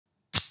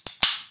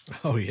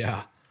Oh,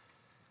 yeah.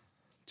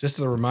 Just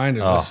as a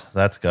reminder,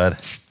 that's good.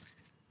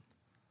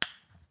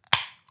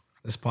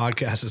 This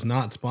podcast is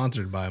not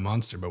sponsored by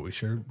Monster, but we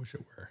should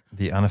were.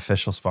 The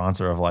unofficial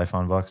sponsor of Life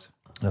on Books.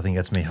 Nothing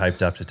gets me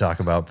hyped up to talk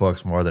about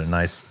books more than a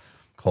nice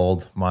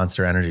cold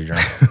Monster energy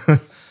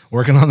drink.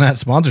 Working on that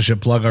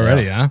sponsorship plug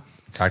already, huh?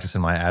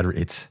 Practicing my ad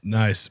reads.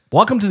 Nice.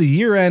 Welcome to the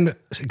year-end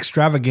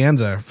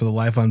extravaganza for the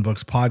Life on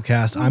Books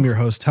podcast. I'm your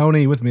host,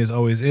 Tony. With me, as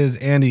always, is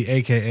Andy,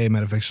 a.k.a.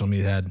 Metafictional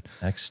Meathead.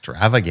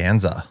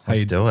 Extravaganza.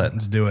 Let's do it.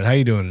 Let's do it. How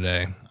you doing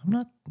today?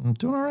 I'm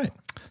doing all right.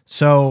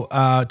 So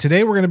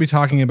today we're going to be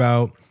talking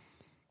about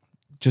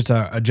just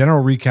a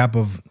general recap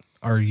of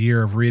our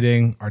year of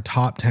reading, our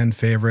top 10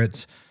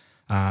 favorites,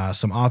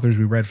 some authors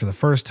we read for the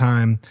first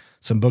time,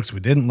 some books we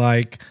didn't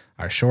like,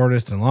 our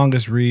shortest and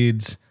longest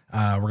reads.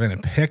 We're going to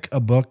pick a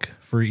book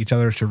for each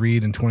other to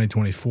read in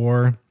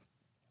 2024.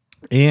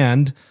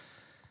 And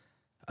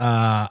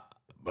I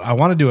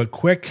want to do a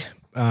quick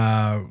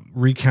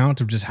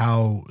recount of just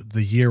how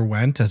the year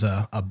went as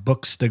a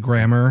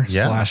bookstagrammer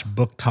 /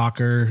 book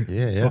talker,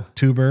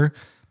 booktuber,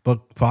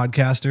 book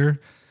podcaster.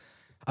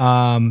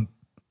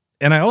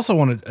 And I also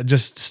want to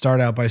just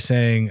start out by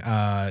saying,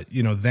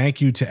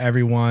 thank you to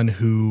everyone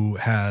who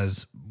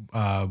has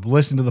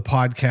listened to the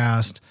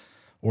podcast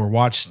or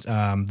watched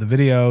the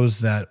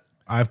videos that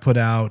I've put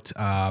out.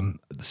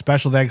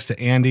 Special thanks to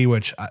Andy,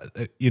 which,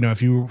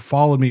 if you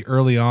followed me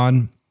early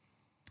on,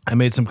 I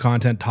made some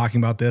content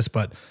talking about this,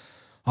 but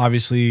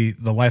obviously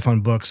the Life on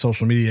Books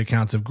social media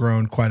accounts have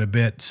grown quite a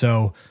bit.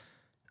 So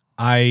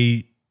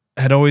I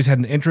had always had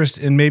an interest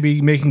in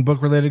maybe making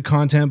book-related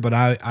content, but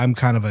I'm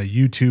kind of a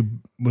YouTube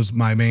was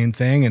my main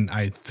thing, and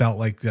I felt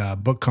like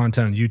book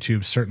content on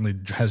YouTube certainly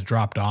has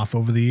dropped off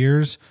over the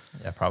years.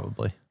 Yeah,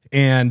 probably.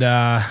 And,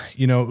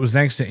 it was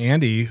thanks to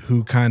Andy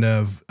who kind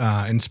of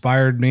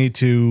inspired me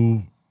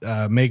to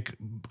make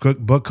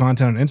book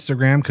content on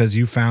Instagram, because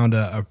you found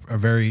a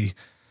very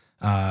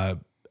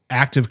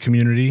active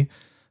community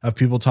of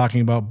people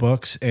talking about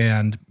books,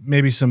 and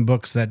maybe some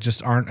books that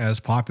just aren't as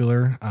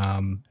popular.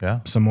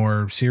 Some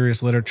more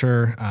serious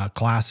literature,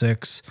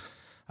 classics,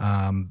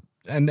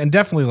 and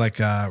definitely like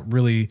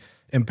really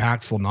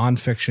impactful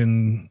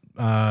nonfiction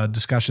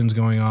discussions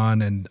going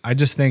on. And I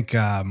just think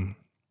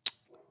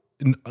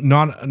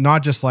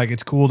not just like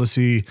it's cool to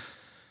see,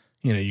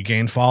 you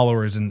gain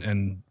followers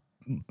and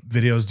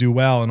videos do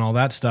well and all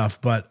that stuff,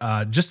 but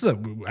just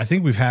I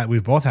think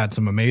we've both had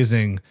some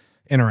amazing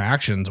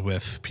interactions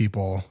with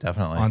people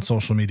definitely on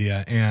social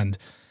media. And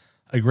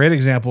a great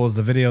example is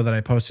the video that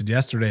I posted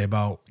yesterday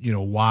about,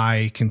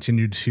 why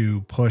continue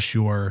to push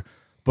your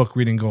book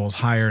reading goals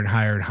higher and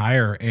higher and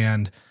higher.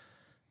 And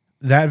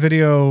that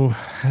video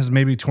has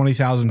maybe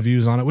 20,000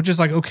 views on it, which is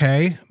like,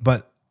 okay,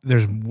 but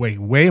there's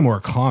way more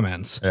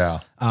comments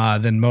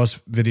than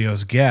most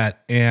videos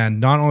get.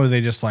 And not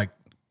only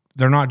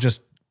they're not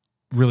just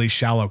really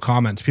shallow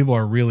comments. People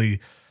are really,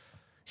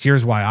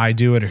 here's why I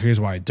do it, or here's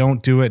why I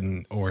don't do it,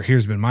 or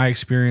here's been my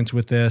experience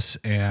with this.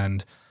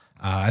 And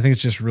I think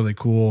it's just really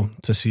cool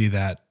to see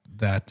that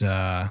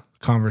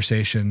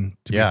conversation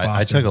to be fostered.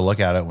 I took a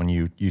look at it when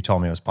you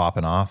told me it was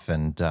popping off,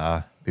 and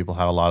people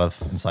had a lot of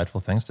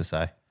insightful things to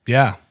say.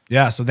 Yeah.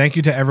 So thank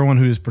you to everyone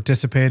who's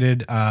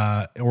participated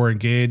or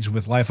engaged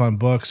with Life on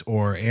Books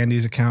or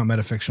Andy's account,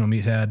 Metafictional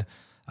Meathead.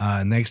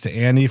 And thanks to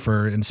Andy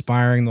for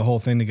inspiring the whole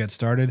thing to get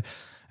started.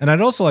 And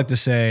I'd also like to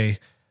say,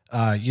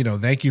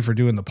 thank you for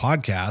doing the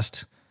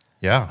podcast.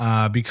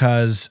 Yeah.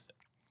 Because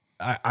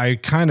I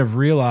kind of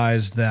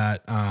realized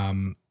that,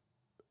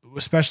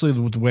 especially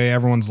with the way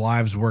everyone's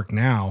lives work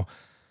now,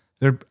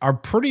 it's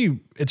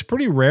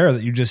pretty rare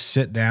that you just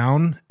sit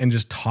down and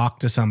just talk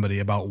to somebody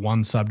about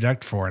one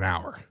subject for an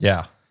hour.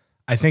 Yeah.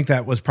 I think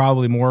that was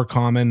probably more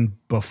common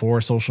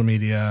before social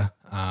media,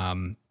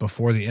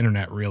 before the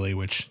internet, really,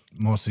 which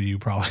most of you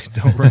probably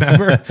don't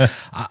remember.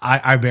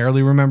 I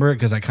barely remember it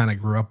because I kind of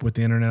grew up with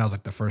the internet. I was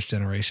like the first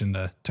generation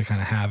to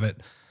kind of have it.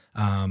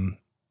 I mean,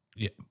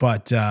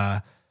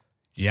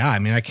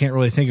 I can't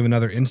really think of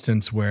another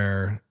instance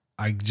where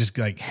I just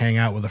like hang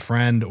out with a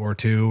friend or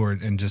two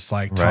and just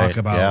like talk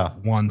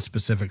about one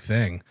specific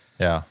thing.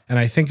 Yeah. And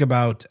I think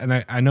about,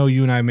 and I know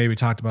you and I maybe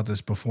talked about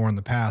this before in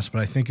the past,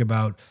 but I think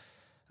about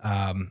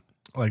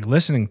like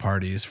listening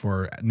parties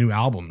for new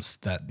albums.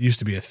 That used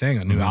to be a thing.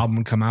 A new album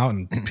would come out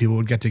and people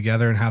would get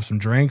together and have some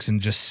drinks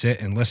and just sit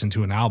and listen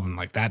to an album.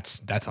 Like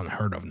that's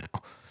unheard of now.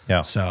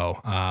 Yeah.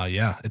 So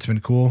it's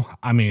been cool.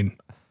 I mean,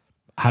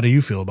 how do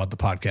you feel about the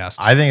podcast?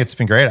 I think it's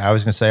been great. I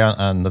was going to say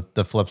on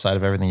the flip side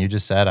of everything you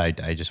just said,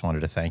 I just wanted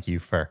to thank you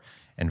for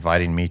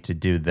inviting me to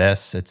do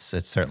this. It's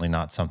certainly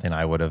not something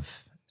I would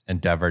have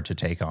endeavored to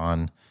take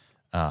on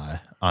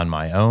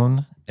my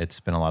own. It's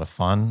been a lot of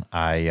fun.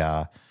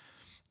 I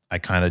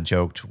kind of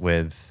joked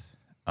with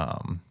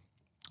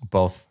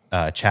both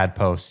Chad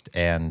Post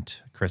and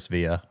Chris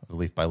Villa,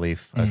 Leaf by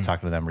Leaf. I was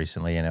talking to them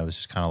recently, and it was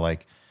just kind of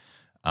like,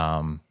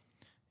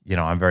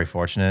 I'm very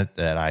fortunate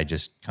that I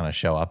just kind of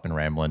show up and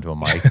ramble into a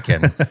mic.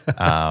 And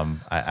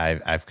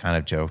I've kind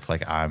of joked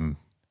like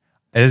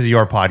this is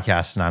your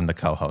podcast and I'm the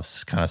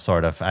co-host, kind of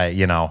sort of. I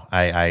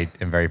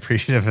am very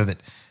appreciative of it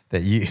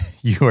that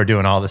you are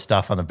doing all the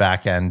stuff on the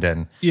back end,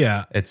 and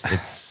yeah, it's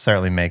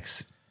certainly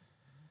makes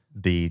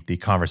the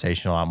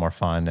conversation a lot more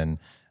fun, and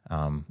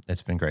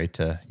it's been great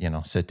to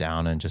sit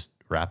down and just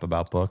rap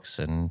about books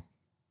and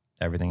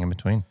everything in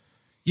between.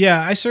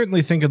 Yeah, I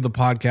certainly think of the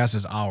podcast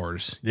as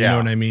ours. You Yeah. know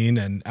what I mean?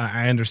 And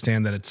I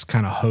understand that it's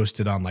kind of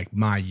hosted on like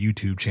my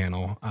YouTube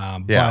channel. Yeah.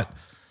 But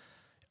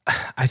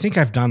I think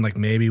I've done like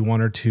maybe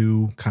 1 or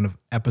 2 kind of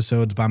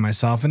episodes by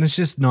myself, and it's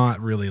just not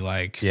really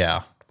like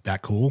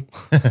that cool.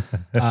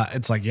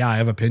 It's like, yeah, I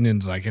have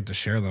opinions. I get to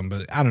share them,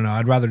 but I don't know.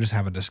 I'd rather just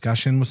have a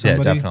discussion with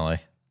somebody. Yeah, definitely.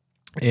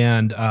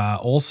 And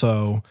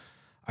also,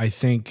 I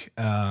think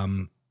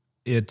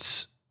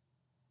it's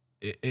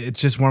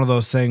just one of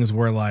those things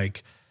where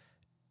like,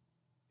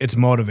 it's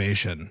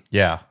motivation.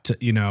 Yeah. To,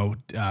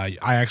 I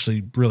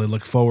actually really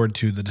look forward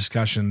to the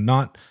discussion,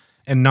 not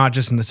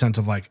just in the sense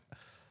of like,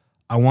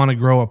 I want to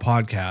grow a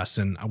podcast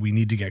and we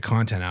need to get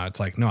content out.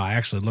 It's like, no, I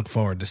actually look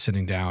forward to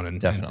sitting down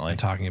and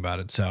talking about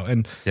it. So,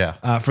 and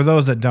for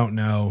those that don't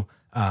know,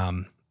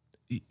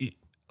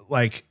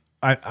 like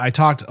I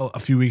talked a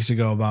few weeks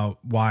ago about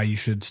why you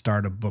should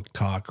start a book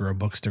talk or a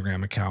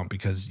Bookstagram account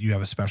because you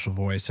have a special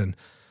voice, and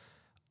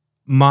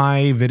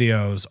my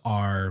videos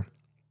are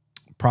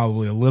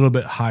probably a little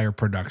bit higher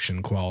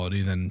production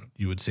quality than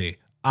you would see.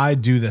 I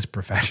do this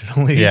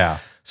professionally. Yeah.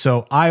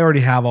 So I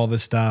already have all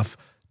this stuff.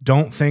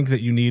 Don't think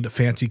that you need a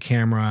fancy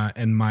camera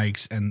and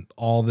mics and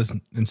all this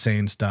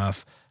insane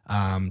stuff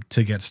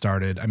to get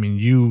started. I mean,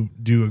 you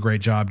do a great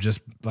job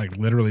just like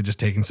literally just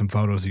taking some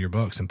photos of your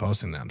books and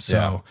posting them.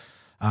 So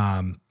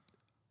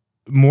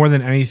more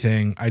than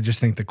anything, I just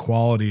think the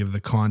quality of the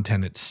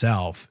content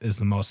itself is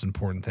the most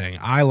important thing.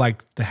 I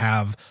like to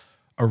have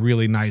a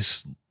really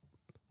nice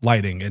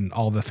lighting and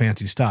all the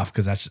fancy stuff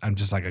because I'm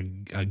just like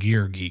a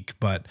gear geek,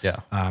 but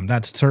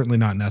that's certainly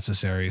not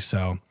necessary.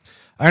 So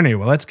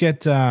anyway, let's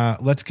get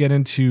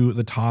into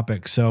the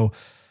topic. So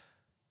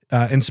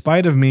in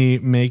spite of me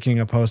making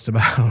a post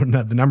about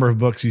the number of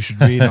books you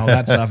should read and all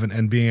that stuff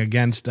and being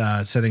against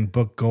setting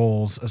book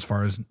goals as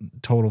far as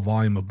total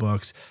volume of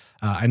books,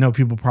 I know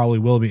people probably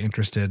will be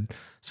interested.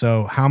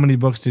 So how many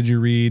books did you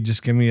read?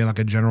 Just give me like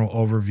a general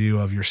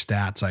overview of your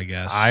stats, I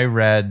guess. I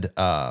read,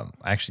 I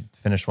actually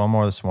finished one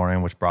more this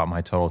morning, which brought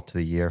my total to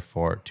the year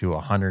to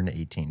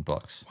 118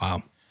 books.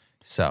 Wow.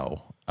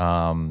 So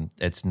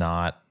it's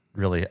not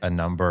really a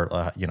number,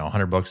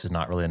 100 books is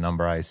not really a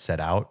number I set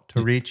out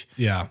to reach.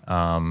 Yeah.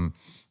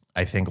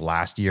 I think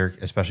last year,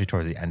 especially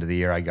towards the end of the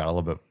year, I got a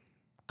little bit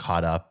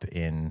caught up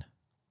in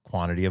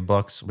quantity of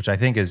books, which I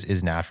think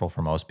is natural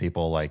for most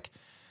people. Like,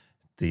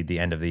 the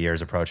end of the year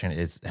is approaching.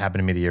 It's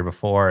happened to me the year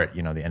before, the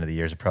end of the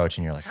year is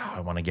approaching. You're like, oh,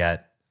 I want to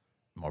get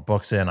more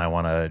books in. I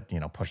want to,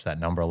 push that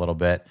number a little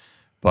bit.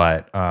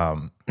 But, at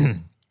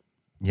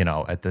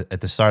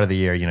the start of the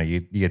year,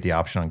 you get the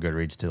option on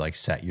Goodreads to like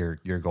set your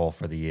goal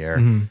for the year.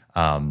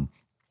 Mm-hmm.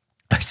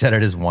 I set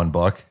it as 1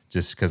 book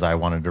just because I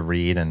wanted to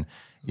read, and,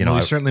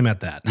 we certainly met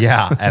that.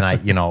 Yeah. And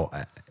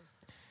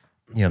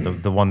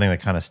the one thing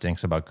that kind of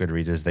stinks about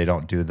Goodreads is they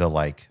don't do the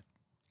like,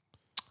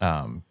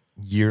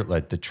 year,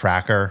 like the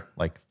tracker,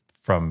 like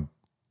from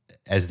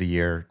as the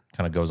year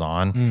kind of goes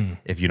on,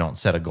 if you don't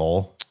set a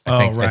goal.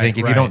 I think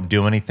if you don't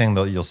do anything,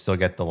 you'll still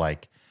get the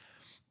like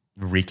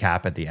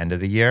recap at the end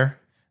of the year.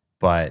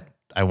 But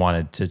I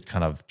wanted to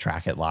kind of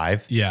track it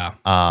live. Yeah.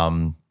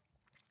 And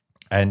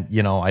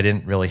I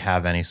didn't really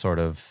have any sort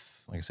of,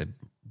 like I said,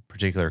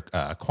 particular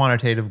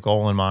quantitative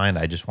goal in mind.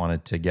 I just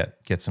wanted to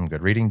get some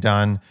good reading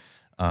done.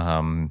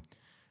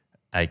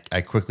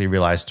 I quickly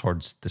realized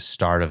towards the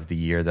start of the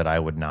year that I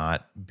would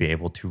not be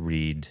able to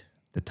read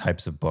the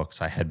types of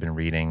books I had been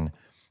reading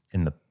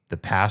in the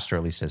past, or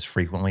at least as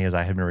frequently as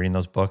I had been reading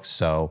those books.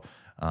 So,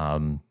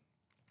 I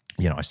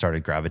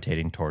started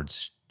gravitating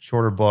towards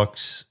shorter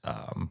books,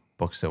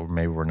 books that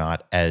maybe were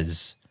not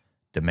as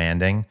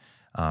demanding.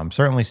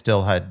 Certainly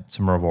still had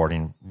some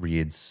rewarding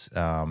reads.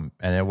 And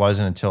it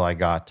wasn't until I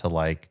got to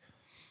like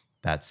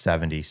that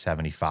 70,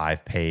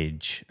 75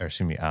 page,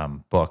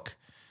 book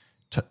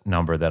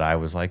number that I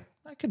was like,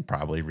 I could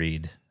probably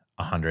read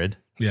 100.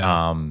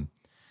 Yeah.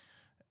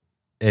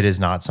 It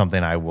is not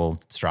something I will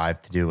strive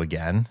to do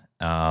again.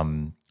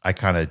 I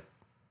kind of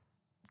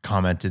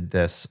commented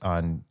this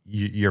on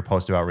your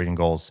post about reading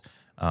goals.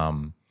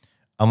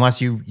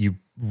 Unless you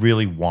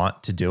really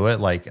want to do it,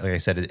 like I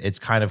said, it's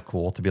kind of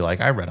cool to be like,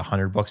 I read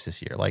 100 books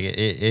this year. Like it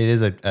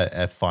is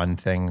a fun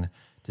thing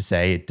to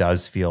say. It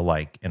does feel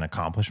like an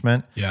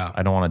accomplishment. Yeah.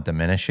 I don't want to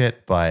diminish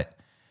it, but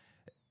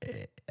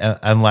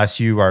unless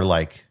you are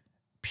like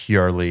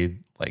purely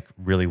like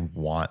really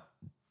want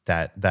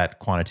that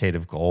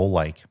quantitative goal,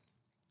 like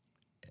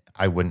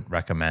I wouldn't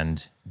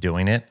recommend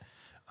doing it.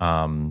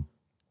 At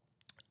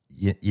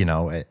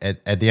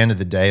the end of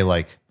the day,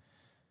 like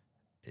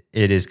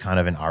it is kind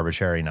of an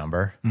arbitrary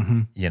number.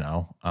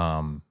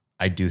 Mm-hmm.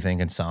 I do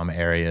think in some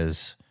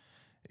areas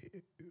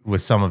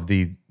with some of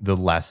the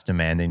less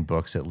demanding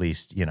books, at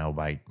least,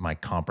 my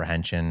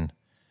comprehension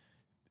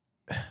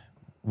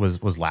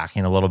was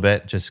lacking a little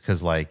bit, just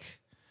because I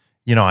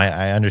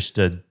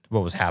understood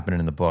what was happening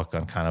in the book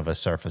on kind of a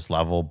surface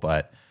level,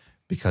 but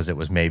because it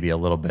was maybe a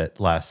little bit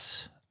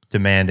less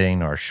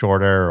demanding or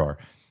shorter,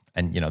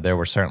 and there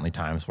were certainly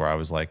times where I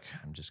was like,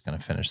 I'm just going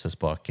to finish this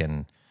book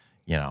and,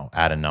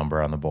 add a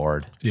number on the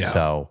board. Yeah.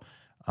 So,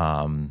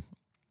 I'm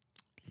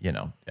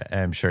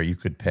sure you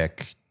could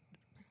pick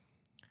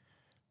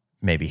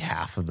maybe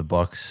half of the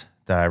books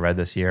that I read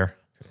this year,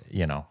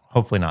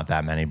 hopefully not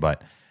that many,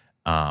 but,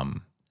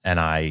 and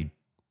I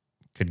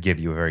could give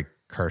you a very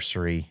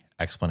cursory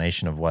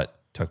explanation of what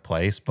took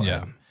place,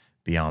 but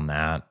beyond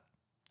that,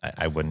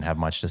 I wouldn't have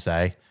much to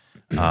say.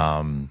 But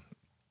I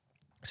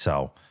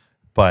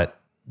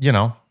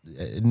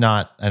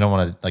don't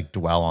want to like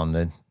dwell on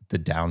the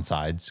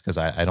downsides, because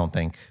I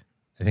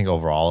think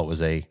overall it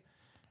was a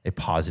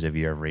positive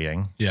year of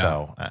reading. Yeah.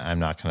 So I'm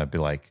not going to be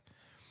like,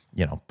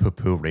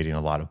 poo-poo reading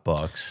a lot of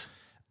books.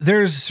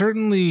 There's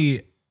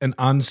certainly an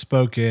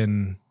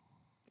unspoken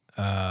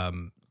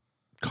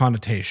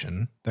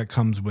connotation that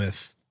comes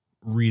with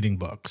reading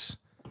books.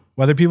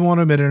 Whether people want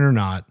to admit it or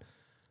not,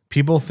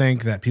 people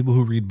think that people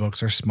who read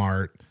books are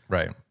smart,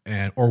 right,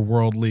 or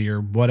worldly, or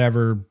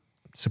whatever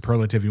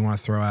superlative you want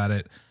to throw at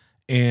it.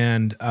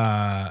 And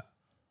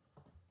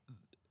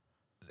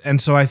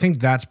so I think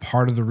that's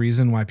part of the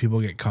reason why people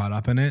get caught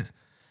up in it.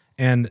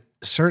 And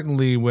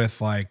certainly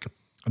with like,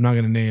 I'm not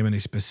going to name any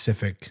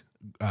specific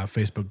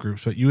Facebook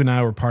groups, but you and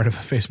I were part of a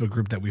Facebook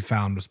group that we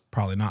found was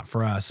probably not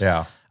for us.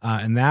 Yeah.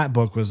 And that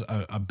book was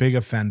a big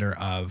offender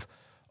of,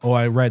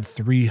 I read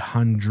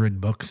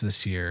 300 books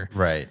this year.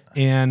 Right.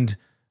 And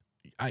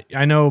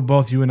I know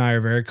both you and I are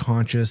very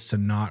conscious to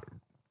not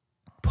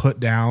put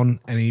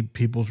down any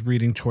people's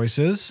reading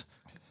choices,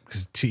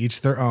 because to each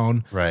their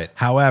own. Right.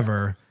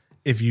 However,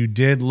 if you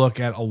did look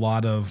at a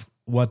lot of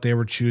what they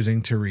were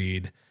choosing to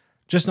read,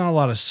 just not a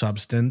lot of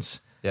substance.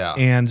 Yeah.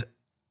 And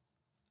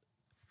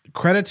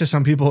credit to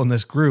some people in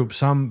this group,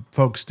 some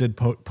folks did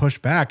push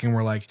back and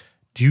were like,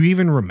 do you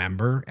even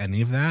remember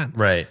any of that?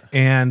 Right.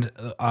 And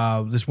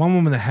this one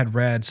woman that had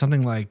read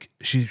something like,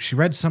 she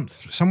read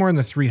somewhere in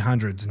the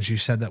 300s, and she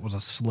said that was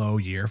a slow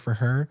year for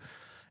her.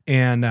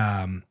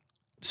 And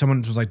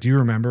someone was like, do you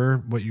remember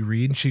what you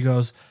read? And she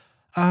goes,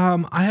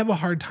 I have a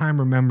hard time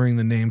remembering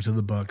the names of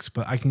the books,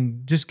 but I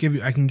can give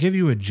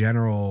you a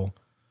general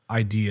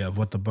idea of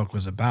what the book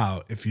was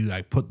about if you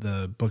like put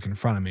the book in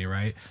front of me,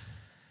 right?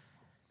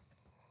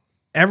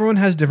 Everyone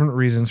has different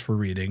reasons for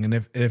reading,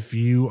 and if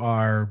you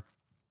are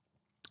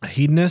a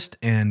hedonist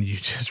and you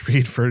just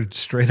read for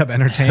straight up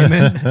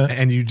entertainment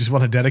and you just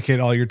want to dedicate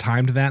all your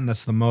time to that, and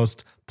that's the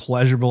most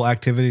pleasurable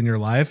activity in your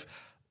life,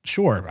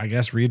 sure, I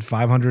guess read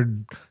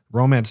 500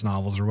 romance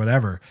novels or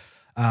whatever.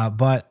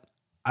 But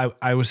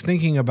I was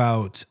thinking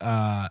about,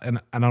 and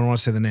I don't want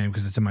to say the name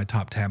because it's in my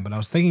top 10, but I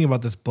was thinking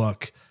about this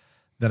book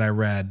that I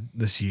read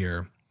this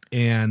year,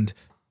 and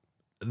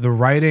the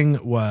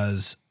writing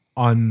was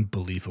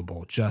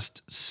unbelievable,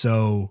 just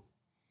so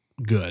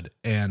good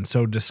and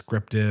so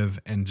descriptive,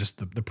 and just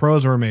the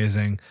prose are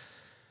amazing,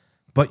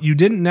 but you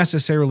didn't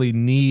necessarily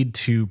need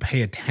to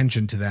pay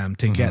attention to them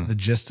to get the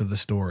gist of the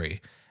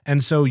story.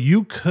 And so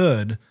you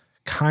could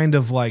kind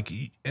of like,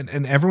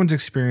 and everyone's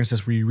experienced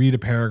this, where you read a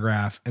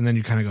paragraph and then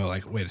you kind of go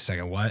like, wait a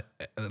second, what?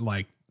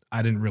 Like,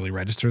 I didn't really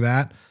register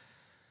that.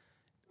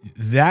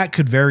 That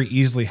could very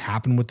easily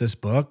happen with this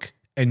book,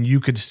 and you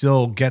could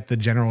still get the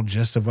general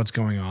gist of what's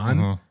going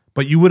on,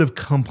 but you would have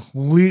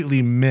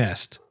completely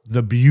missed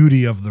the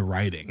beauty of the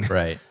writing.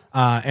 Right.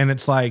 And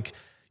it's like,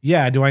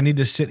 yeah, do I need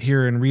to sit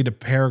here and read a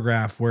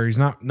paragraph where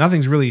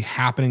nothing's really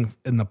happening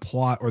in the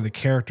plot or the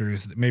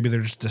characters? Maybe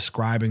they're just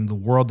describing the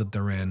world that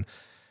they're in.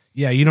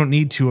 Yeah, you don't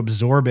need to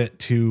absorb it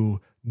to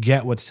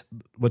get what's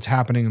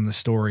happening in the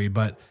story.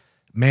 But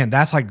man,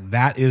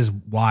 that is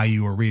why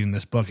you are reading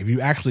this book. If you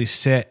actually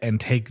sit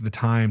and take the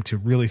time to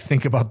really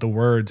think about the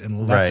words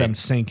and let them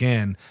sink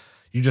in,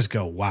 you just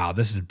go, wow,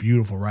 this is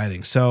beautiful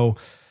writing. So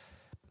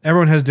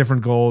everyone has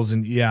different goals.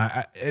 And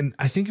yeah, and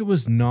I think it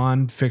was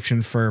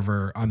Nonfiction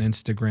Fervor on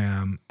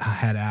Instagram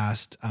had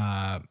asked,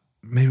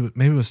 maybe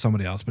it was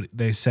somebody else, but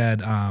they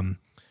said,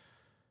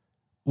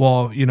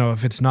 well,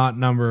 if it's not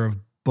number of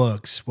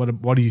books,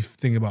 what do you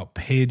think about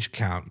page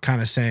count?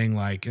 Kind of saying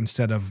like,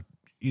 instead of,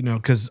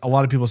 because a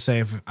lot of people say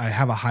if I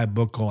have a high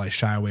book goal, I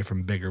shy away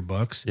from bigger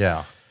books.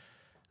 Yeah.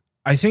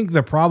 I think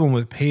the problem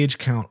with page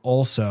count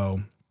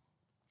also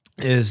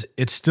is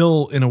it's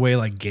still in a way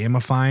like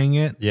gamifying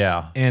it.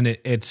 Yeah. And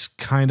it's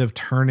kind of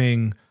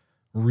turning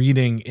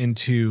reading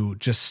into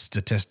just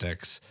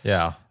statistics.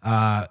 Yeah.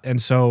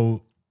 And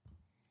so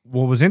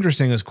what was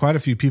interesting is quite a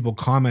few people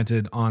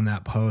commented on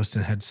that post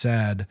and had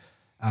said,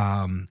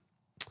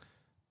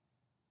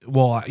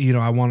 well,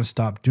 I want to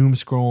stop doom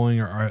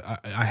scrolling, or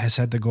I had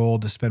set the goal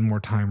to spend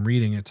more time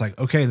reading. It's like,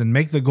 okay, then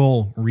make the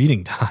goal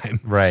reading time.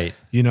 Right.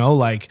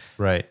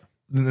 Right.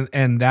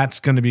 And that's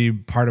going to be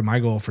part of my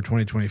goal for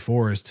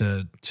 2024 is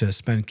to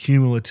spend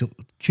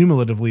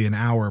cumulatively an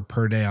hour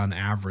per day on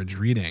average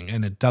reading.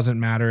 And it doesn't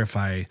matter if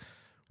I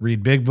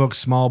read big books,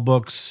 small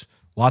books,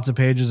 lots of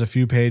pages, a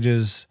few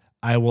pages.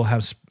 I will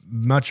have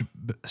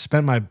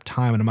spent my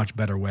time in a much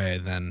better way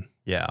than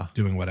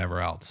doing whatever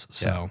else.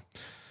 So,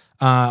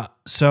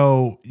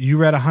 so you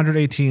read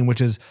 118,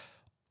 which is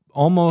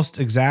almost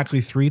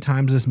exactly 3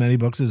 times as many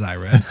books as I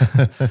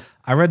read.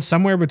 I read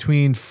somewhere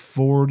between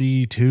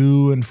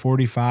 42 and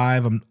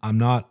 45. I'm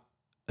not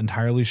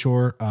entirely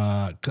sure.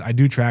 I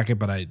do track it,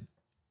 but I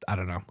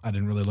don't know. I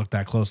didn't really look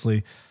that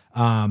closely.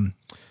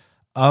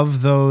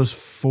 Of those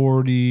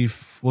 40,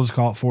 we'll just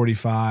call it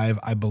 45,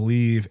 I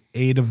believe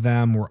 8 of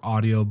them were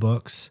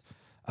audiobooks.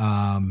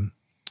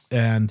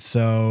 And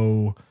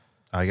so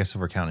I guess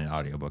if we're counting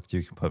audiobooks,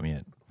 you can put me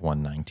at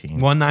 119.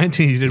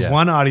 119. You did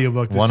one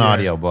audiobook this one year.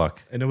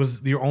 audiobook. And it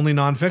was your only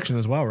nonfiction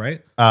as well,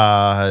 right?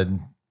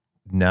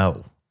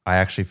 No. I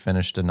actually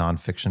finished a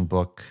nonfiction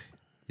book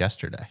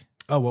yesterday.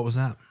 Oh, what was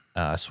that?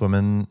 A swim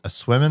in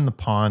a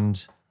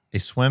pond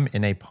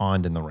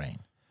in the rain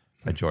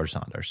by George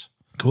Saunders.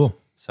 Cool.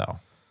 So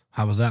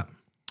how was that?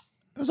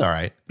 It was all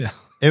right. Yeah.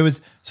 It was,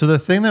 so the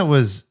thing that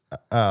was,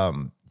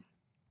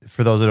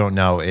 for those who don't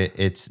know,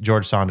 it's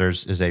George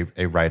Saunders is a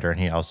writer, and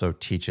he also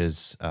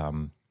teaches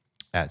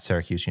at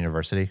Syracuse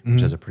University,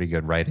 which is a pretty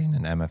good writing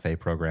and MFA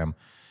program.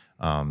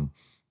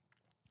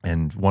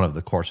 And one of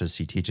the courses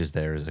he teaches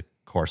there is a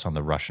course on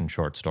the Russian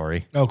short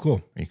story. Oh,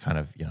 cool. You kind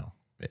of,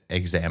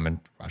 examine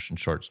Russian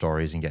short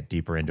stories and get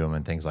deeper into them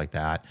and things like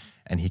that.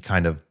 And he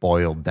kind of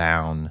boiled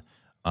down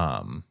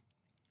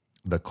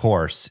the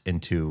course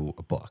into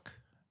a book.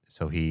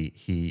 So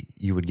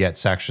you would get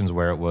sections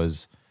where it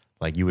was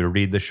like you would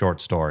read the short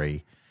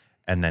story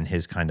and then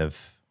his kind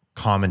of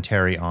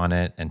commentary on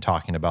it and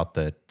talking about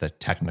the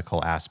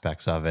technical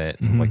aspects of it,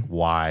 and like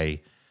why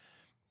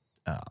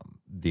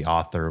the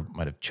author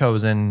might have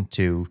chosen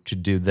to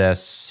do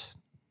this,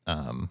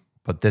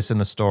 put this in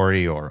the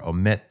story or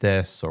omit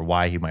this, or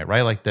why he might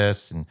write like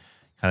this, and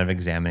kind of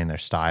examining their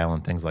style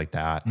and things like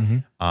that.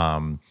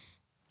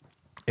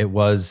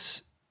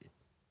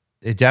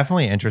 It's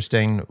definitely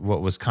interesting.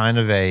 What was kind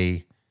of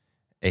a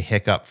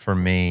hiccup for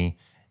me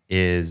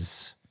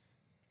is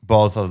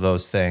both of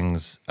those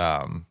things,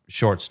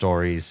 short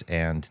stories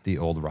and the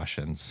old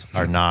Russians,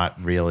 are not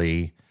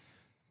really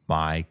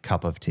my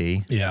cup of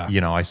tea. Yeah.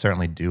 I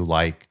certainly do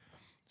like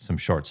some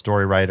short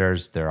story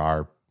writers. There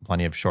are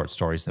plenty of short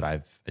stories that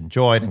I've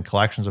enjoyed and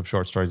collections of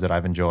short stories that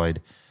I've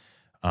enjoyed.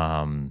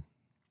 But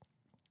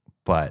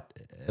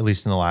at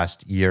least in the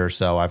last year or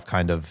so, I've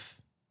kind of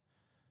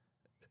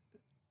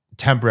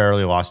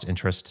temporarily lost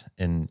interest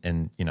in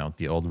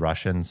the old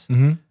Russians.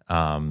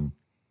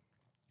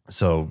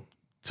 So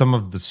some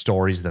of the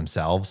stories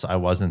themselves, I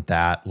wasn't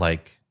that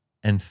like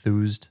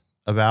enthused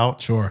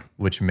about. Sure.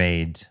 Which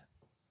made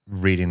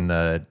reading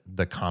the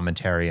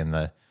commentary and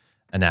the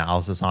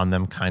analysis on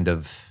them kind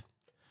of,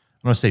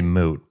 I don't want to say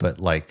moot, but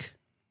like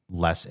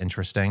less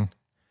interesting.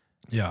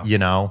 Yeah.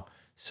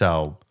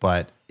 So,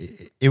 but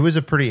it was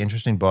a pretty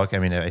interesting book. I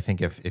mean, I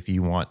think if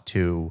you want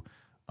to,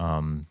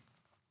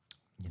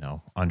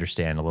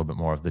 understand a little bit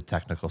more of the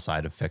technical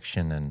side of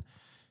fiction and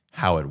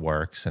how it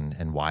works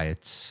and why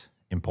it's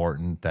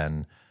important,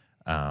 then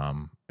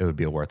it would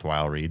be a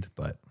worthwhile read.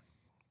 But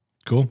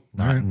cool.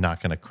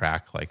 Not going to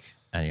crack like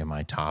any of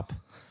my top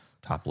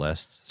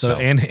lists. So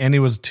Andy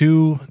was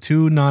two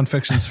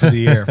nonfictions for the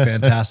year.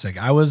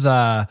 Fantastic. I was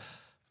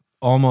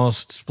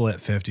almost split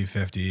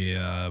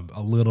 50-50,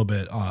 a little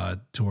bit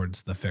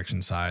towards the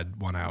fiction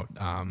side, one out,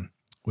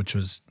 which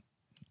was,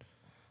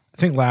 I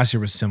think last year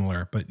was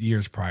similar, but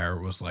years prior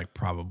was like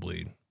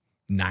probably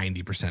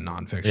 90%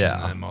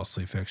 nonfiction and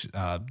mostly fiction,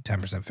 10%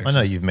 fiction. I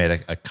know you've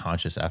made a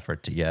conscious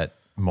effort to get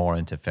more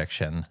into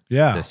fiction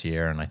this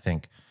year, and I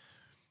think,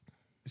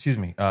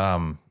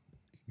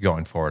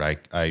 going forward,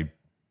 I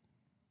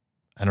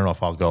don't know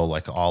if I'll go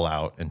like all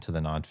out into the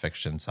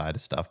nonfiction side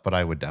of stuff, but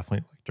I would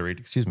definitely like to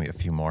read, a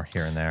few more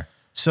here and there.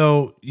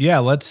 So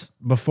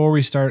before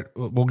we start,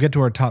 we'll get to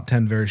our top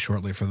 10 very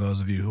shortly for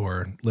those of you who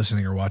are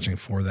listening or watching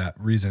for that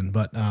reason.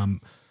 But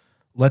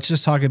let's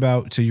just talk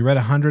about, so you read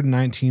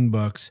 119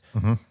 books.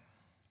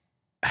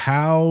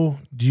 How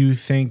do you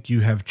think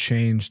you have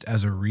changed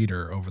as a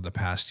reader over the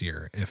past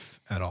year, if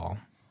at all?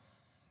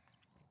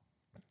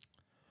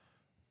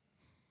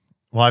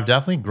 Well, I've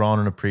definitely grown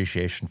an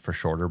appreciation for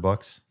shorter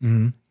books.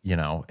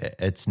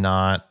 It's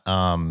not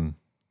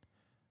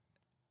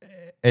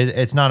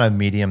it's not a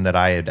medium that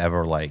I had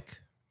ever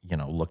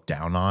looked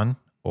down on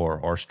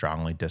or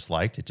strongly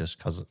disliked. It just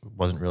because it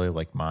wasn't really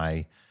like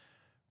my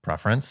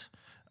preference.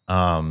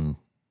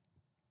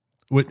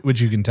 Which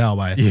you can tell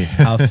by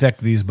how thick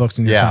these books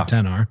in your top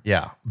 10 are.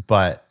 Yeah,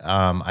 but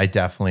I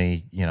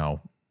definitely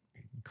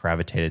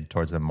gravitated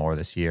towards them more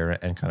this year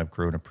and kind of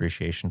grew an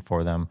appreciation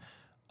for them.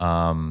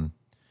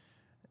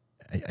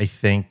 I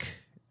think,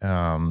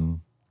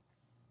 having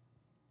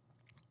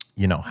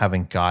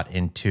got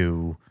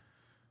into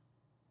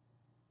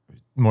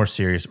more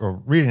serious or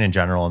reading in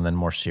general and then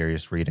more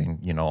serious reading,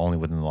 only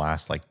within the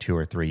last 2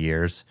 or 3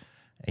 years,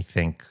 I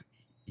think,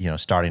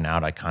 starting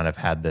out, I kind of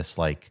had this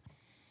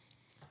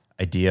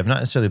idea of not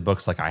necessarily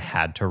books I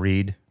had to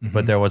read,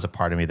 but there was a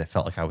part of me that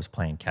felt like I was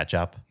playing catch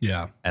up.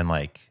 Yeah. And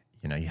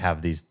you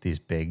have these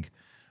big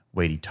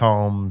weighty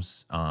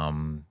tomes,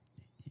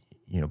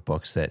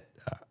 books that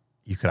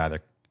you could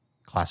either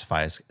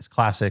classify as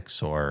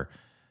classics or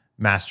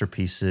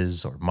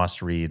masterpieces or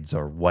must reads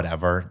or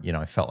whatever, you know,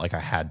 I felt like I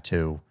had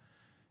to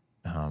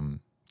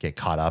get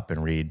caught up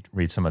and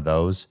read some of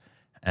those.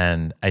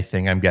 And I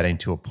think I'm getting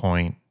to a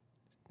point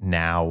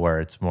now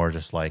where it's more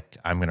just like,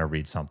 I'm going to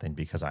read something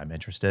because I'm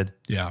interested.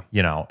 Yeah.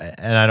 You know,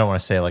 and I don't want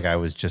to say like I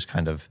was just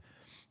kind of,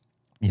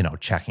 you know,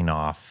 checking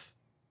off,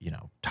 you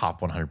know,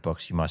 top 100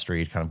 books you must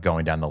read, kind of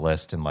going down the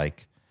list and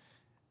like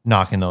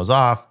knocking those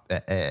off.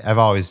 I've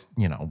always,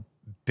 you know,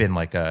 been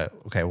like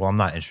okay, well, I'm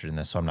not interested in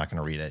this, so I'm not going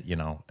to read it, you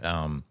know.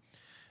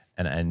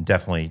 And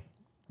definitely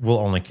will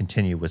only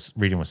continue with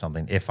reading with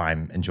something if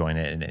I'm enjoying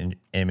it and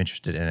am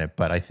interested in it.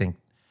 But I think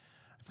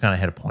I've kind of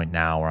hit a point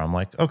now where I'm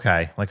like,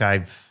 okay, like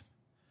I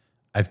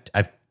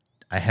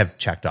have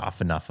checked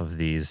off enough of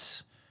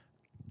these,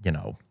 you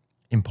know,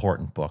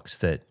 important books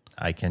that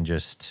I can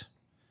just,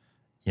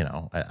 you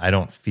know, I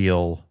don't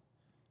feel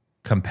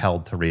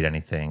compelled to read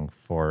anything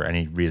for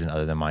any reason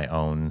other than my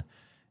own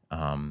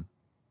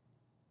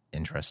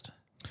interest.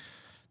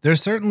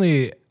 There's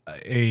certainly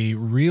a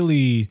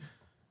really,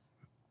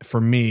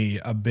 for me,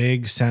 a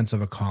big sense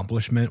of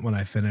accomplishment when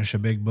I finish a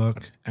big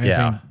book.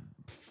 Anything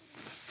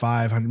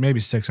 500,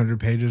 maybe 600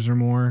 pages or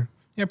more.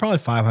 Yeah, probably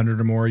 500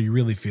 or more. You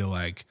really feel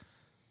like,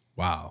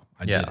 wow,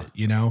 I did it,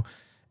 you know?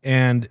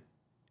 And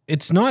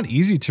it's not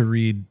easy to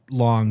read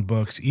long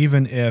books,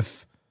 even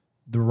if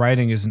the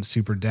writing isn't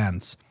super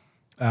dense.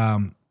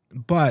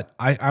 But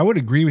I would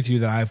agree with you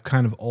that I've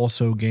kind of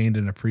also gained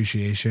an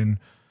appreciation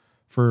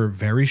for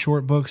very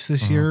short books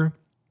this year,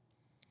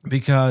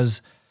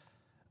 because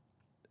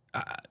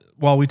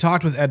we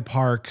talked with Ed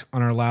Park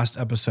on our last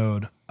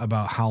episode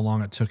about how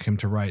long it took him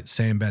to write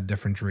Same Bed,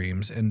 Different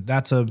Dreams. And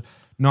that's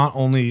not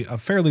only a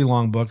fairly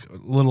long book, a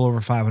little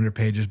over 500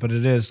 pages, but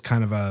it is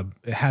kind of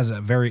it has a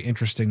very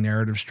interesting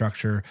narrative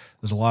structure.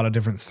 There's a lot of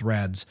different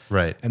threads.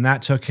 Right. And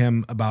that took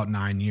him about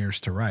 9 years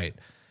to write.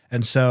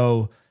 And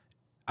so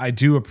I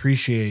do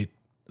appreciate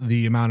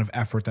the amount of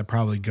effort that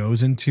probably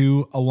goes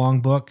into a long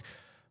book,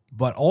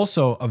 but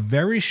also a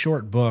very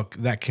short book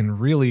that can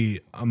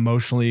really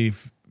emotionally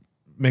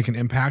make an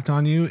impact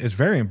on you is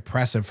very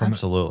impressive. From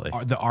Absolutely.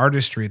 The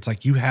artistry. It's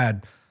like you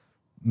had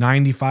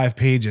 95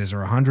 pages or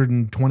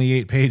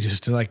 128 pages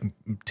to like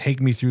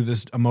take me through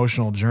this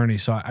emotional journey.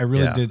 So I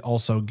really did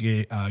also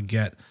get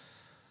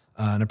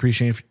an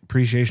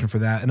appreciation for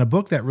that. And a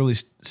book that really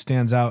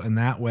stands out in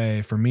that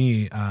way for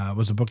me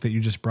was a book that you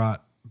just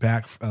brought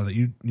back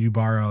that you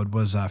borrowed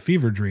was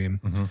Fever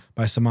Dream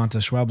by Samantha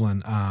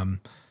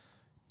Schweblin.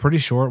 Pretty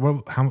short.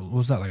 How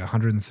was that, like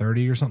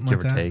 130 or something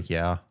Give like that? Give or take,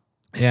 yeah.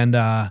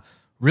 And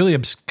really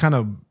kind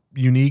of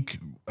unique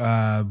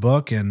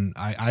book, and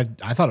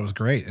I thought it was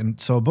great.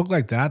 And so a book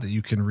like that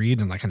you can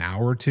read in like an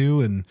hour or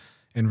two and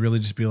really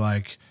just be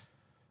like,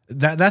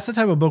 that's the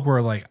type of book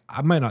where like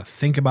I might not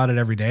think about it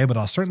every day, but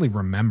I'll certainly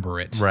remember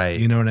it. Right.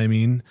 You know what I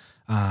mean?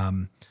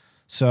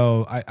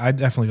 So I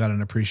definitely got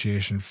an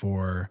appreciation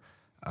for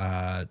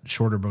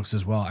shorter books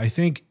as well. I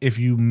think if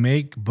you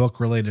make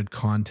book-related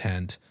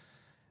content,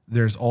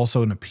 there's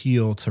also an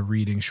appeal to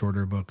reading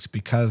shorter books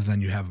because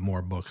then you have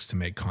more books to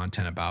make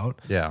content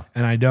about. Yeah.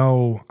 And I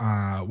know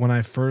when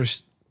I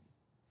first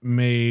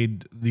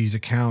made these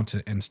accounts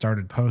and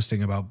started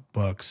posting about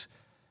books,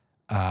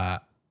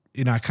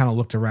 you know, I kind of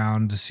looked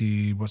around to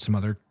see what some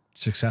other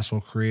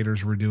successful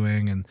creators were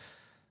doing. And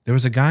there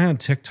was a guy on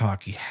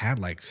TikTok, he had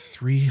like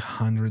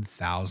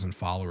 300,000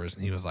 followers.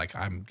 And he was like,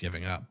 I'm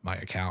giving up my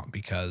account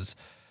because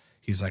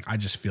he's like, I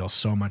just feel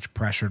so much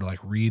pressure to like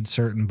read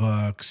certain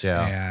books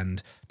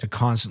and to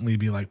constantly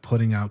be like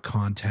putting out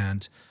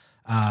content.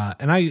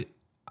 And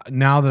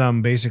now that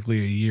I'm basically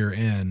a year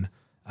in,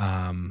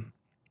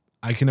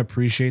 I can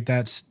appreciate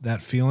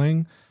that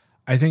feeling.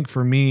 I think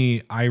for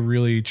me, I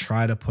really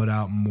try to put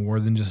out more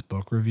than just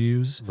book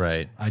reviews.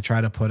 Right. I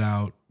try to put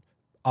out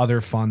other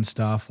fun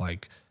stuff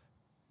like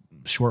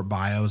short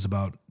bios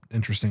about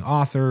interesting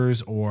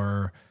authors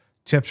or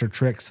tips or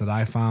tricks that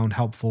I found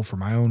helpful for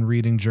my own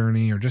reading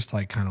journey, or just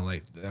like kind of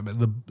like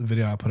the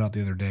video I put out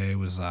the other day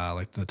was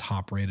like the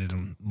top rated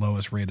and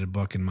lowest rated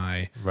book in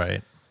my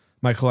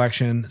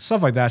collection.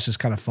 Stuff like that's just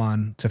kind of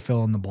fun to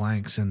fill in the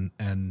blanks.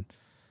 And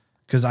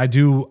cause I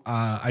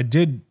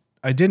didn't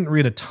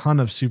read a ton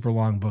of super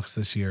long books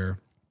this year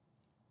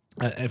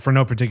for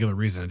no particular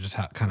reason, just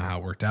kind of how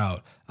it worked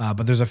out.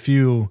 But there's a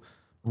few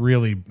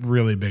really,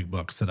 really big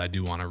books that I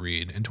do want to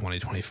read in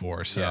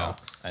 2024. So yeah,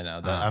 I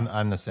know that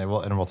I'm the same. Well,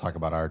 and we'll talk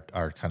about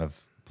our kind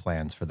of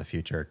plans for the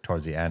future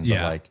towards the end.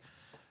 Yeah. But like,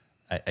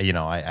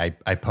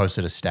 I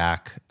posted a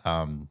stack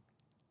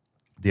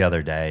the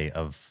other day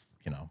of,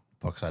 you know,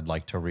 books I'd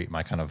like to read,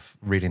 my kind of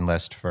reading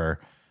list for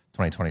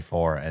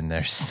 2024. And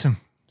there's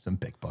some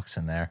big books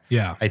in there.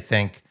 Yeah. I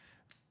think,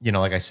 you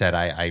know, like I said,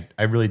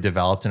 I really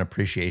developed an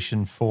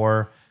appreciation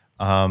for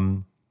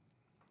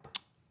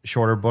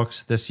shorter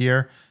books this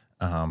year.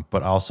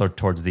 But also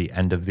towards the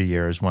end of the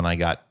year is when I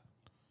got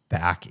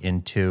back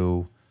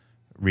into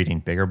reading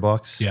bigger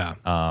books. Yeah.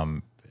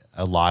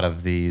 A lot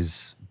of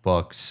these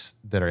books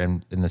that are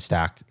in the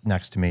stack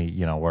next to me,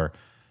 you know, were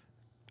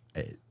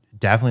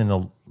definitely in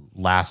the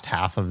last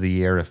half of the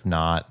year, if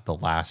not the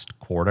last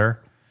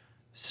quarter.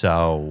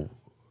 So,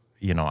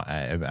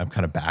 I'm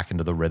kind of back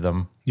into the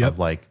rhythm of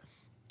like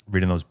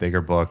reading those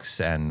bigger books.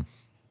 And,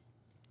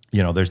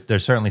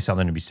 there's certainly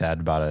something to be said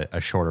about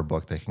a shorter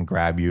book that can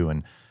grab you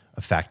and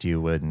affect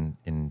you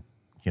in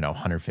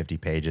 150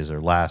 pages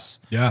or less.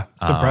 Yeah,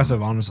 it's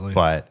impressive, honestly.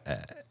 But,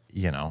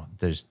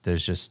 there's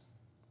just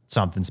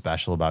something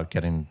special about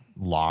getting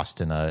lost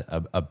in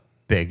a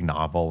big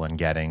novel and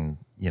getting,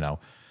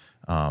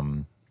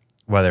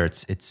 whether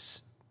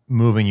it's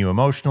moving you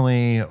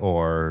emotionally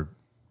or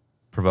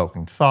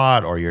provoking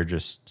thought, or you're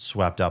just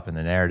swept up in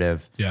the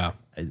narrative. Yeah.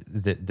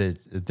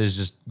 There's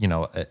just,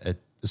 a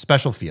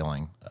special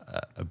feeling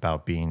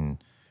about being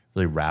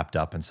really wrapped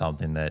up in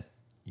something that,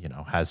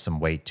 has some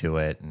weight to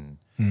it and,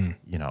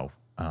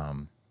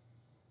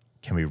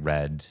 can be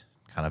read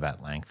kind of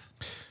at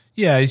length.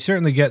 Yeah, you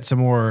certainly get some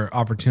more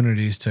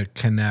opportunities to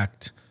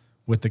connect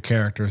with the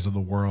characters of the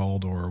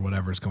world or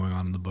whatever's going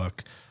on in the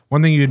book.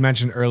 One thing you had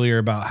mentioned earlier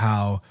about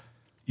how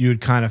you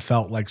had kind of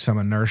felt like some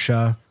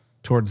inertia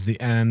towards the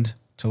end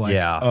to like,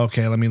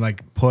 okay, let me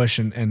like push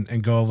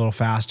and go a little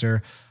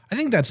faster. I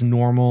think that's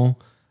normal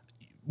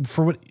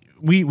for what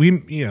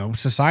we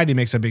society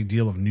makes a big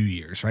deal of New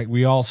Year's, right?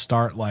 We all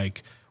start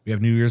like, we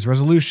have New Year's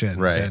resolutions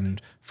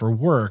and for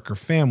work or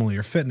family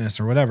or fitness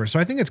or whatever. So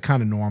I think it's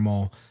kind of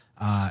normal.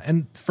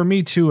 And for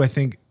me too, I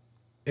think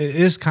it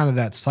is kind of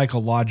that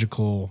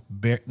psychological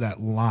that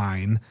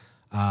line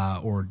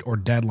or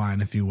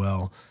deadline, if you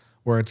will,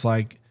 where it's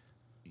like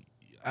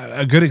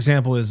a good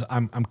example is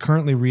I'm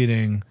currently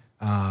reading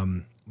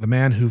The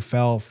Man Who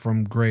Fell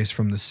from Grace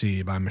from the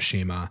Sea by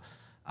Mishima,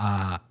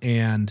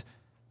 and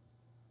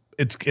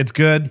it's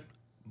good,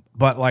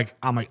 but like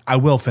I'm like I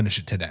will finish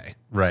it today.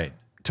 Right.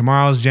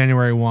 Tomorrow's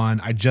January 1.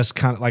 I just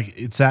kind of like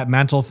it's that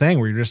mental thing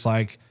where you're just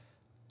like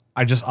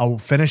I'll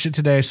finish it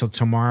today, so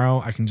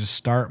tomorrow I can just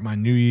start my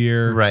new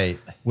year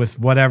with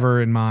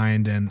whatever in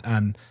mind.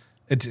 And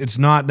it's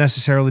not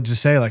necessarily to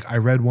say like I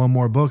read one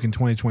more book in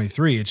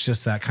 2023. It's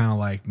just that kind of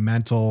like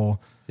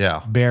mental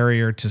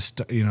barrier to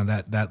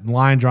that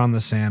line drawn in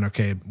the sand.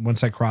 Okay,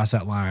 once I cross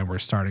that line, we're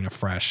starting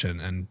afresh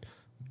and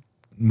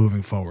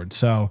moving forward.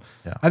 So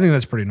I think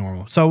that's pretty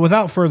normal. So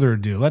without further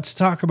ado, let's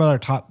talk about our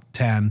top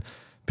 10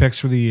 picks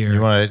for the year.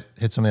 You want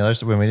to hit some of the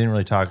others? We didn't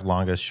really talk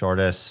longest,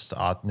 shortest,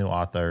 new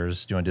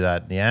authors. Do you want to do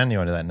that at the end? You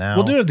want to do that now?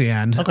 We'll do it at the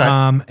end. Okay.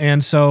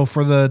 And so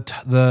for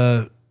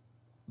the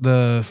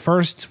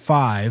first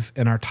 5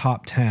 in our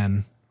top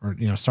 10, or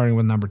starting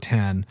with number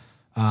 10,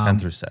 10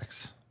 through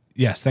 6.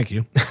 Yes, thank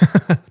you.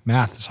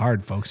 Math is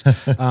hard, folks.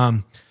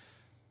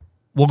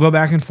 We'll go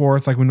back and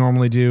forth like we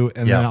normally do,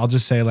 and then I'll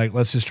just say like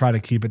let's just try to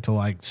keep it to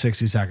like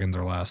 60 seconds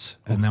or less,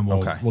 and then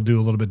we'll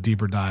do a little bit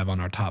deeper dive on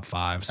our top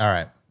 5s. All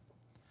right.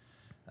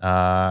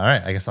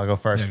 I guess I'll go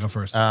first. Yeah, go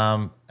first.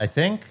 I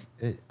think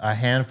a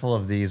handful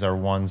of these are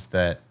ones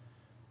that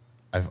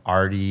I've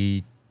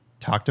already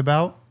talked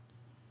about.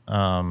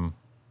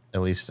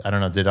 At least, I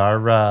don't know, did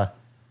our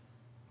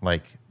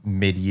like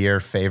mid-year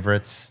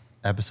favorites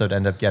episode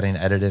end up getting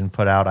edited and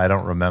put out? I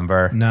don't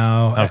remember.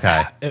 No.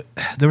 Okay.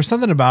 There was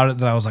something about it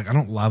that I was like, I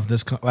don't love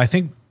this. I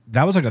think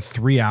that was like a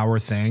 3-hour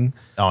thing.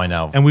 Oh, I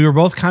know. And we were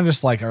both kind of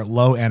just like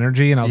low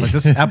energy. And I was like,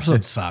 this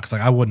episode sucks.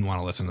 Like, I wouldn't want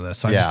to listen to this.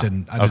 So I just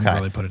didn't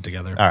really put it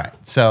together. All right.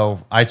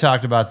 So I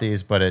talked about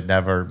these, but it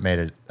never made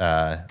it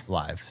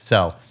live.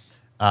 So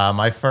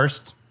my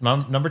first,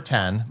 number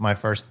 10, my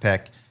first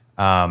pick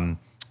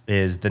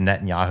is The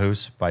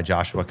Netenyahus by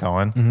Joshua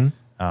Cohen.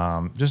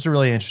 Mm-hmm. Just a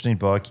really interesting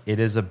book. It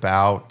is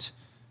about,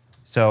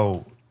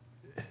 so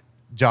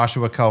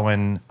Joshua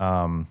Cohen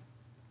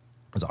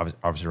was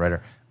obviously a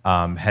writer,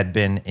 had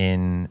been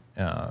in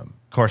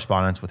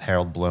correspondence with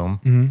Harold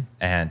Bloom,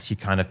 and he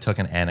kind of took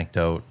an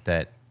anecdote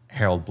that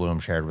Harold Bloom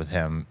shared with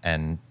him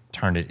and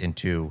turned it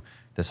into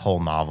this whole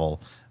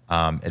novel.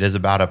 It is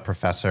about a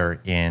professor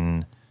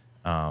in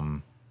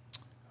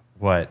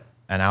what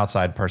an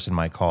outside person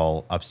might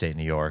call upstate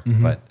New York,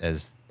 but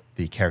as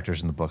the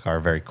characters in the book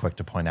are very quick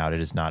to point out, it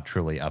is not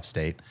truly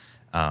upstate.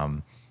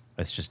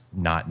 It's just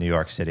not New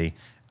York City.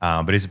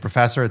 But he's a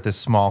professor at this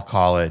small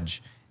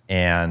college,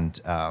 and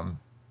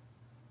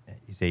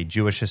he's a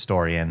Jewish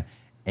historian,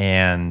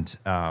 and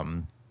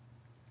I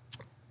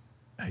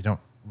don't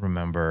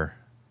remember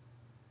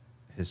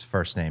his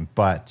first name,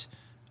 but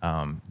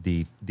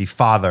the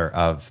father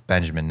of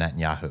Benjamin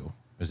Netanyahu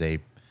was a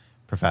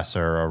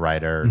professor, a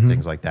writer,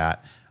 things like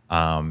that,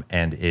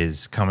 and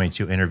is coming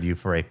to interview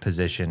for a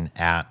position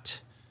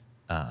at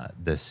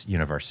this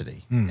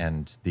university.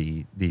 And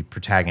the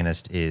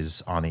protagonist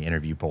is on the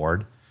interview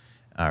board,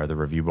 or the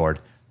review board,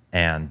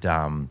 and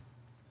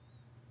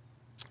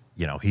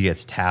he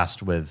gets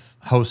tasked with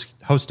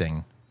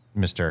hosting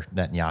Mr.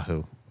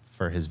 Netanyahu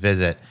for his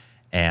visit,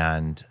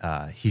 and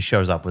he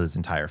shows up with his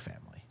entire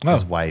family,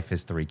 his wife,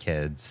 his 3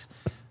 kids,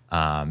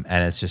 and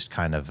it's just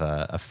kind of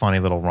a funny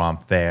little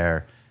romp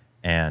there,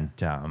 and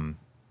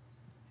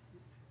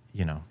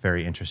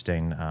very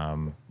interesting,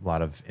 a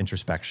lot of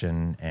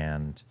introspection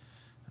and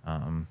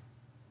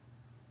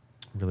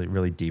really,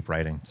 really deep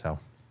writing. So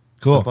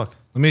cool. Book.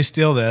 Let me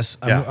steal this.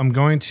 I'm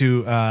going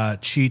to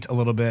cheat a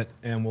little bit,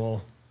 and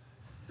we'll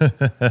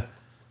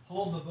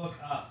pulled the book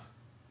up.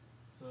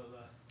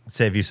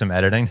 Save you some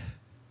editing.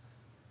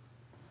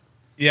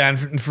 Yeah,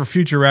 and for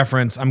future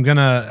reference, I'm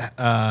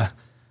gonna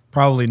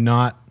probably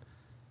not.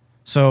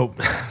 So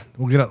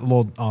we'll get a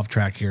little off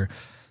track here.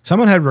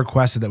 Someone had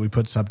requested that we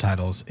put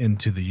subtitles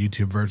into the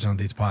YouTube version of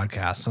these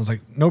podcasts. I was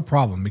like, no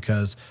problem,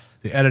 because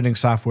the editing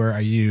software I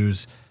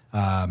use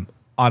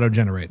auto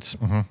generates.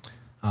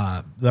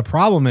 The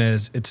problem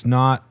is it's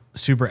not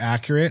super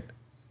accurate,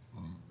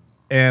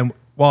 and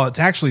while it's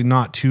actually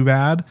not too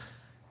bad,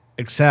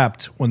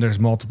 except when there's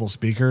multiple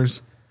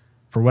speakers,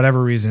 for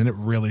whatever reason, it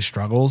really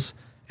struggles.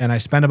 And I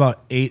spent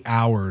about 8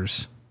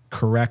 hours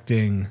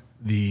correcting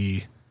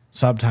the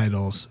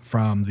subtitles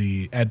from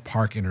the Ed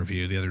Park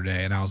interview the other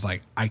day. And I was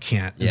like, I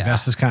can't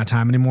invest this kind of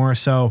time anymore.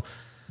 So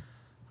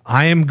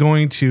I am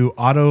going to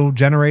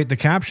auto-generate the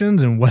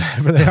captions, and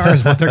whatever they are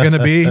is what they're going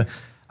to be.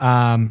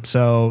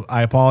 So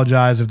I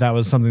apologize if that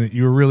was something that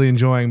you were really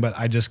enjoying, but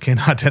I just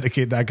cannot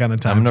dedicate that kind of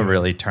time. I'm going to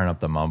really turn up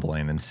the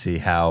mumbling and see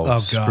how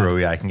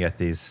screwy I can get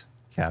these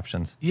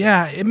captions.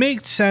 Yeah, it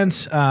makes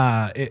sense.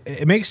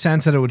 It makes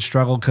sense that it would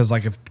struggle, because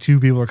like if two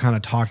people are kind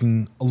of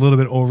talking a little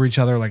bit over each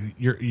other, like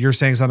you're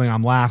saying something,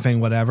 I'm laughing,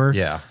 whatever.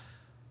 Yeah.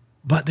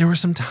 But there were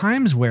some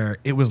times where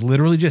it was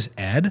literally just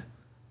Ed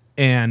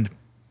and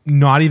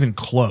not even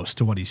close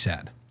to what he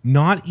said.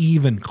 Not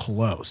even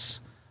close.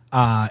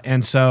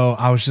 And so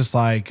I was just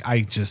like,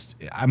 I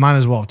might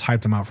as well have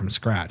typed them out from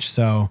scratch.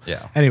 So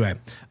anyway,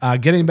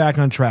 getting back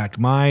on track,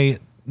 my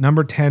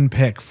number 10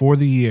 pick for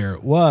the year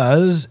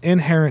was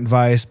Inherent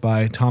Vice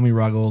by Tommy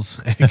Ruggles,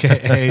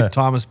 a.k.a.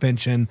 Thomas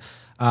Pynchon.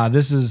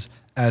 This is,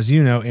 as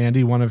you know,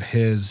 Andy, one of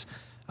his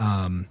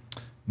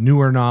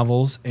newer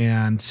novels,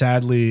 and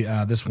sadly,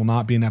 this will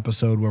not be an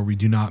episode where we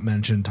do not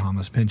mention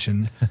Thomas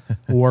Pynchon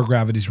or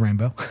Gravity's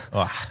Rainbow.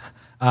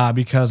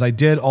 Because I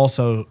did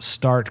also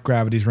start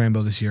Gravity's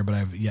Rainbow this year, but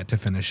I've yet to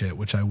finish it,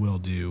 which I will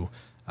do.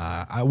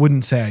 I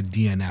wouldn't say I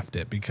DNF'd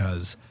it,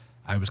 because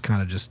I was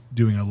kind of just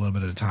doing it a little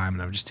bit at a time,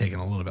 and I was just taking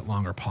a little bit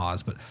longer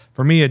pause. But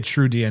for me, a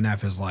true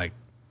DNF is like,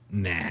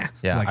 nah.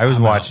 Yeah, like, I was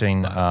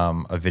watching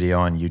a video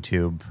on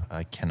YouTube.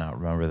 I cannot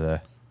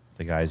remember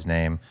the guy's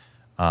name,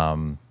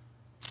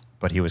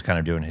 but he was kind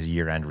of doing his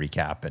year-end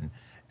recap,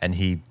 and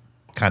he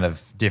kind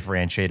of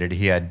differentiated.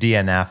 He had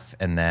DNF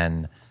and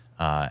then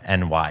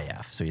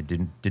NYF, so he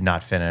did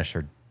not finish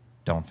or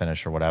don't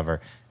finish or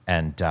whatever,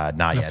 and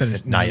not yet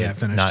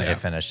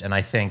finished. And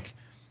I think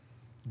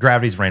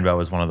Gravity's Rainbow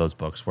is one of those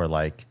books where,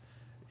 like,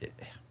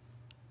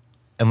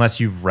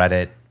 unless you've read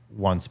it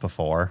once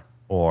before,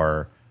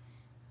 or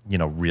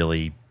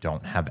really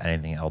don't have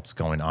anything else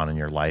going on in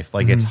your life,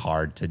 like it's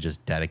hard to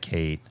just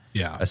dedicate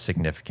a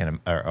significant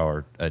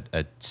or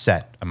a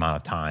set amount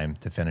of time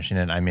to finishing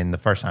it. I mean, the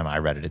first time I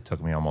read it, it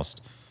took me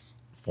almost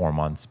 4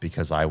 months,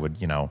 because I would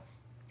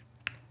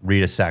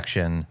read a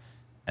section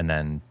and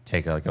then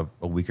take like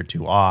a week or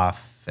two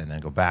off and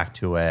then go back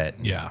to it.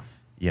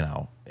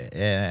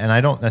 And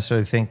I don't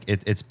necessarily think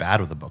it's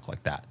bad with a book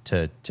like that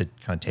to kind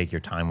of take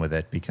your time with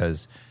it,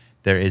 because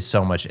there is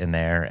so much in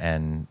there.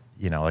 And,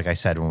 like I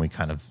said, when we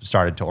kind of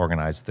started to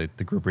organize the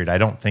group read, I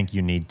don't think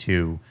you need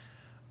to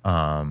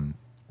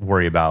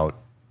worry about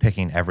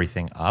picking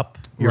everything up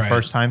your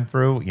first time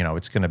through.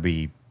 It's going to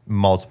be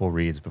multiple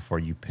reads before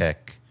you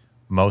pick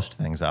most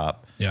things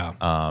up.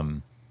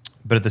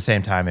 But at the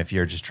same time, if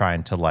you're just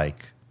trying to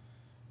like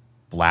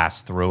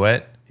blast through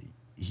it,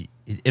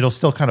 it'll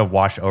still kind of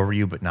wash over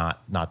you, but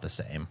not the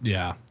same.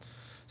 Yeah.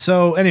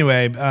 So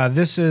anyway,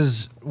 this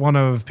is one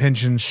of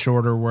Pynchon's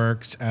shorter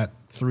works at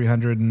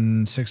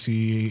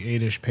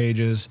 368-ish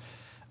pages.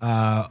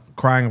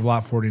 Crying of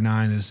Lot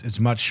 49 it's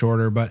much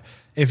shorter, but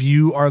if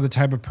you are the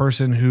type of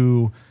person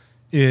who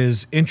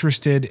is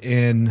interested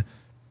in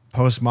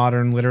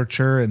postmodern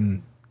literature,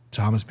 and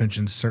Thomas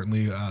Pynchon's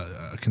certainly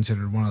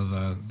considered one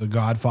of the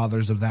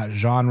godfathers of that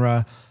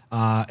genre,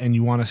 and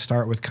you want to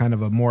start with kind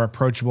of a more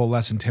approachable,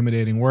 less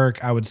intimidating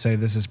work, I would say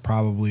this is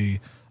probably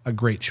a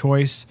great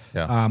choice.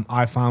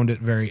 I found it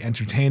very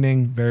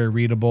entertaining, very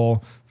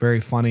readable,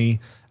 very funny.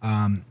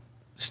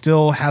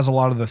 Still has a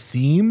lot of the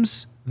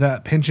themes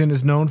that Pynchon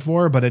is known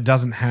for, but it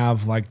doesn't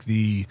have like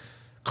the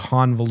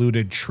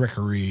convoluted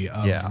trickery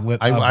of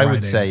I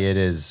would say it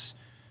is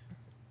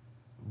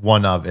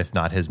one of, if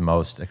not his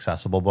most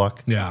accessible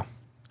book.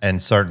 And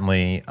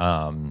certainly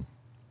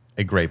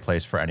a great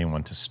place for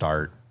anyone to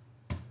start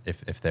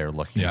if they're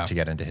looking to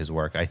get into his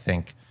work. I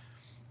think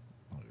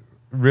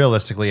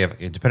realistically,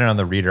 depending on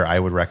the reader, I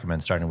would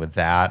recommend starting with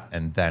that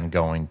and then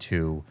going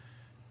to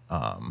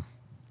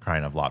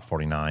Crying of Lot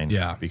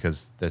 49.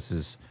 Because this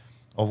is,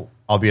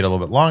 albeit a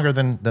little bit longer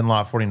than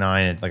Lot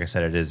 49, like I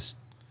said, it is,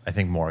 I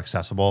think, more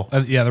accessible.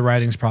 The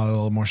writing's probably a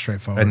little more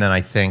straightforward. And then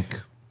I think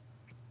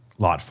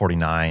Lot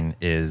 49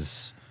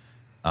 is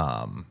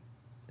kind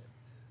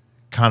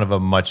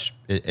of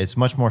it's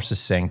much more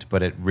succinct,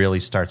 but it really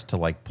starts to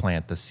like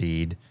plant the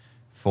seed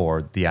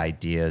for the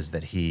ideas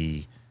that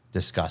he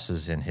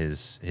discusses in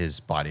his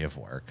body of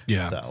work.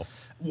 So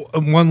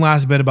one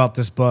last bit about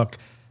this book.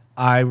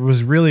 I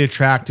was really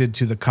attracted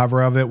to the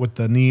cover of it with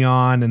the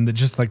neon and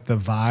just like the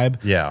vibe.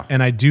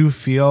 And I do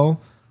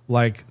feel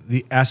like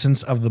the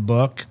essence of the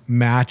book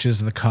matches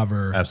the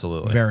cover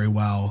Absolutely. very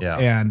well. Yeah.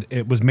 And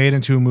it was made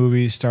into a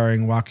movie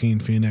starring Joaquin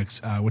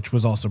Phoenix, which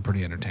was also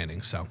pretty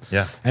entertaining. So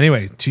Yeah.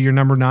 anyway, to your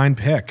number 9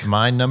 pick.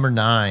 My number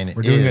 9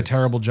 We're doing a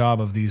terrible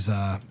job of these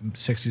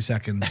 60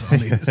 seconds on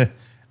these.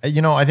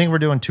 You know, I think we're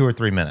doing 2 or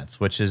 3 minutes,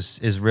 which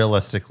is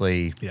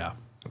realistically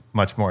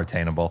much more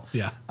attainable.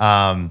 Yeah.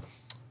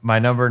 My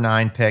number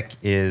 9 pick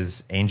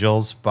is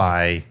Angels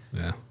by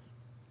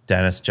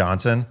Denis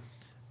Johnson.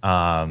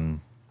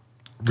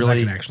 Because I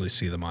can actually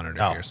see the monitor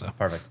here. So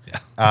perfect.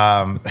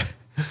 Yeah.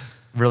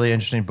 Really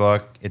interesting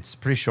book. It's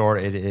pretty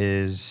short. It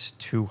is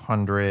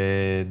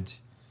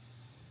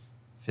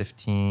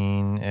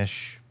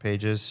 215-ish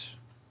pages.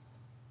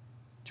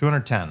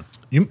 210.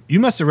 You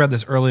must have read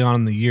this early on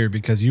in the year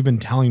because you've been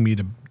telling me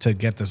to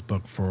get this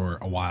book for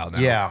a while now.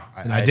 Yeah.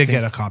 And I did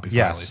get a copy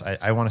finally. Yes.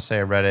 I want to say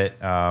I read it.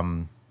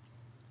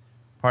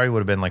 Probably would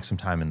have been like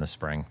sometime in the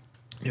spring.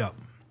 Yeah.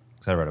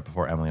 Because I read it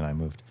before Emily and I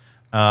moved.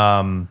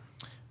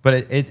 But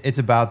it's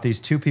about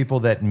these two people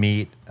that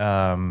meet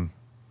on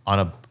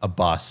a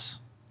bus,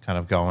 kind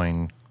of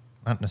going,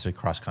 not necessarily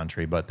cross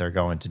country, but they're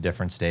going to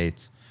different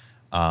states.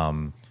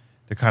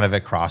 They're kind of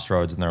at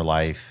crossroads in their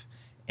life,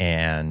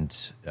 and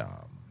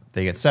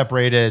they get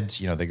separated.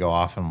 You know, they go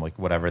off on like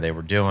whatever they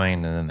were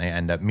doing, and then they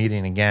end up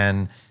meeting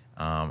again,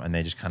 and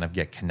they just kind of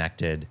get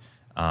connected.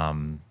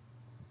 Kind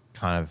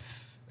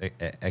of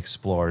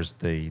explores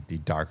the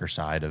darker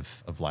side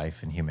of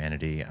life and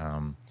humanity.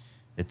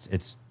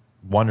 It's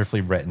wonderfully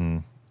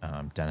written.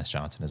 Denis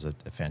Johnson is a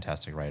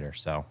fantastic writer.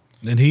 So,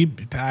 and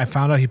I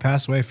found out he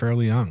passed away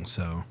fairly young.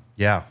 So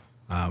yeah,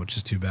 which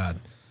is too bad.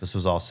 This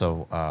was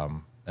also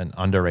an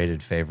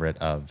underrated favorite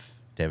of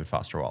David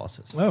Foster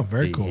Wallace's. Oh,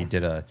 very cool. He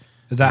did a.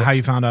 Is that how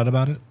you found out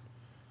about it?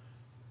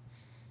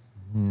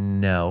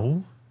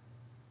 No,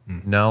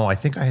 no. I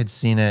think I had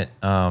seen it.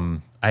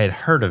 I had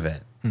heard of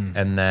it,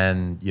 and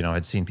then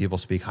had seen people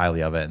speak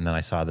highly of it, and then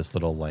I saw this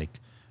little like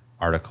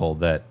article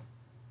that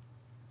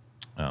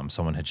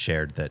someone had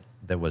shared that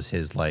was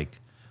his like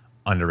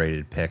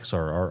underrated picks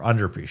or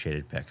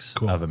underappreciated picks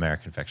of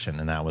American fiction,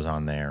 and that was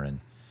on there,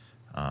 and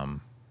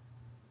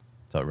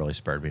so it really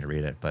spurred me to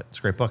read it. But it's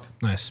a great book.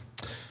 Nice.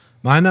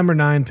 My number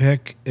 9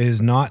 pick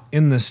is not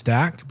in the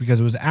stack because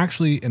it was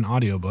actually an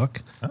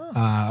audiobook.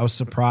 I was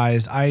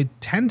surprised. I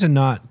tend to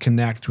not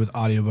connect with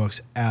audiobooks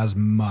as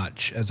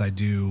much as I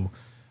do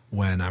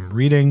when I'm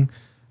reading.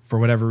 For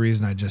whatever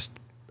reason, I just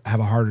have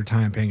a harder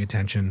time paying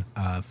attention.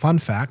 Fun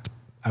fact,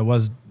 I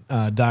was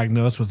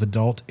diagnosed with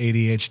adult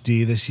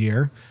ADHD this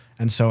year.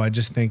 And so I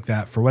just think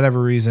that for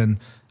whatever reason,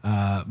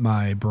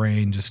 my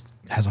brain just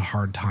has a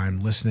hard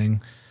time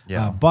listening.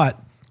 Yeah. But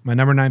my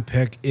number 9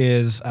 pick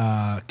is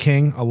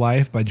King, A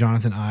Life by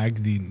Jonathan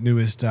Eig, the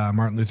newest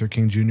Martin Luther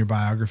King Jr.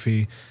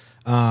 biography.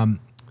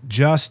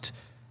 Just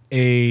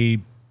a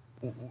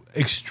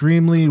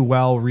extremely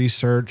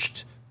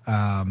well-researched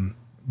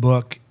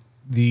book.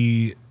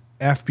 The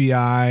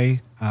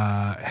FBI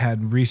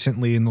had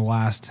recently, in the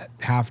last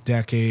half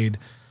decade,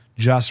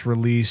 just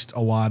released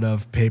a lot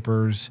of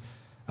papers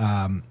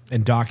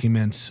and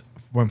documents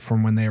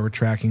from when they were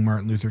tracking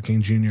Martin Luther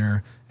King Jr.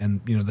 and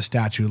the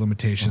statute of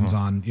limitations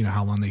on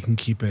how long they can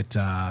keep it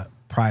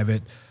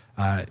private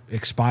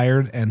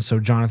expired. And so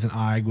Jonathan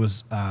Eig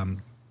was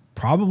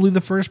probably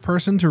the first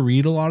person to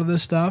read a lot of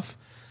this stuff,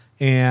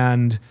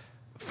 and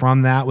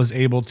from that was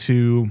able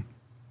to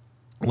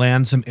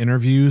land some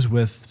interviews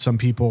with some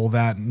people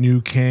that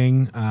knew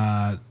King,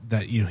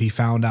 that he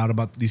found out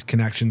about these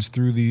connections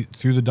through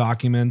the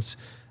documents,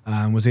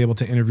 was able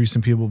to interview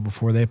some people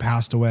before they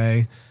passed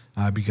away,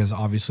 because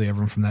obviously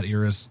everyone from that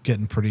era is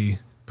getting pretty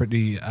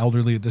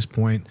elderly at this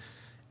point.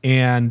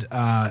 And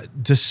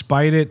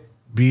despite it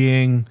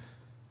being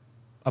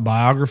a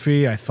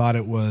biography, I thought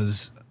it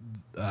was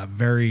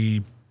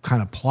very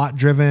kind of plot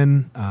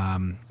driven.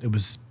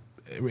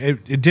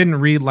 It didn't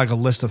read like a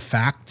list of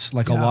facts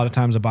like a lot of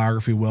times a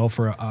biography will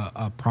for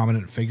a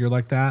prominent figure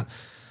like that.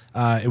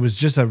 It was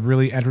just a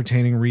really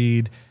entertaining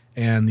read,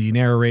 and the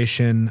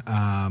narration,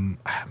 I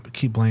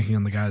keep blanking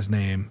on the guy's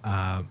name.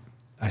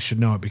 I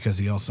should know it because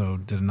he also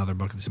did another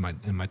book that's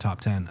in my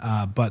top 10.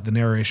 But the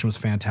narration was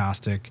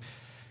fantastic,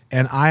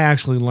 and I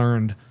actually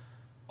learned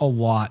a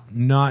lot,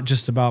 not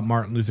just about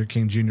Martin Luther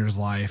King Jr.'s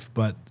life,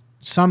 but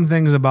some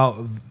things about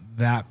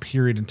that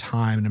period in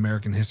time in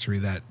American history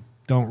that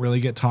don't really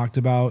get talked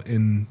about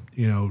in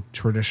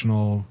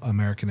traditional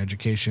American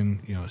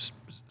education.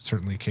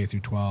 Certainly K through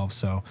 12.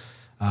 So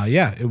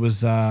it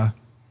was a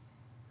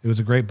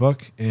great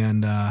book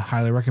and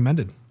highly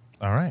recommended.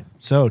 All right.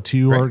 So to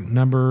your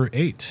number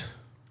 8.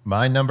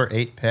 My number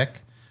 8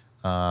 pick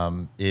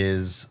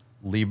is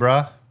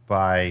Libra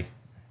by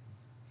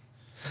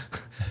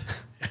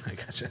I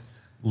gotcha.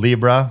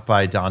 Libra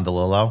by Don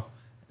DelIllo.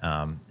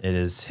 It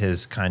is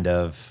his kind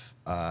of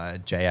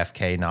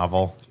JFK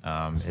novel.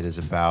 It is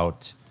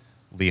about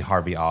Lee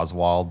Harvey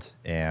Oswald,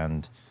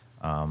 and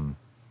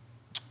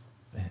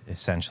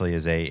essentially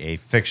is a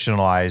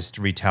fictionalized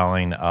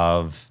retelling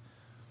of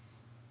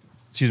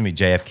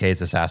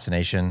JFK's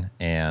assassination,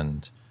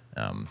 and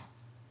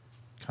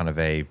kind of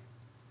a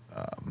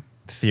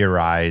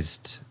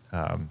theorized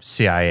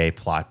CIA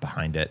plot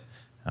behind it.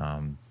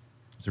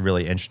 It's a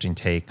really interesting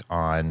take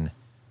on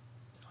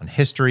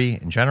history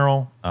in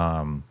general,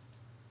 kind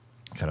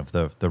of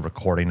the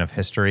recording of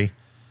history.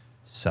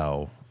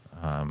 So,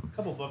 a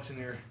couple books in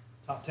your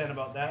top 10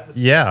 about that.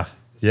 Yeah.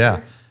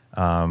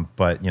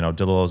 But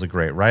DelIllo is a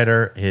great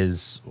writer.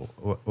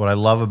 What I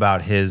love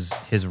about his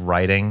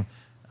writing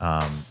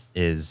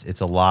is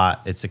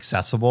it's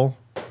accessible.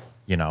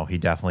 He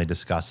definitely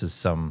discusses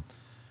some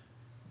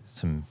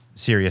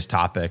serious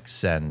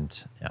topics,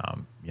 and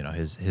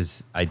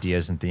his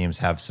ideas and themes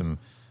have some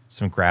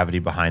gravity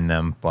behind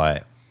them,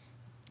 but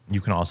you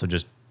can also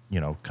just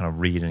kind of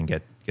read and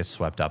get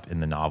swept up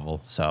in the novel.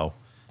 So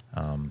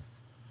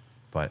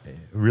but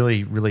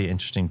really, really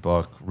interesting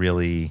book,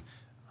 really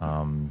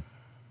good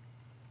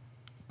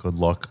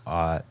look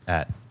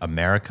at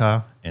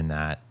America in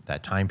that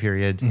time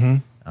period.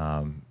 And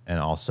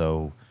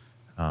also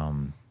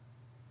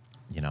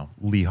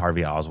Lee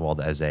Harvey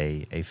Oswald as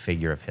a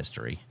figure of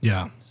history.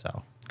 Yeah.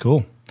 So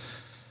cool.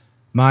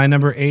 My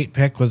number 8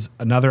 pick was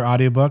another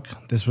audiobook.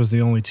 This was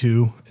the only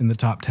 2 in the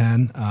top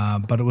 10,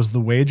 but it was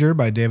The Wager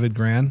by David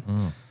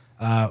Grann.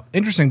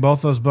 Interesting,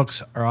 both those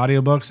books are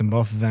audiobooks, and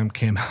both of them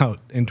came out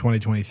in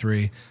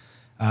 2023.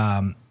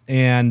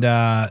 And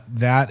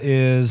that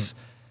is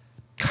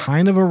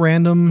kind of a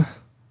random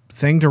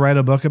thing to write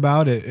a book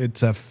about.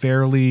 It's a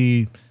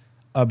fairly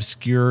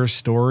obscure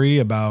story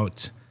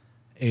about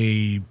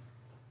a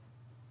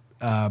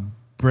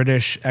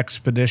British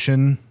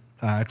expedition,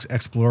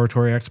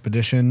 exploratory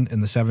expedition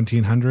in the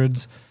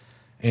 1700s,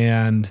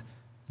 and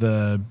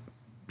the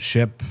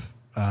ship,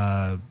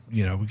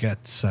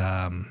 gets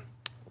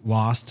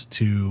lost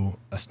to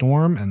a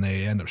storm, and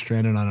they end up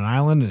stranded on an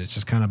island, and it's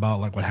just kind of about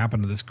like what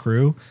happened to this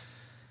crew.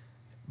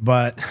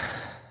 But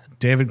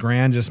David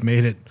Grann just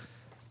made it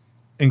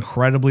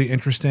incredibly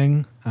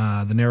interesting.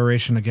 The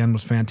narration again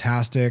was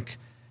fantastic.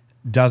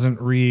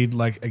 Doesn't read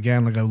like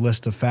a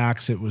list of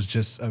facts. It was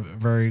just a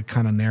very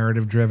kind of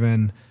narrative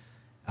driven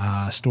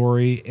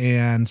story,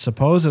 and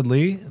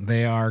supposedly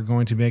they are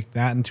going to make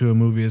that into a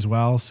movie as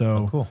well.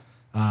 So cool.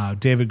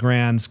 David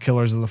Grann's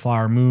Killers of the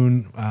Flower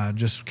Moon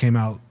just came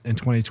out in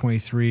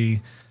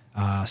 2023,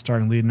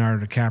 starring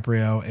Leonardo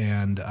DiCaprio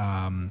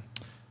and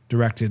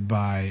directed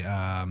by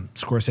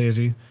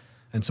Scorsese,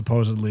 and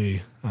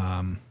supposedly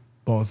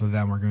both of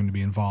them are going to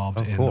be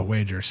involved in The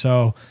Wager.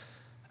 So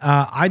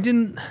I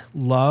didn't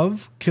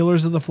love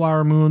Killers of the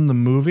Flower Moon, the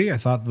movie. I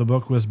thought the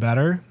book was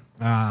better.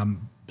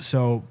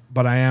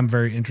 But I am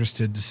very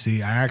interested to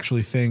see. I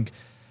actually think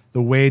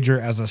The Wager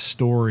as a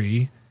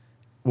story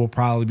will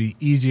probably be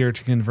easier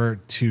to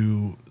convert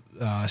to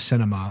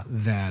cinema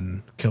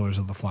than Killers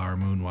of the Flower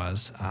Moon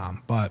was.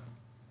 But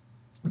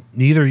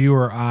neither you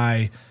or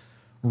I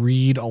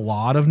read a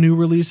lot of new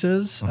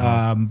releases.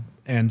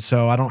 And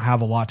so I don't have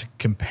a lot to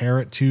compare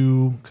it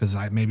to, because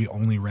I maybe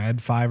only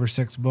read 5 or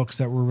 6 books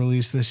that were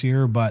released this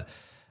year. But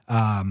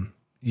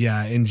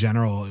in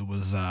general, it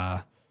was.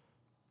 I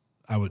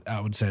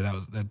would say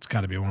that's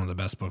got to be one of the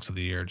best books of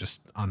the year,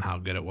 just on how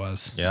good it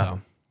was. Yeah,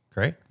 so,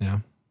 great. Yeah.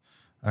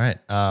 All right,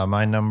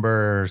 my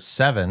number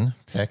 7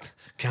 pick,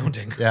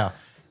 counting. Yeah,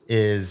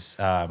 is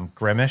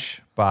Grimmish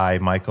by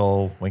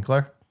Michael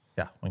Winkler.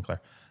 Yeah, Winkler.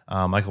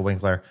 Michael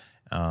Winkler.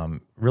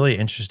 Really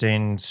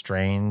interesting,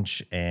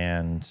 strange,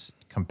 and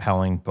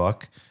compelling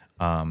book.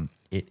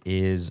 It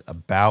is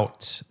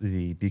about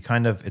it's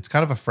kind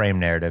of a frame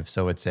narrative.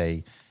 So it's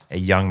a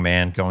young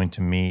man going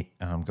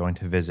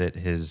to visit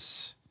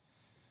it's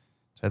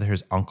either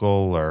his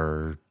uncle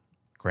or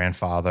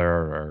grandfather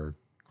or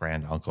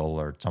grand uncle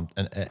or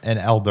something, an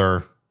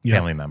elder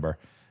family member.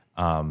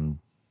 And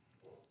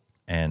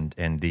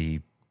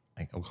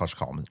we'll just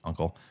call him his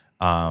uncle,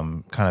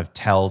 kind of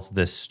tells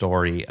this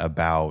story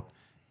about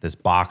this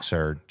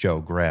boxer,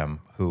 Joe Grimm,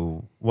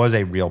 who was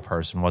a real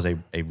person, was a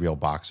real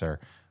boxer.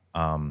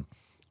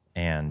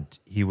 And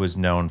he was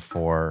known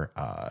for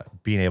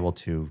being able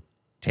to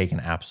take an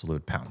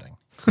absolute pounding.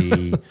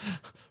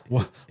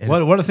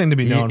 What a thing to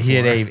be known for. He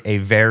had a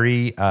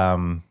very,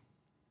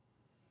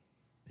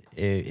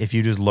 if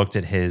you just looked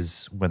at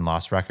his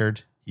win-loss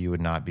record, you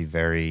would not be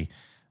very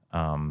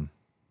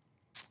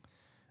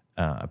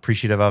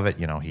appreciative of it.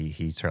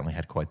 He certainly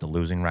had quite the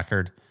losing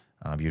record.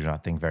 You do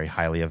not think very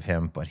highly of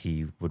him, but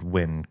he would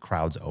win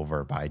crowds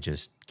over by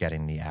just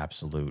getting the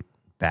absolute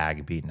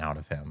bag beaten out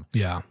of him.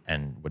 Yeah.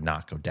 And would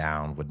not go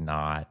down, would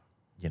not,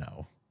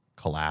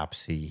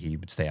 collapse. He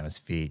would stay on his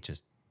feet,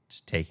 just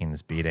taking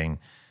this beating,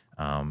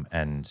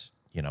 and,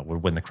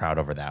 would win the crowd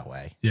over that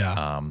way.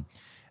 Yeah.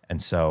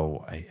 And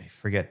so I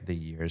forget the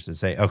years to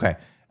say, okay,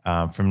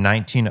 from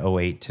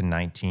 1908 to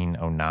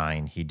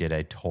 1909, he did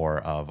a tour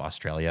of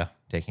Australia,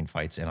 taking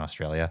fights in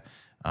Australia.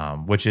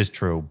 Which is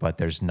true, but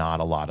there's not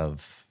a lot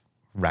of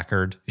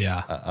record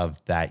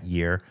of that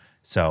year.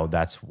 So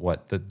that's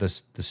what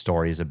the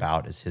story is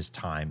about, is his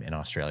time in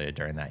Australia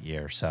during that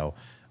year. So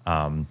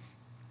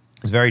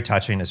it's very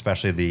touching,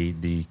 especially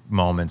the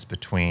moments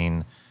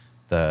between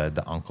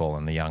the uncle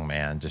and the young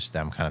man, just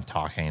them kind of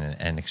talking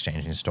and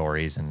exchanging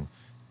stories and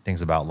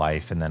things about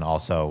life. And then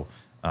also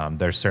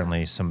There's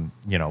certainly some,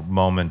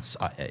 moments.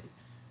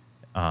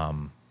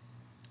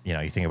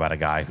 You think about a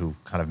guy who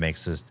kind of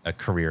makes a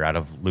career out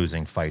of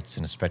losing fights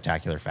in a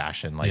spectacular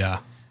fashion. Like,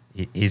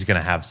 he's going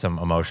to have some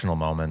emotional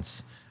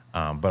moments,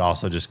 but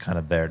also just kind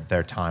of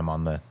their time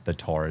on the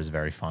tour is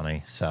very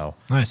funny. So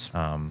nice.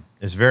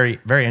 It's very,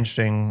 very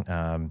interesting.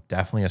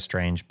 Definitely a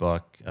strange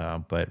book,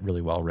 but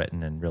really well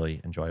written and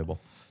really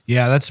enjoyable.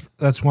 Yeah,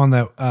 that's one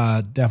that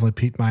definitely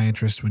piqued my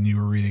interest when you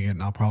were reading it,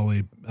 and I'll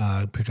probably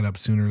pick it up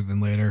sooner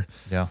than later.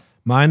 Yeah.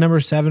 My number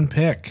 7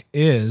 pick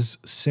is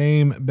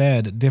Same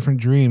Bed,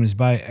 Different Dreams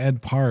by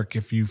Ed Park.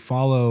 If you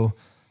follow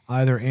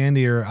either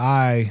Andy or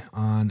I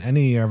on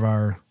any of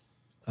our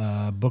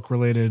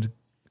book-related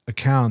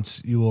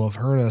accounts, you will have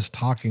heard us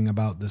talking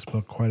about this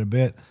book quite a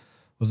bit.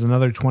 It was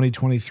another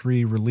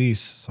 2023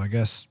 release, so I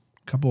guess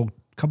a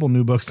couple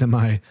new books in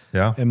my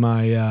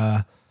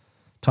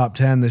top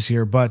 10 this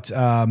year. But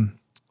I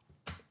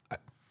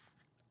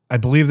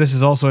believe this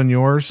is also in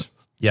yours.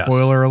 Yes.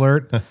 Spoiler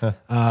alert.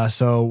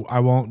 So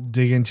I won't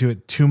dig into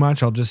it too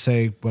much. I'll just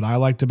say what I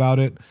liked about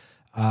it.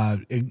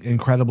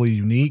 Incredibly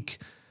unique,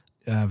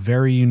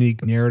 very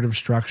unique narrative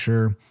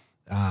structure,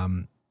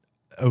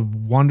 a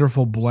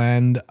wonderful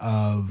blend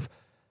of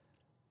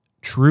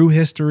true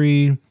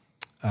history,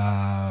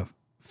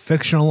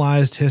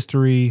 fictionalized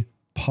history,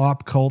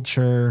 pop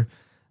culture,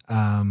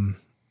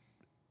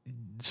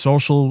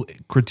 social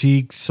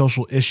critique,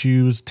 social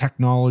issues,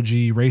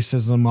 technology,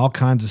 racism, all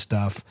kinds of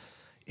stuff.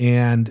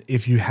 And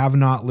if you have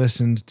not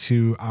listened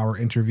to our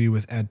interview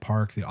with Ed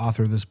Park, the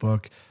author of this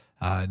book,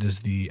 it is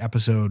the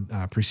episode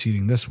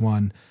preceding this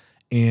one.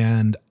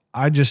 And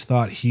I just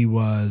thought he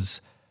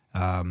was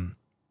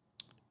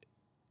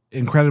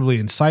incredibly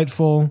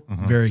insightful,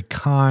 very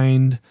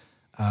kind,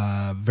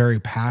 very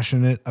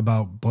passionate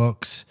about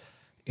books.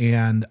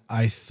 And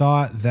I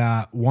thought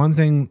that one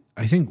thing,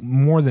 I think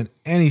more than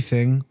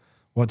anything,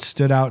 what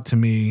stood out to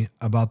me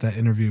about that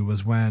interview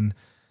was when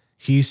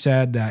he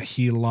said that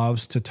he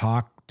loves to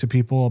talk to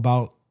people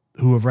about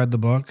who have read the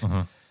book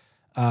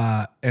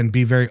and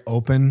be very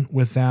open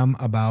with them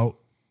about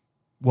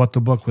what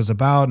the book was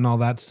about and all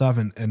that stuff.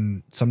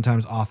 And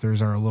sometimes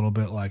authors are a little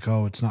bit like,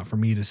 oh, it's not for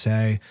me to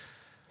say.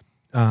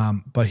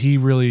 But he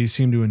really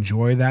seemed to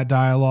enjoy that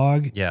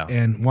dialogue. Yeah.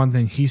 And one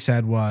thing he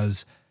said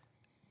was,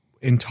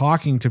 in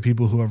talking to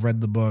people who have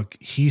read the book,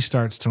 he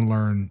starts to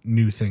learn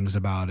new things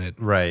about it.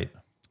 Right.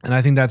 And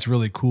I think that's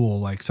really cool.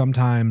 Like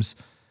sometimes,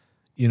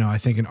 I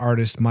think an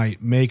artist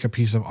might make a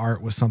piece of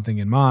art with something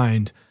in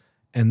mind,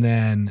 and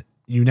then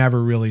you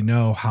never really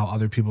know how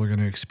other people are going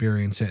to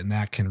experience it, and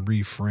that can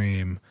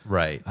reframe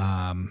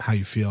how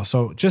you feel.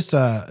 So just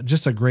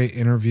a great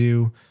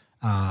interview.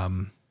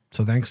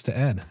 So thanks to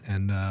Ed,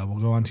 and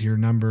we'll go on to your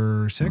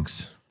number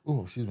 6.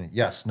 Oh, excuse me.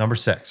 Yes, number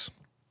 6.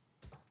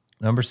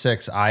 Number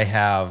 6, I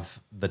have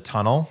The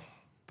Tunnel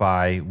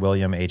by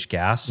William H.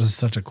 Gass. This is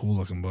such a cool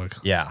looking book.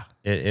 Yeah,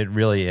 it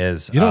really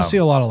is. You don't see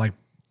a lot of like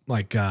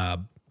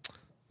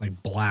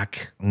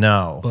black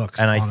books.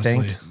 And honestly. I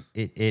think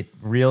it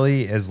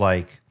really is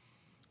like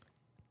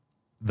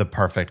the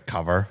perfect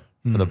cover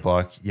for the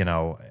book.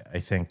 I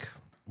think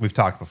we've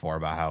talked before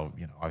about how,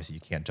 obviously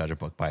you can't judge a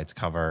book by its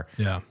cover.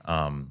 Yeah.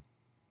 And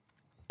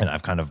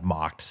I've kind of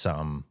mocked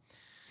some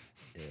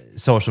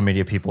social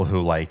media people who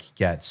like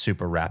get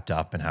super wrapped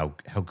up in how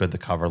good the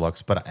cover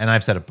looks. And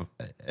I've said it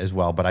as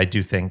well, but I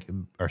do think,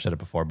 or said it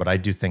before, but I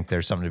do think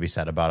there's something to be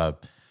said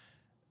about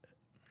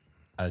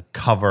a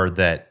cover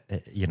that,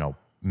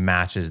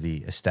 matches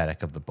the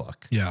aesthetic of the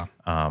book. Yeah.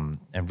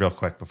 And real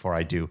quick before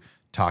I do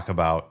talk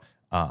about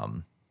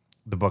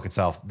the book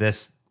itself,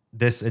 this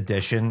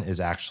edition is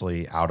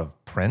actually out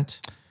of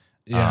print.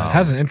 Yeah, it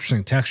has an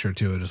interesting texture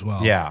to it as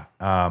well. Yeah.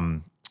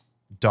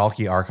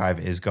 Dalkey Archive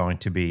is going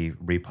to be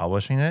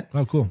republishing it.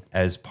 Oh, cool.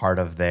 As part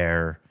of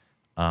their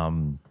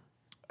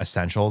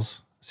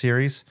Essentials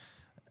series.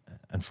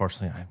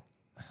 Unfortunately,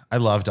 I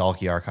love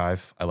Dalkey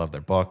Archive. I love their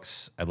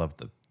books. I love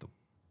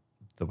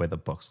the way the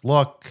books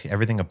look,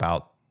 everything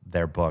about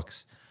their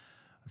books.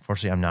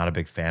 Unfortunately, I'm not a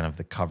big fan of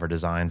the cover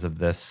designs of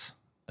this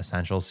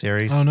Essentials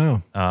series. Oh,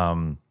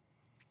 no.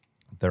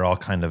 They're all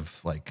kind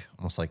of like,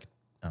 almost like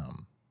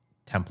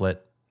template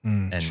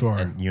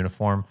and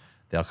uniform.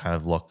 They all kind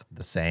of look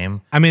the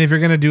same. I mean, if you're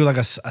going to do like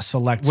a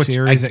select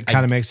series, it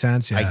kind of makes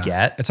sense. Yeah. I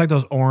get. It's like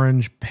those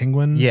orange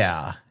penguins.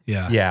 Yeah.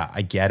 Yeah. Yeah,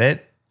 I get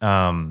it.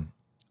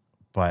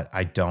 But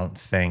I don't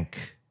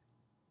think,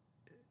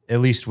 at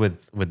least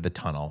with The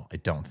Tunnel, I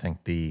don't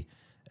think the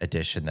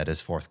edition that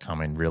is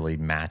forthcoming really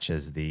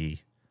matches the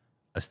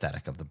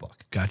aesthetic of the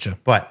book. Gotcha.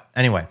 But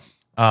anyway,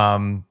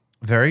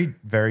 very,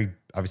 very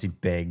obviously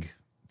big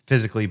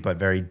physically, but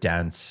very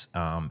dense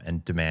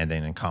and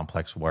demanding and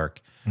complex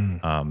work.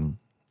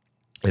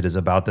 It is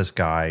about this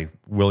guy,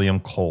 William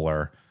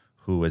Kohler,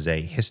 who is a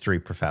history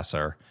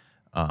professor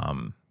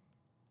and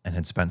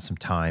had spent some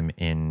time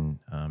in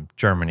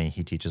Germany.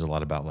 He teaches a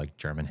lot about like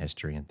German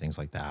history and things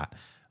like that.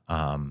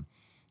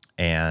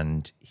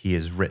 And he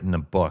has written a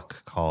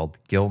book called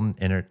Guilt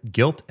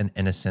and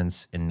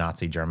Innocence in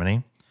Nazi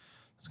Germany.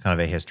 It's kind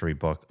of a history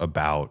book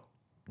about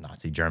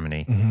Nazi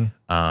Germany.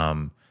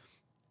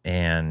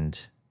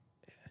 And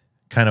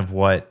kind of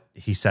what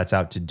he sets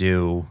out to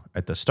do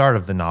at the start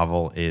of the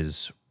novel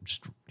is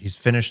just he's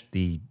finished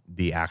the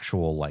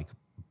actual like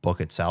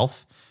book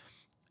itself,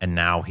 and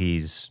now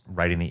he's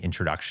writing the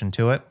introduction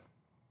to it.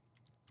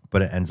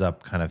 But it ends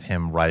up kind of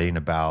him writing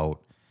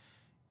about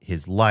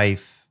his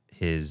life,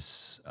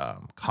 his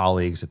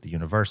colleagues at the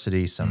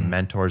university, some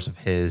mentors of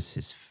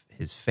his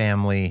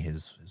family,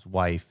 his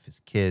wife, his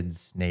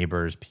kids,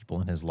 neighbors,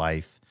 people in his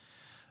life.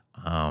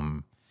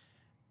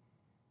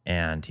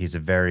 And he's a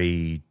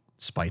very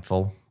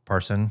spiteful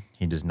person.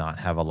 He does not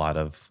have a lot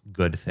of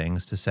good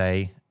things to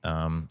say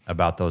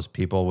about those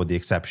people, with the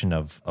exception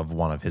of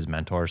one of his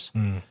mentors.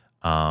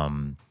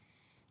 And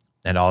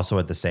also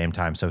at the same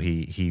time, so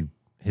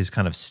his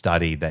kind of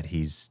study that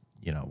he's,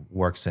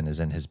 works in is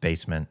in his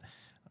basement,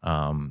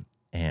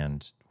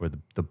 and where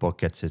the book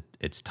gets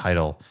its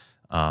title.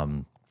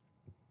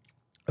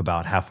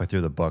 About halfway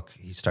through the book,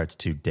 he starts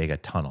to dig a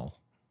tunnel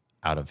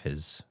out of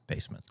his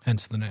basement.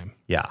 Hence the name.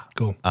 Yeah.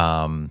 Cool.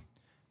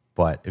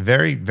 But a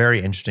very, very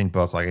interesting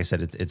book. Like I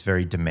said, it's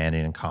very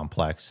demanding and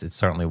complex. It's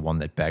certainly one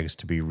that begs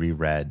to be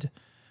reread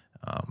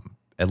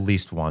at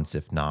least once,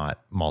 if not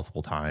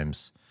multiple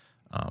times.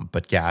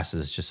 But Gass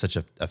is just such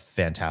a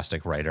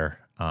fantastic writer.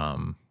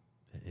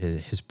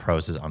 His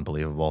prose is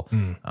unbelievable.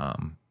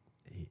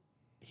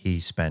 He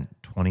spent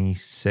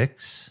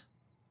 26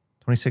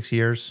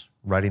 years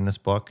writing this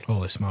book.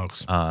 Holy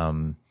smokes.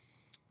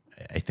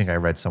 I think I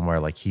read somewhere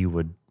like he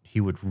would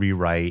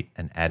rewrite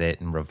and edit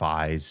and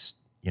revise,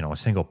 a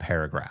single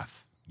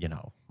paragraph,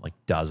 like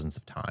dozens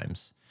of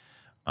times.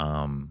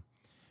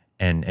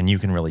 And you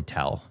can really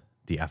tell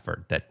the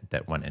effort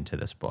that went into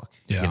this book.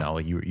 Yeah.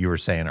 You were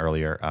saying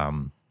earlier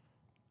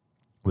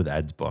with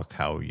Ed's book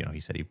how, he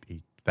said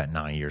he spent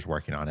 9 years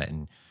working on it,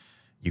 and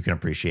you can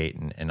appreciate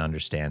and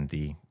understand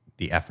the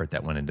effort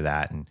that went into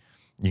that. And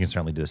you can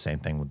certainly do the same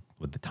thing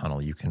with the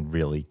tunnel. You can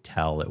really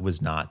tell it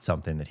was not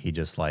something that he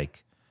just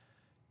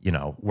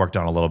worked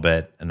on a little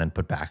bit and then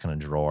put back in a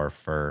drawer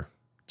for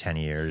 10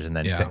 years. And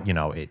then,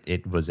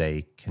 it was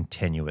a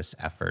continuous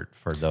effort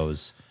for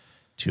those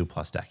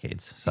 2+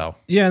 decades. So,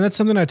 yeah, and that's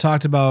something I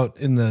talked about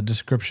in the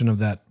description of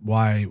that.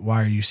 Why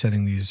are you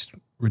setting these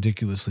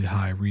ridiculously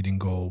high reading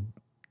goal?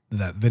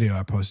 That video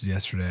I posted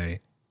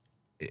yesterday.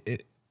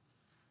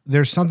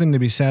 There's something to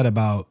be said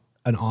about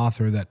an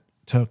author that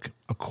took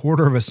a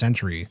quarter of a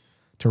century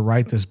to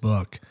write this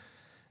book.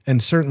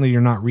 And certainly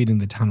you're not reading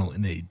The Tunnel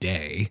in a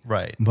day.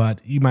 Right. But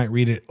you might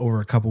read it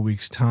over a couple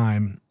weeks'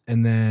 time.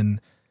 And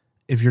then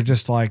if you're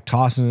just like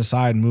tossing it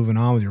aside and moving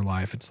on with your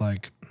life, it's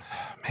like,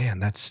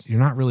 man, you're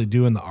not really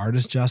doing the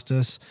artist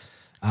justice.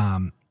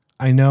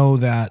 I know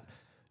that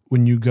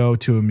when you go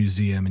to a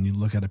museum and you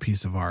look at a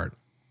piece of art,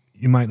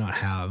 you might not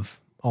have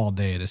all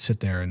day to sit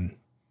there and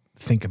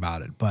think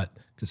about it, but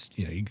because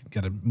you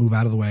got to move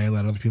out of the way,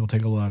 let other people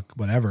take a look,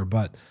 whatever.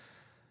 But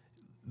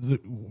the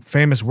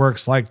famous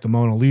works like the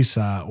Mona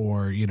Lisa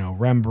or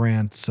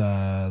Rembrandt's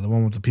the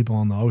one with the people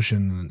on the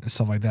ocean and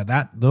stuff like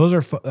that, those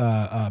are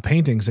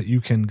paintings that you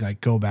can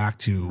like go back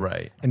to,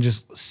 right, and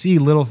just see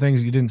little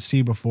things that you didn't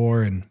see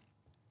before. And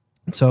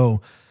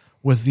so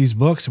with these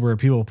books where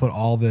people put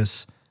all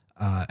this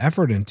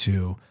effort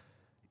into,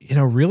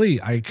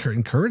 really I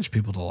encourage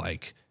people to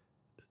like,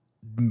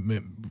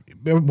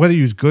 whether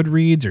you use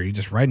Goodreads or you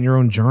just write in your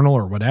own journal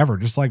or whatever,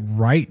 just like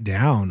write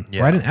an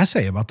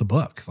essay about the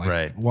book. Like,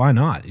 right. Why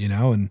not?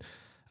 And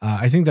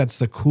I think that's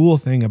the cool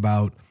thing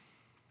about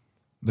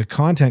the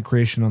content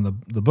creation on the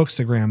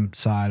Bookstagram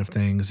side of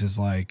things is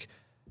like,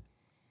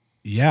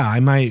 yeah, I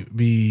might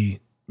be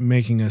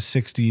making a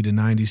 60 to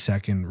 90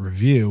 second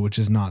review, which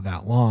is not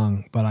that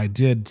long, but I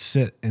did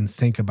sit and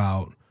think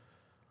about,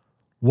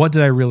 what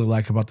did I really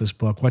like about this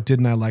book? What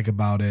didn't I like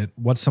about it?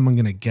 What's someone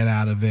going to get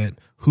out of it?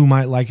 Who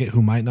might like it?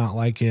 Who might not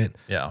like it?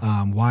 Yeah.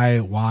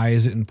 Why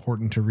is it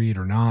important to read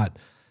or not?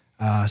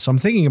 So I'm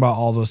thinking about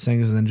all those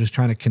things and then just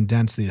trying to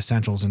condense the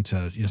essentials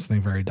into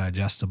something very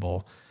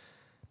digestible.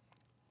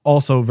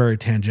 Also very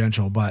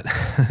tangential, but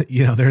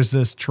there's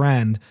this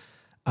trend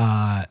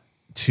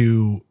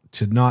to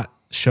not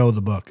show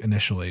the book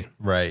initially,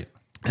 right?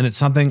 And it's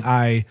something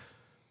I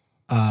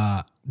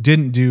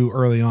didn't do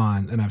early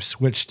on, and I've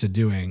switched to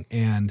doing.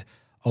 And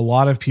a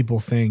lot of people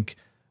think,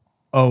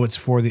 oh, it's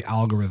for the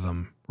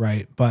algorithm,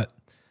 right? But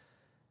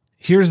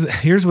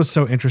here's what's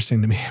so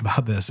interesting to me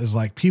about this is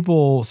like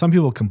some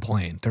people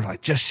complain. They're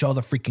like, just show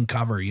the freaking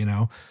cover,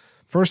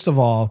 First of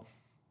all,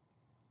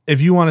 if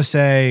you want to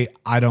say,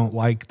 I don't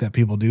like that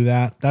people do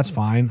that, that's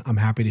fine. I'm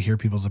happy to hear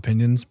people's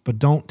opinions, but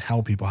don't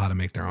tell people how to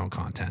make their own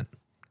content.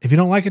 If you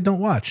don't like it, don't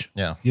watch.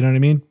 Yeah. You know what I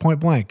mean? Point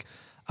blank.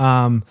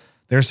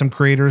 There's some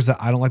creators that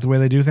I don't like the way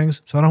they do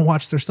things, so I don't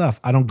watch their stuff.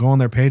 I don't go on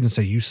their page and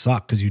say, you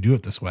suck because you do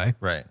it this way.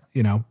 Right.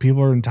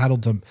 People are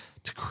entitled to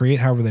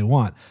create however they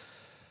want.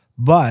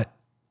 But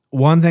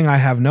one thing I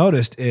have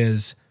noticed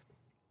is,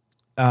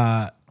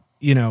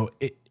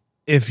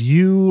 if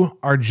you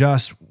are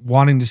just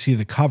wanting to see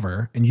the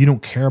cover and you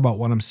don't care about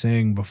what I'm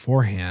saying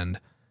beforehand,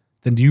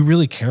 then do you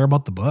really care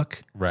about the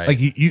book? Right. Like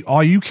you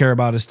all you care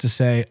about is to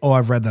say, oh,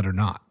 I've read that or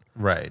not.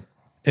 Right.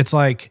 It's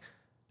like,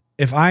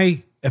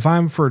 if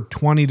I'm for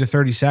 20 to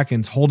 30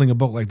 seconds holding a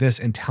book like this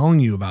and telling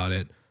you about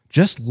it,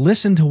 just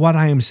listen to what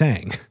I am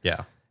saying.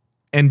 Yeah.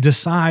 And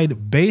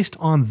decide based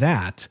on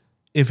that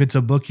if it's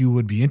a book you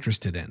would be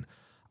interested in.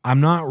 I'm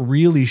not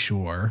really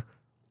sure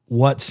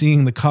what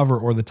seeing the cover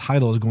or the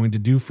title is going to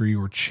do for you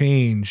or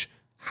change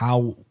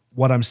how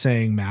what I'm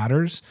saying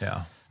matters.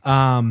 Yeah.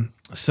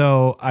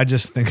 So I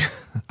just think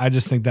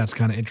that's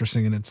kind of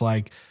interesting. And it's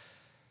like,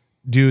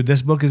 dude,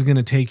 this book is going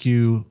to take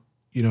you,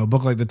 a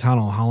book like The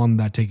Tunnel. How long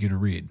did that take you to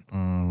read?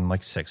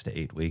 Like 6 to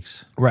 8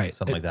 weeks. Right.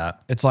 Something like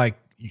that. It's like,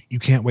 you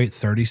can't wait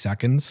 30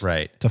 seconds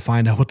right. to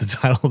find out what the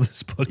title of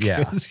this book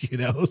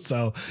is,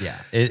 So yeah,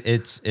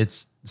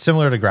 it's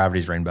similar to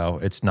Gravity's Rainbow.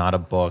 It's not a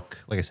book.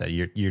 Like I said,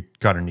 you're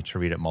going to need to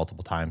read it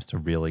multiple times to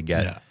really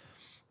get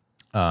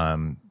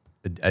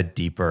a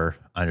deeper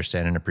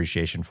understanding and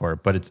appreciation for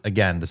it. But it's,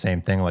 again, the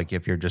same thing. Like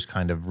if you're just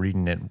kind of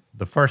reading it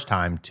the first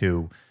time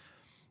to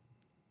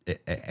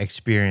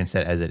experience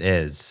it as it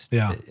is,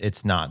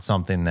 it's not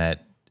something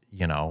that,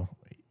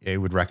 I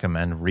would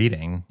recommend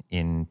reading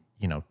in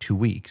 2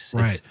 weeks.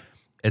 Right.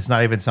 It's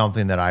not even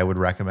something that I would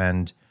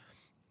recommend,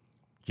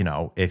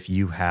 if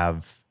you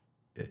have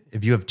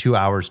 2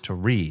 hours to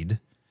read,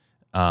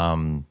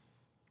 I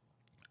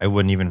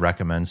wouldn't even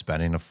recommend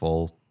spending a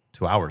full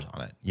 2 hours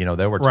on it.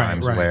 There were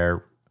times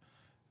where,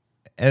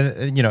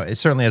 and it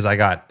certainly as I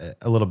got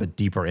a little bit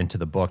deeper into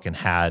the book and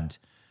had,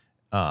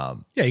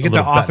 you get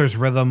the author's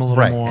rhythm a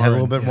little more. Had a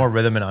little bit more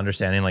rhythm and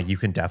understanding. Like you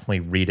can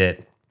definitely read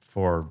it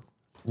for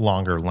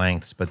longer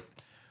lengths, but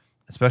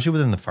especially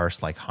within the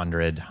first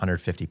 100,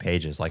 150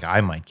 pages, I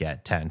might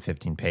get 10,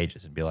 15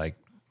 pages and be like,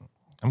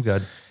 I'm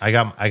good. I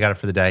got it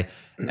for the day.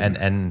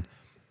 And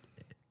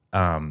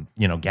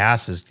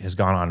Gass has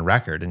gone on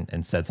record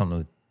and said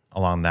something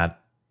along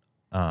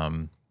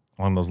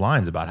those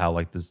lines about how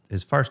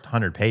his first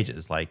 100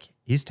 pages,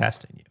 he's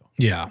testing you.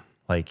 Yeah.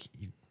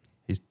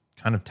 He's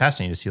kind of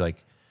testing you to see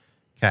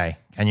okay,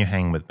 can you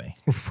hang with me?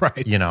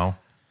 Right.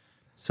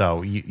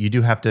 So you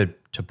do have to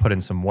put in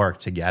some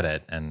work to get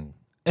it. And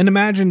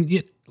imagine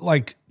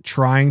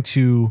trying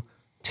to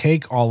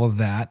take all of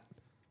that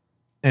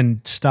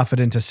and stuff it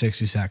into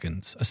 60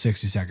 seconds, a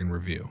 60-second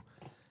review.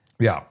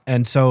 Yeah.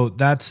 And so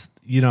that's,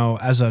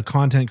 as a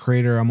content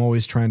creator, I'm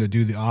always trying to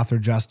do the author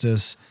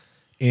justice.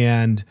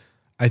 And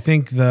I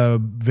think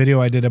the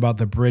video I did about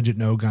the bridge at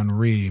No Gun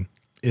Ri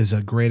is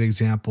a great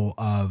example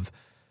of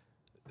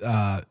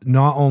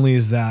not only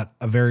is that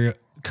a very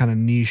kind of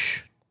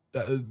niche,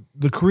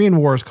 the Korean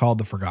War is called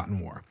the Forgotten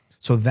War.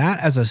 So that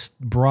as a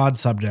broad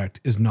subject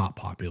is not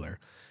popular.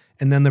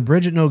 And then the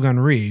Bridge at No Gun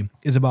Ri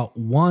is about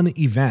one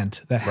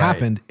event that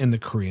happened in the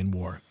Korean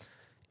War.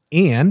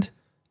 And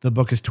the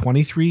book is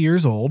 23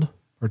 years old,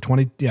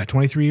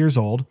 23 years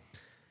old.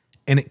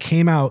 And it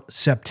came out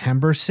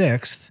September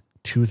 6th,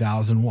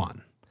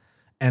 2001.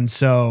 And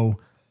so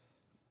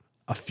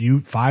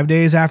 5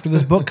 days after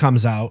this book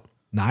comes out,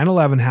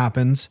 9/11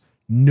 happens.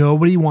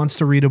 Nobody wants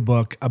to read a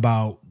book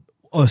about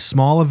a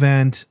small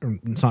event, or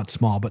it's not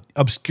small, but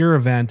obscure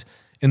event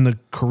in the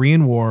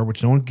Korean War,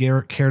 which no one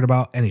cared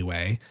about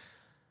anyway.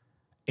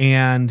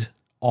 And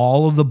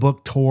all of the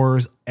book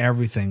tours,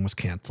 everything was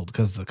canceled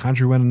because the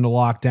country went into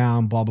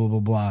lockdown, blah, blah, blah,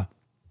 blah.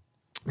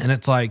 And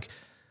it's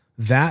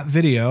that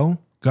video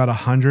got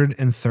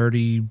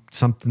 130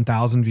 something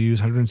thousand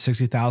views,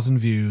 160,000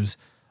 views.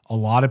 A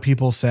lot of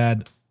people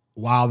said,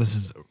 wow,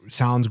 this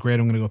sounds great.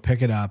 I'm going to go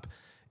pick it up.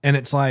 And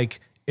it's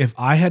if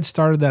I had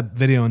started that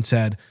video and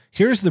said,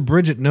 here's the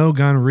Bridge at No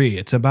Gun Ri.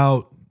 It's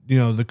about,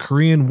 the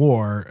Korean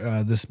War,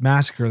 this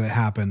massacre that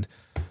happened.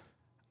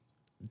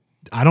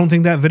 I don't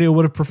think that video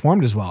would have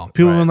performed as well.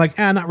 People would have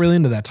been not really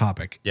into that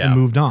topic and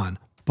moved on.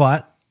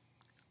 But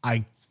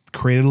I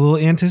created a little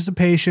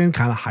anticipation,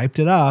 kind of hyped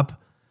it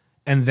up.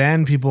 And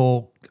then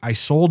I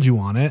sold you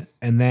on it.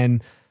 And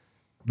then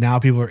now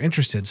people are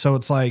interested. So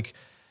it's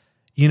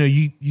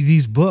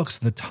these books,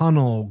 The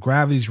Tunnel,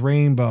 Gravity's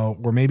Rainbow,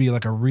 or maybe a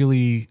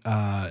really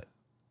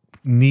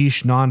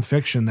niche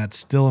nonfiction that's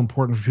still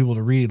important for people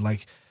to read.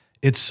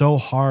 It's so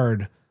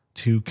hard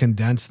to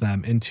condense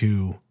them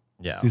into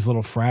these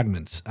little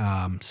fragments.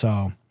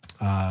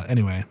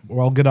 Anyway,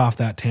 I'll get off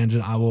that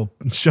tangent. I will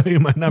show you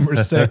my number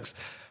 6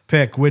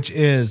 pick, which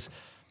is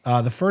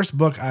the first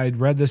book I'd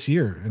read this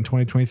year in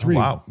 2023,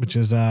 which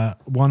is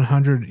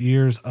 100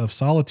 Years of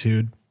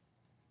Solitude.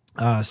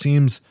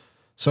 Seems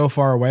so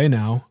far away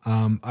now.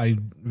 I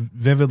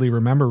vividly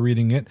remember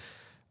reading it.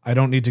 I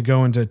don't need to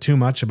go into too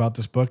much about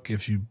this book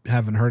if you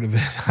haven't heard of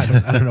it. I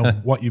don't know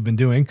what you've been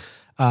doing.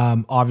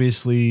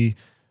 Obviously,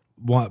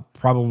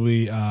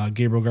 probably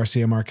Gabriel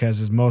Garcia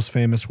Marquez's most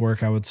famous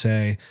work, I would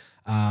say.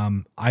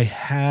 I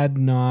had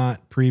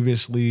not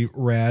previously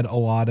read a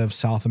lot of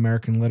South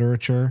American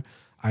literature.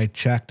 I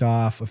checked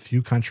off a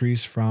few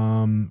countries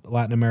from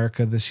Latin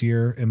America this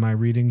year in my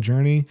reading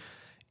journey.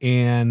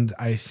 And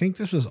I think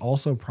this was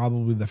also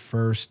probably the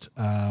first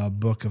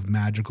book of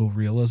magical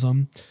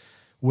realism,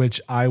 which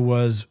I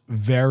was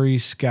very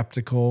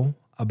skeptical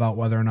about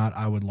whether or not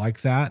I would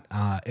like that.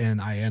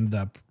 And I ended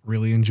up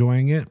really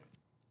enjoying it.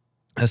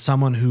 As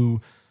someone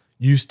who,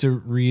 used to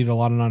read a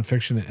lot of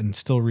nonfiction and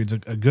still reads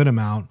a good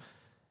amount,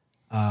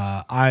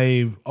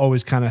 I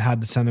always kind of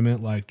had the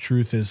sentiment like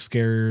truth is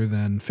scarier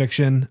than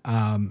fiction.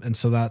 And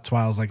so that's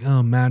why I was like,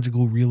 oh,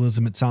 magical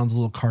realism. It sounds a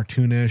little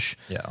cartoonish.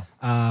 Yeah.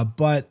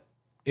 But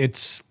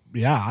it's,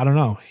 I don't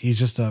know. He's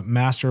just a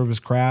master of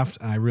his craft.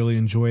 I really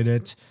enjoyed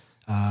it.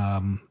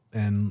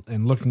 And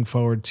looking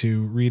forward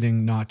to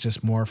reading not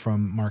just more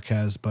from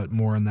Marquez, but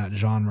more in that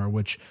genre,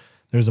 which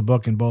there's a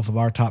book in both of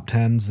our top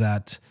 10s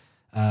that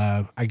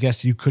I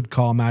guess you could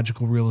call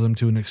magical realism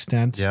to an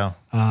extent. Yeah.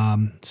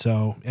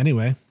 So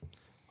anyway,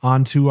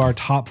 on to our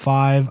top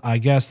 5. I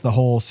guess the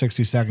whole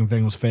 60-second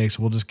thing was fake,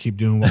 so we'll just keep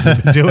doing what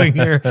we've been doing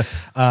here.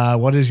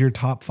 What is your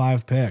top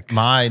 5 pick?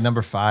 My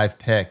number 5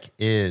 pick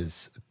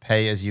is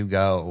Pay As You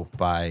Go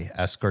by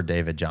Eskor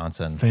David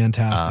Johnson.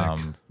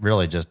 Fantastic.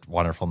 Really just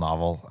wonderful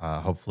novel.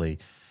 Hopefully,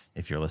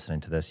 if you're listening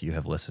to this, you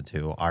have listened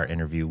to our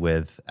interview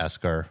with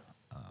Eskor,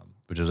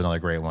 which was another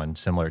great one,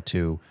 similar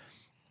to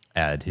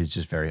Ed. He's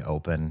just very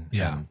open.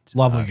 Yeah, and,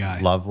 lovely guy.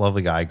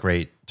 Lovely guy.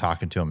 Great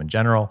talking to him in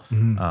general,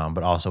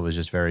 but also was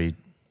just very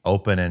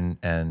open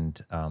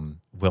and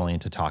willing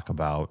to talk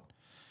about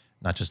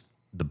not just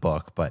the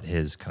book, but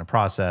his kind of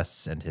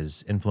process and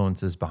his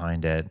influences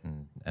behind it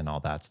and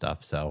all that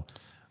stuff. So,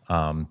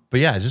 but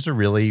yeah, it's just a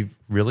really,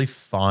 really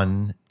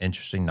fun,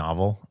 interesting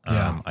novel.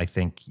 I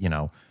think,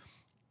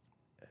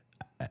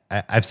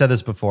 I've said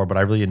this before, but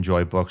I really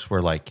enjoy books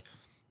where like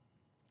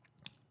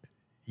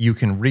you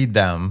can read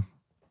them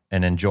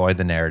and enjoy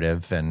the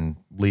narrative and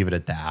leave it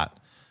at that,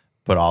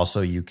 but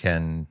also you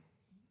can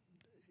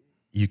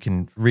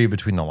read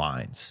between the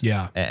lines,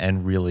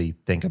 and really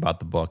think about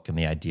the book and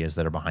the ideas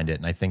that are behind it.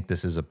 And I think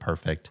this is a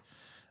perfect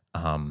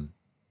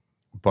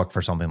book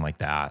for something like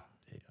that,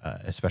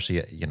 especially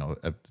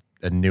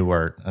a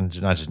newer,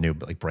 not just new,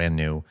 but like brand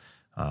new,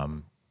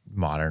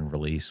 modern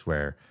release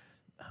where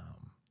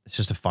it's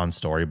just a fun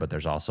story, but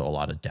there's also a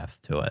lot of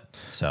depth to it.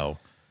 So,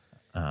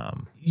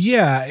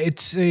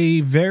 it's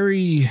a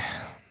very,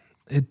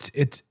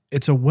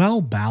 it's a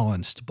well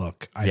balanced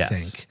book. I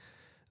think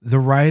the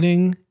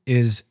writing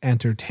is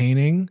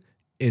entertaining.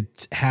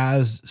 It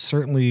has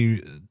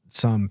certainly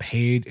some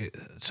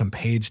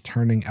page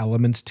turning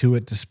elements to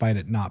it, despite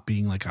it not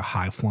being like a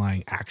high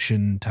flying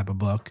action type of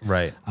book.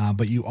 Right.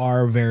 But you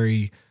are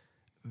very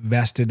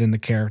vested in the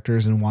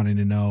characters and wanting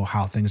to know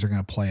how things are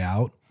going to play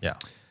out. Yeah.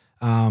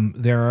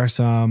 There are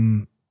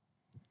some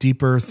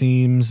deeper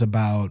themes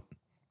about,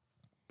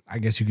 I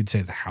guess you could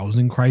say, the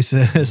housing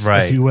crisis,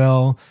 right, if you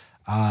will.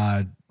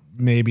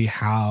 Maybe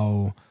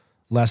how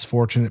less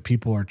fortunate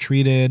people are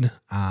treated.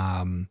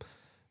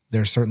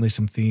 There's certainly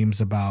some themes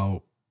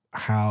about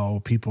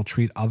how people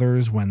treat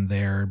others when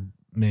they're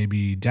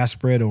maybe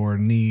desperate or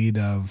in need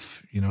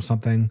of,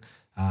 something,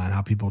 and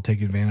how people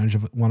take advantage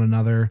of one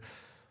another.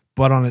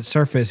 But on its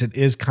surface, it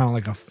is kind of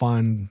like a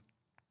fun,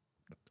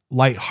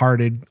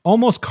 lighthearted,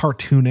 almost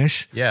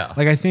cartoonish. Yeah.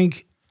 Like I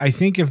think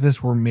if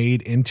this were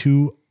made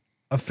into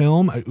a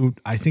film,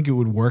 I think it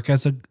would work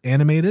as an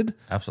animated.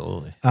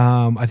 Absolutely.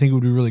 I think it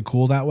would be really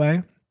cool that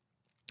way.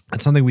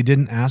 It's something we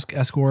didn't ask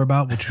Eskor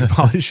about, which we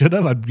probably should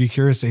have. I'd be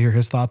curious to hear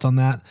his thoughts on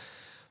that.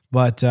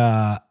 But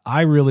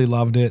I really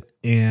loved it.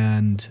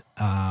 And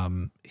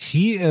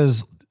he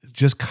is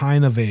just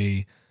kind of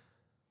a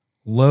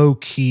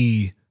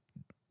low-key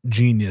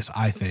genius,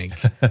 I think.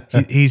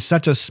 He's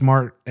such a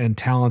smart and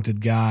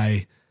talented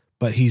guy,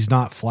 but he's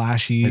not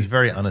flashy. He's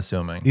very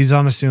unassuming. He's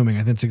unassuming.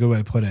 I think it's a good way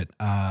to put it.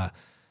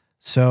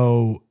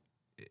 So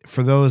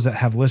for those that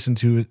have listened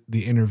to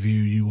the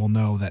interview, you will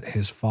know that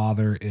his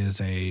father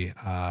is a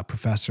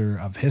professor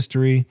of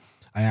history.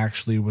 I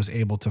actually was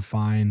able to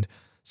find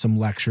some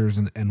lectures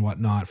and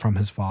whatnot from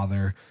his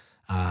father.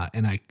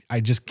 And I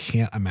just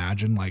can't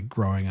imagine like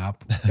growing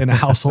up in a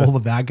household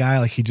with that guy.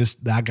 Like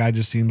that guy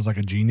just seems like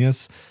a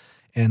genius.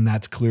 And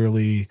that's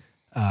clearly,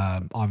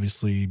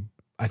 obviously,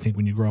 I think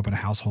when you grow up in a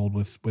household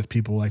with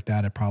people like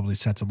that, it probably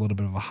sets a little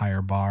bit of a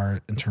higher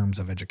bar in terms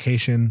of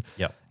education.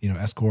 Yep.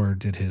 Eskor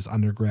did his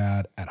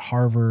undergrad at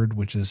Harvard,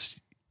 which is,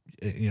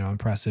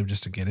 impressive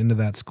just to get into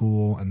that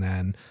school, and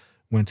then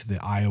went to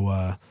the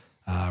Iowa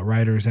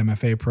Writers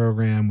MFA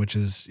program, which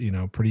is,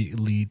 pretty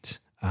elite.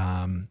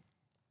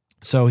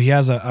 So he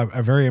has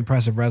a very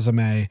impressive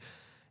resume,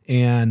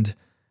 and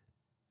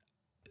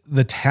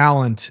the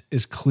talent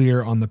is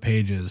clear on the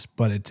pages,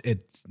 but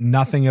it's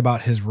nothing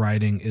about his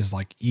writing is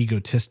like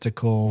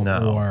egotistical.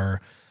 No.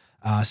 Or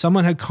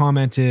someone had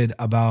commented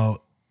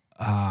about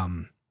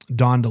Don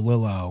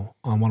DelIllo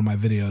on one of my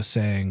videos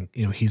saying,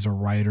 he's a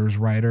writer's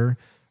writer,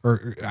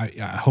 or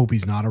I hope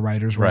he's not a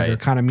writer's writer,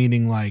 kind of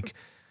meaning like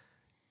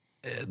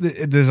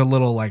there's a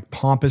little like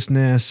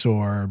pompousness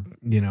or,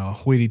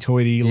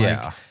 hoity-toity.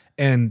 Like,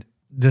 and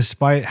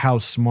despite how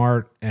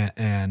smart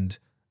and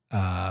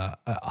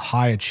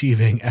high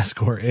achieving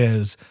Eskor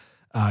is,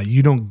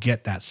 you don't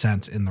get that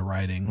sense in the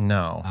writing.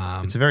 No,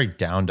 it's a very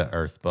down to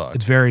earth book.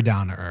 It's very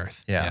down to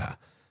earth. Yeah.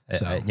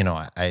 So,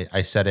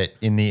 I said it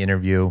in the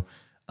interview.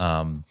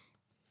 I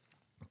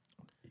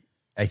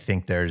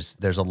think there's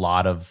a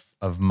lot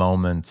of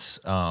moments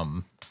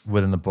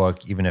within the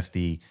book, even if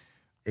the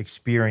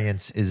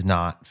experience is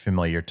not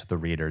familiar to the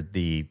reader,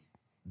 the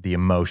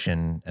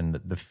emotion and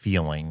the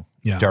feeling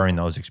during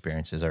those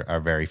experiences are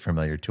very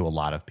familiar to a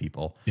lot of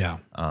people. Yeah.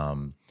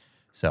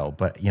 So,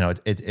 but you know,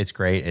 it's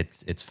great.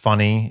 It's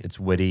funny. It's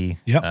witty.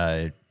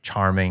 Yep.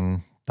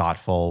 Charming,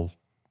 thoughtful.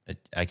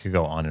 I could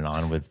go on and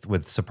on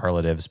with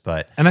superlatives,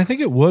 and I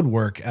think it would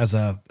work as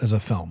a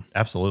film.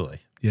 Absolutely.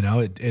 You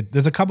know,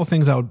 there's a couple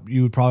things that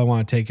you would probably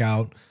want to take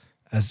out,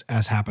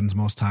 as happens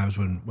most times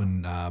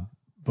when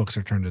books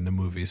are turned into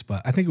movies,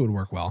 but I think it would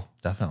work well.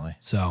 Definitely.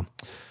 So,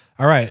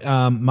 all right,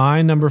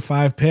 my number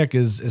 5 pick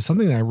is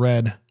something that I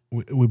read.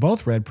 We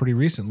both read pretty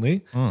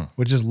recently,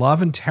 which is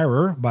Love and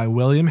Terror by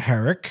William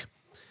Herrick,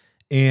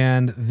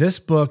 and this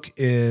book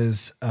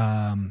is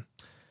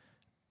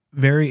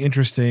very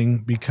interesting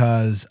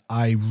because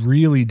I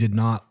really did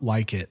not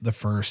like it the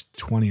first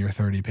 20 or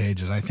 30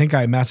 pages. I think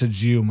I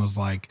messaged you and was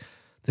like,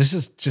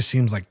 this just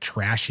seems like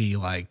trashy,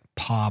 like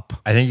pop.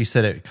 I think you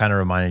said it kind of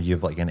reminded you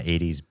of like an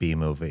 80s B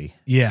movie.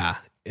 Yeah,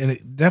 and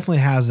it definitely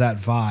has that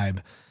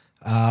vibe.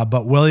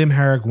 But William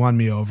Herrick won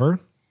me over,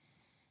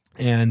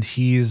 and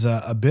he's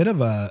a bit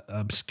of a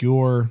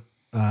obscure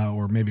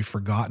or maybe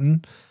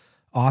forgotten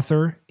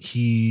author.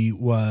 He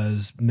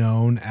was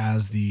known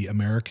as the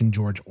American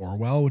George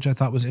Orwell, which I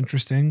thought was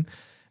interesting.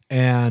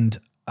 And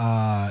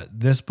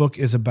this book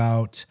is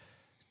about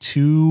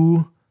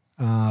 2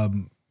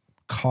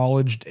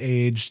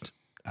 college-aged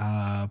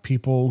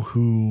people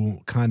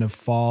who kind of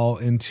fall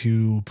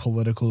into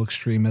political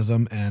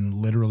extremism and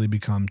literally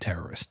become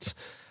terrorists,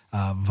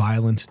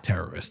 violent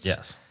terrorists.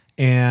 Yes.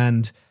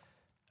 And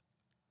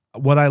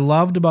what I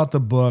loved about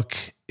the book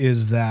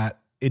is that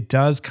it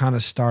does kind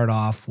of start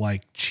off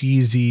like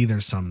cheesy.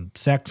 There's some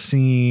sex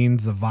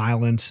scenes. The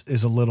violence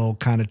is a little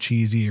kind of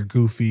cheesy or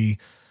goofy.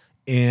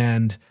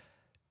 And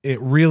it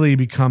really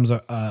becomes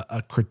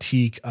a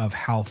critique of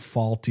how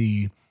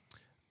faulty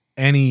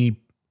any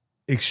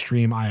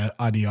extreme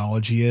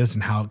ideology is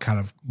and how it kind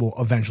of will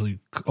eventually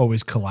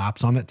always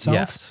collapse on itself.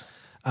 Yes.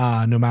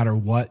 No matter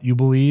what you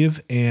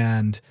believe.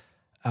 And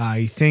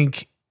I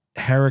think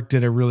Herrick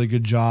did a really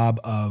good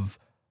job of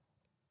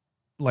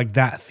like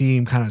that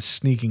theme kind of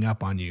sneaking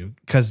up on you,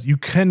 because you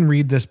can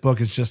read this book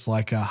as just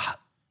like a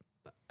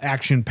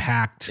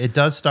action-packed. It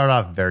does start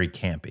off very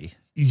campy.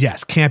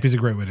 Yes, campy is a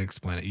great way to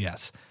explain it.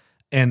 Yes,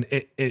 and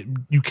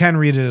you can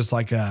read it as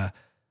like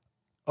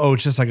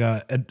it's just like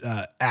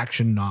a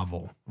action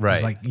novel. Right.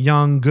 It's like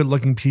young,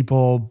 good-looking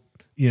people,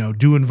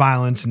 doing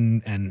violence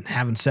and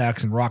having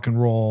sex and rock and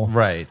roll.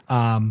 Right.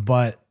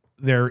 But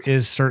there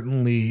is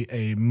certainly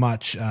a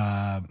much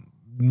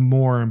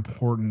more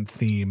important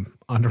theme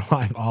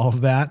underlying all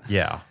of that.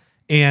 Yeah.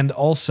 And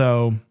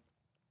also,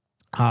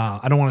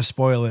 I don't want to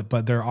spoil it,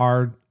 but there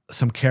are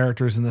some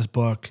characters in this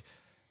book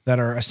that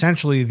are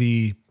essentially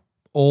the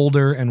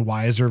older and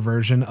wiser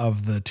version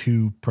of the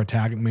 2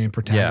 main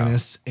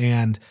protagonists. Yeah.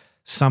 And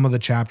some of the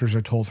chapters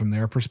are told from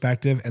their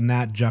perspective, and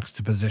that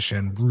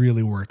juxtaposition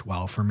really worked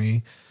well for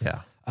me.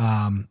 Yeah.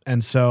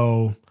 And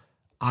so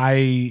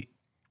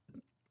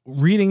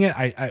reading it,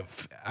 I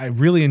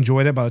really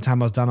enjoyed it. By the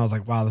time I was done, I was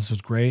like, wow, this was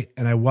great.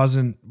 And I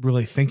wasn't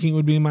really thinking it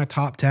would be in my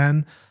top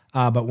 10.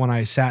 But when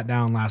I sat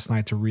down last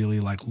night to really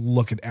like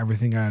look at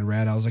everything I had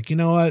read, I was like, you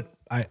know what?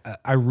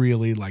 I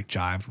really like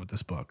jived with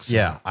this book. So.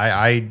 Yeah.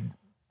 I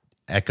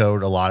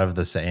echoed a lot of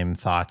the same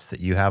thoughts that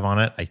you have on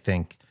it. I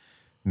think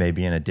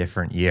maybe in a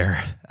different year.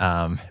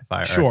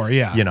 Sure.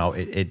 Yeah.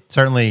 It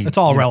certainly, it's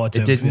all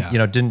relative. It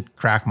didn't, didn't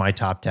crack my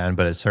top 10,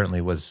 but it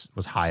certainly was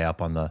high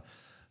up on the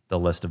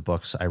list of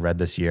books I read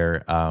this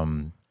year.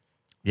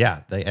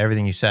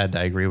 Everything you said,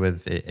 I agree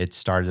with. It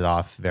started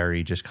off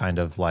very just kind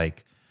of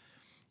like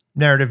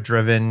narrative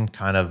driven,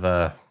 kind of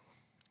I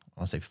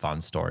want to say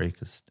fun story,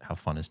 because how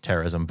fun is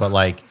terrorism? But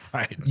like,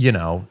 right.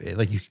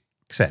 Like you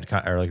said,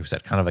 kind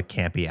of a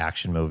campy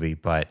action movie,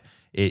 but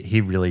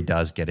he really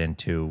does get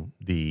into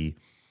the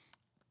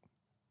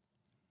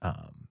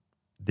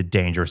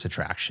dangerous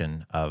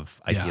attraction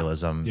of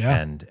idealism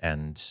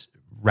and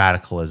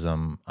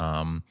radicalism.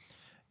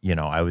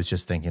 I was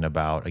just thinking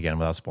about, again,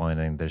 without spoiling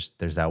anything,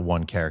 there's that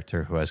one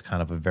character who has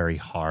kind of a very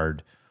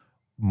hard,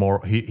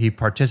 he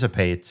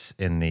participates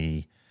in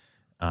the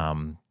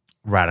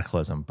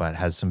radicalism, but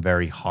has some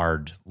very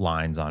hard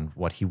lines on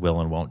what he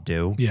will and won't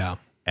do. Yeah.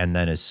 And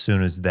then as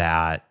soon as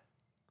that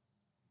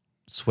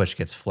switch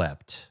gets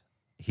flipped,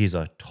 he's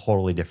a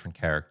totally different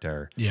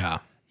character. Yeah.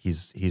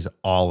 He's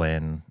all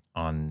in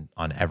on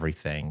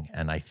everything.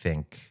 And I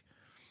think,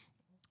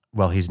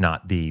 well, he's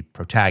not the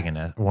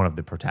protagonist, one of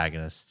the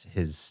protagonists.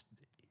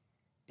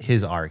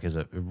 His arc is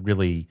a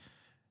really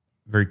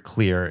very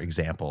clear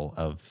example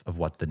of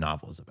what the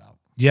novel is about.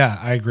 Yeah,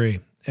 I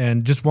agree.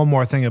 And just one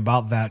more thing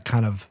about that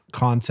kind of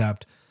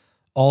concept.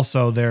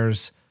 Also,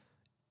 there's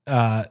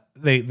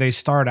they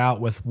start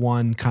out with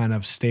one kind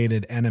of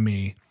stated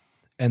enemy,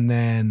 and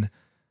then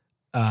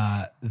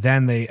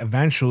they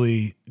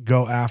eventually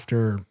go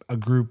after a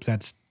group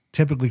that's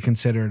typically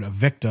considered a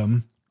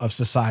victim of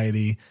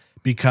society,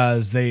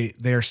 because they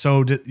are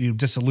so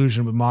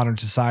disillusioned with modern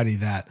society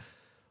that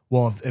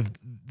well, if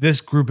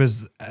this group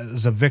is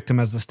as a victim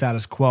as the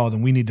status quo,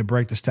 then we need to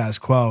break the status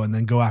quo and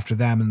then go after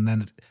them.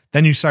 And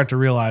then you start to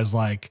realize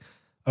like,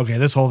 okay,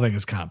 this whole thing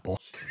is kind of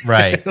bullshit.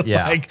 Right.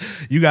 Yeah. Like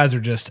you guys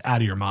are just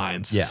out of your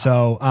minds. Yeah.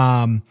 So,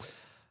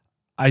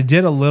 I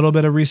did a little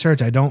bit of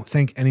research. I don't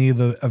think any of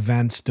the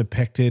events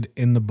depicted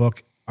in the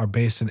book are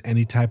based in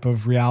any type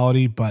of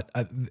reality, but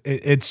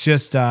it's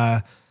just,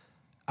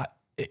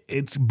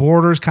 it's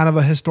borders kind of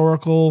a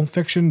historical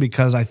fiction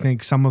because I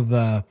think some of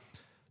the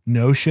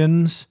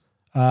notions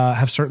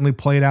have certainly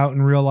played out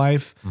in real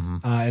life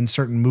and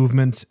certain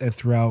movements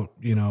throughout,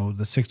 the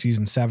 60s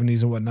and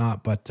 70s and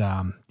whatnot. But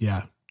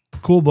yeah,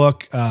 cool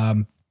book.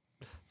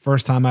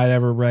 First time I'd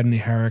ever read any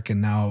Herrick,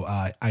 and now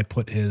I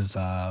put his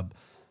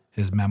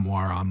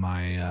memoir on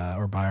my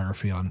or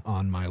biography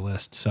on my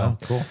list. So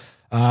cool.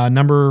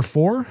 Number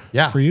 4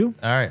 for you.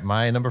 All right.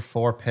 My number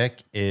 4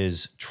 pick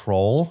is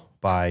Troll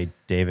by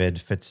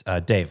Dave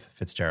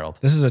Fitzgerald.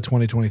 This is a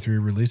 2023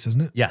 release,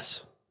 isn't it?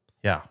 Yes.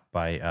 Yeah.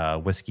 By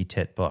Whiskey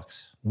Tit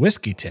Books.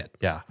 Whiskey Tit.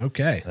 Yeah.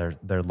 Okay.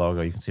 Their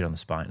logo, you can see it on the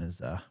spine,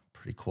 is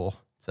pretty cool.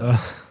 It's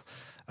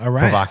all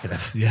right.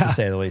 Provocative, to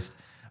say the least.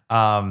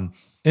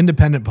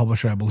 Independent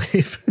publisher, I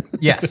believe.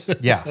 Yes.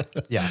 Yeah.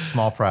 Yeah.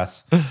 Small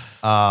press.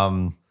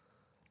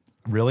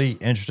 Really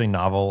interesting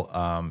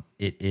novel.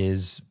 It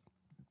is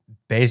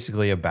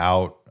basically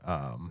about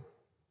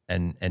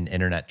an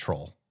internet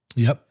troll.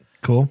 Yep.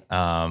 Cool.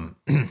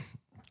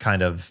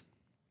 Kind of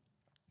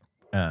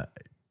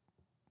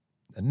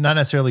not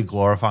necessarily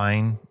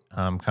glorifying,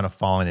 kind of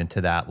falling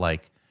into that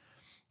like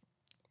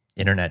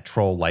internet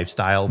troll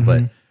lifestyle,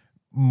 but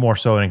more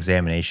so an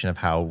examination of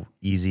how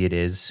easy it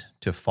is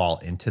to fall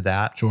into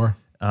that. Sure.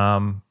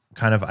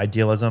 Kind of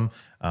idealism.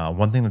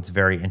 One thing that's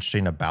very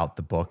interesting about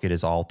the book, it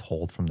is all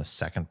told from the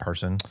second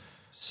person.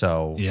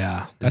 So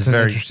yeah, that's an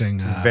very interesting,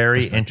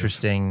 very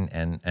interesting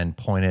and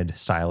pointed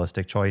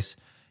stylistic choice.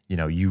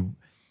 You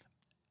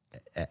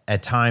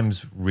at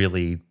times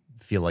really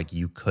feel like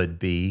you could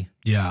be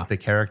the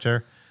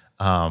character.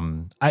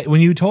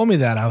 When you told me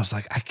that, I was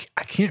like,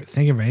 I can't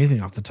think of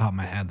anything off the top of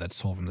my head that's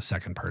told from the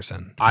second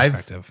person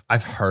perspective.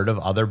 I've heard of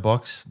other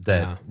books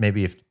that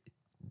maybe if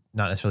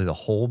not necessarily the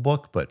whole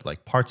book, but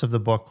like parts of the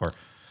book or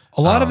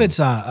a lot of it's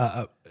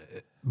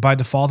by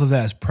default of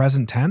that is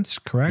present tense,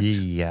 correct?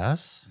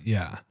 Yes.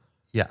 Yeah.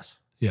 Yes.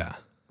 Yeah.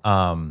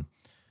 I've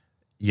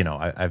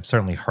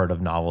certainly heard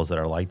of novels that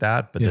are like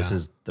that, but this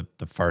is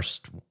the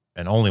first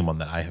and only one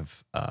that I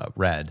have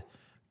read.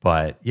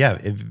 But yeah,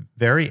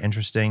 very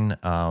interesting.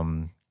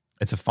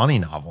 It's a funny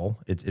novel.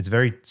 It's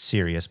very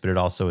serious, but it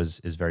also is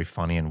very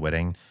funny and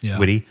witty.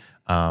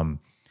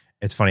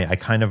 It's funny. I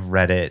kind of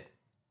read it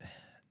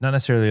not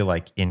necessarily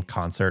like in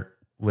concert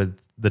with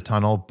The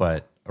Tunnel,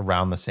 but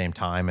around the same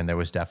time, and there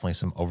was definitely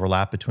some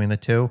overlap between the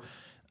two.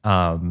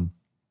 And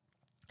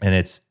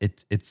it's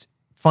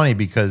funny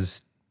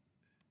because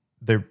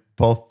they're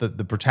both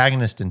the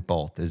protagonist in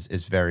both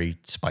is very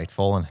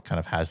spiteful and kind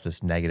of has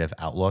this negative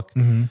outlook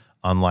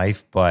on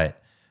life,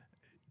 but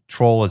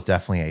Troll is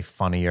definitely a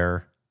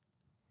funnier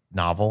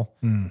novel.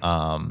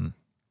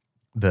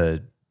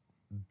 The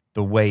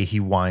way he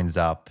winds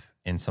up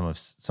in some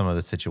of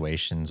the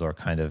situations, or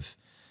kind of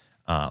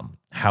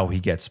how he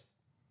gets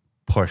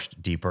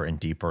pushed deeper and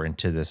deeper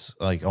into this,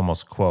 like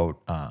almost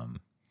quote,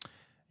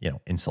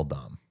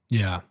 inseldom.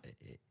 Yeah,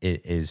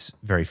 it is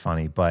very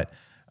funny. But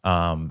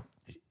one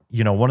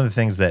of the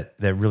things that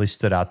really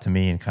stood out to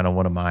me, and kind of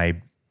one of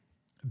my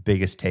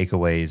biggest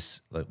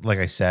takeaways, like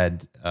I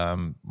said,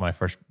 when I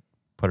first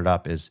put it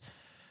up, is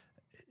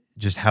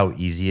just how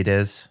easy it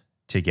is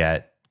to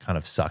get kind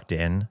of sucked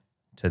in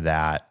to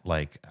that.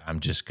 Like,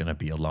 I'm just going to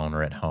be a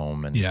loner at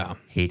home and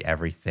hate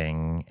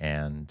everything.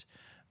 And,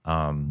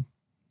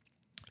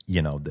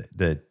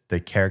 the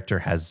character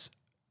has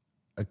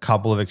a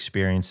couple of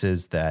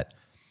experiences that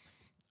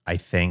I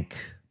think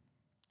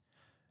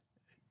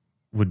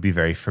would be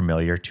very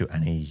familiar to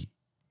any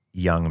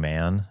young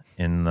man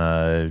in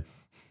the,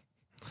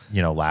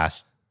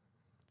 last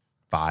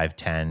 5,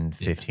 10,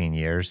 15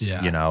 years.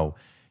 Yeah.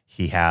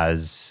 He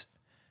has,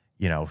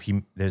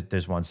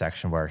 there's one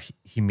section where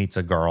he meets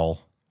a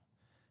girl,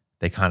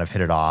 they kind of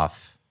hit it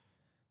off,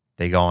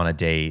 they go on a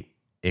date,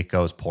 it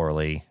goes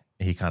poorly,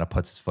 he kind of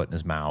puts his foot in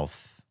his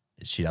mouth,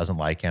 she doesn't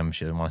like him,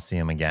 she doesn't want to see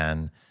him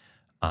again,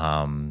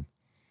 and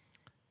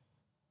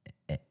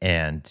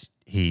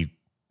he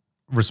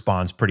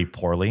responds pretty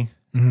poorly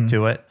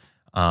to it.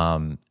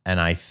 And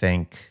I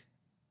think,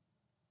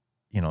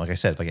 like I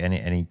said, like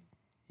any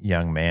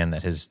young man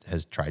that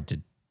has tried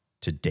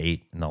to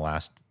date in the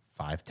last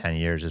 5, 10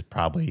 years is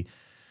probably,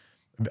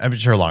 I'm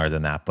sure longer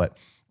than that, but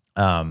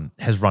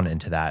has run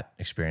into that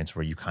experience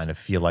where you kind of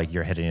feel like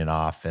you're hitting it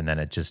off and then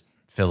it just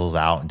fizzles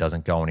out and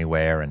doesn't go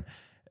anywhere. And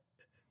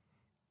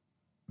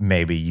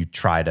maybe you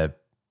try to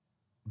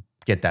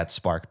get that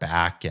spark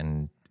back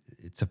and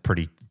it's a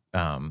pretty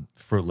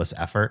fruitless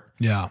effort.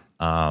 Yeah.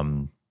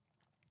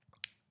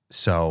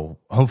 So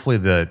hopefully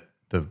the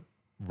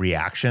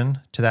reaction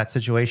to that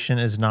situation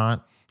is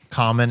not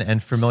common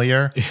and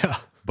familiar. Yeah.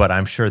 But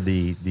I'm sure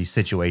the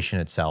situation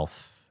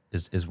itself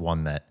is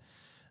one that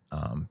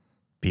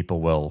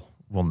people will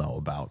know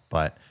about.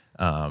 But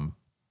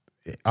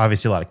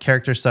obviously a lot of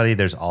character study.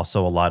 There's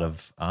also a lot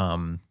of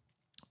kind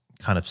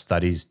of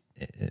studies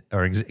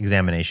or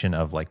examination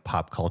of like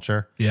pop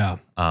culture. Yeah.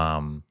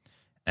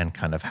 And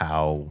kind of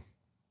how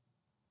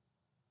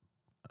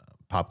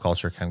pop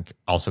culture can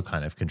also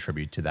kind of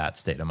contribute to that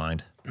state of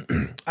mind.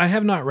 I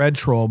have not read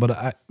Troll,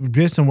 but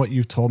based on what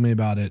you've told me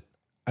about it,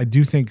 I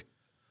do think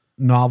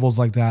novels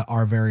like that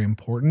are very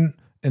important.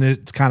 And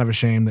it's kind of a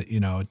shame that,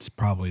 it's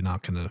probably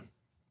not going to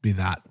be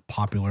that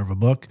popular of a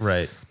book.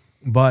 Right.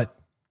 But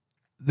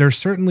there's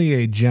certainly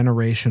a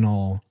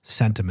generational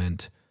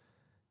sentiment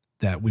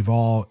that we've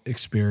all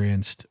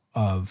experienced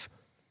of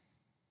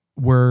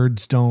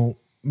words don't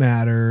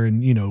matter,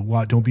 and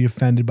don't be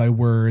offended by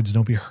words,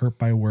 don't be hurt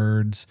by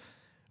words,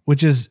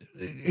 which is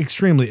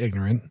extremely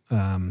ignorant.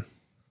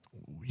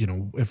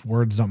 If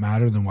words don't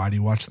matter, then why do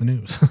you watch the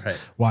news? Right.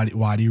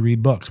 Why do you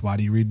read books? Why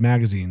do you read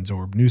magazines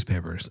or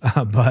newspapers?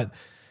 But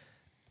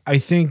I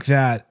think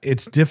that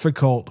it's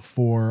difficult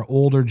for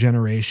older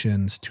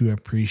generations to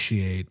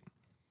appreciate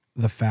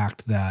the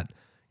fact that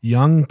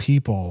young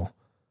people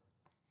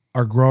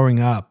are growing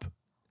up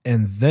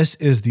and this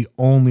is the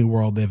only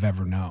world they've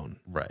ever known.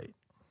 Right.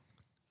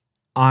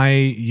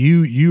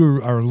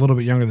 You are a little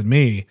bit younger than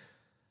me.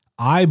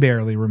 I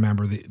barely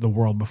remember the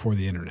world before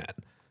the internet.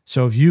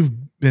 So if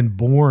you've been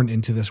born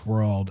into this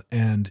world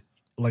and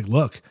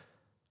look,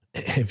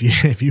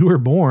 if you were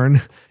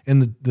born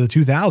in the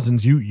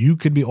 2000s, you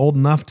could be old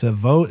enough to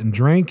vote and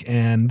drink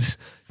and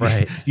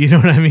right. You know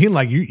what I mean?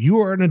 Like you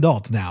are an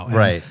adult now. And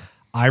right.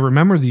 I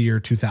remember the year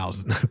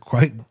 2000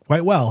 quite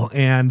well.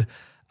 And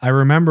I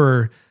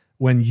remember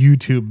when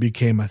YouTube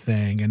became a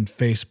thing and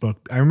Facebook.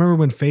 I remember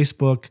when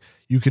Facebook,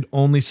 you could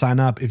only sign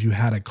up if you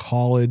had a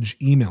college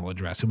email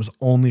address. It was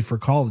only for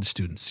college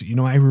students.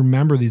 I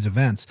remember these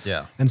events.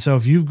 Yeah. And so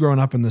if you've grown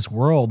up in this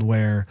world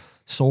where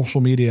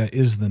social media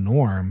is the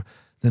norm,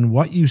 then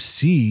what you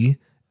see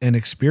and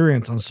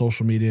experience on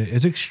social media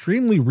is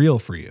extremely real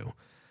for you.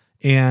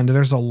 And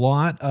there's a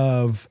lot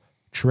of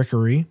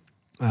trickery.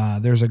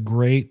 There's a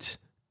great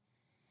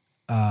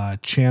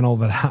channel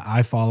that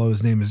I follow.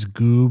 His name is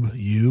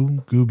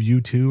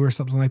GoobU2 or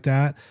something like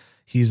that.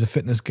 He's a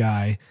fitness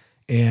guy,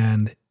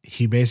 and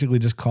he basically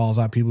just calls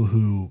out people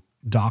who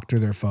doctor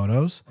their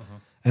photos.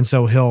 And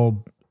so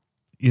he'll,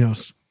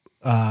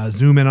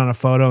 zoom in on a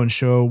photo and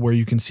show where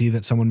you can see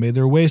that someone made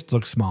their waist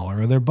look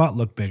smaller or their butt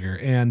look bigger.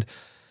 And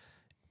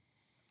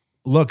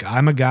look,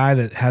 I'm a guy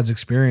that has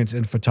experience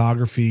in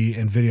photography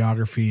and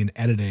videography and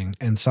editing.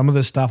 And some of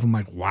this stuff, I'm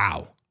like,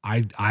 wow,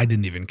 I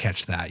didn't even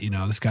catch that.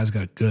 This guy's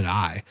got a good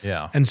eye.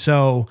 Yeah. And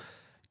so,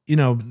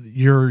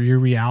 your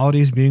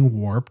reality is being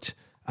warped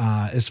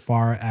as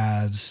far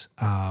as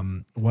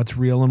what's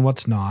real and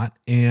what's not.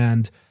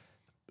 And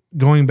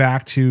going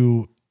back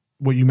to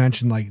what you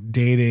mentioned, like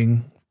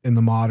dating in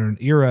the modern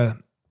era,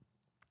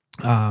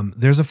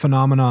 there's a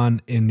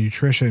phenomenon in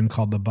nutrition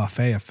called the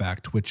buffet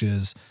effect, which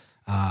is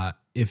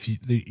if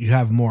you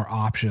have more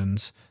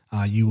options,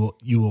 you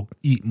will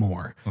eat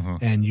more,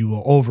 and you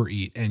will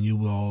overeat, and you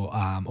will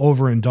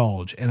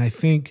overindulge. And I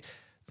think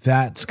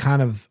that's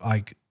kind of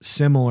like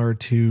similar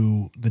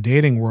to the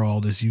dating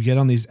world. Is you get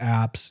on these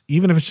apps,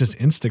 even if it's just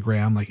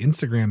Instagram. Like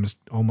Instagram is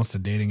almost a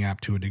dating app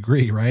to a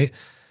degree, right?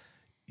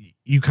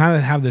 You kind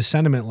of have this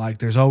sentiment like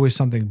there's always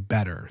something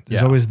better.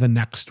 There's always the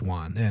next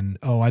one. And,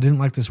 I didn't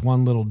like this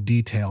one little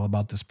detail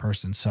about this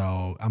person,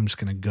 so I'm just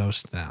going to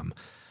ghost them.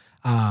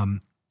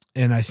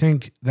 And I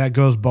think that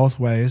goes both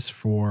ways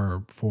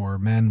for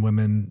men,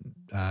 women,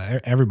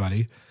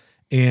 everybody.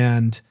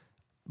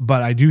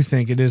 But I do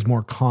think it is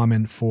more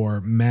common for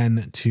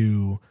men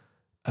to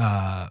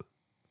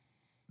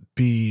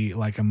be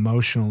like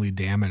emotionally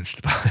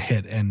damaged by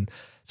it. And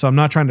so I'm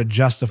not trying to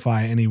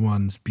justify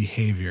anyone's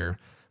behavior,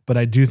 but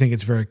I do think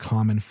it's very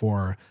common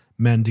for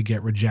men to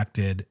get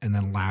rejected and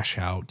then lash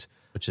out.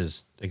 Which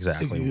is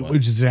exactly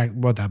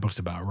what that book's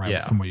about, right?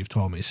 Yeah. From what you've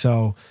told me.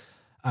 So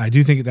I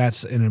do think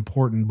that's an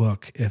important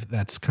book, if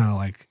that's kind of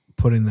like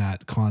putting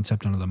that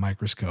concept under the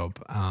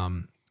microscope.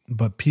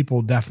 But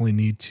people definitely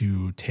need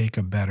to take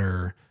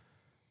better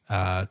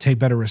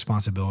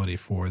responsibility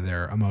for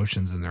their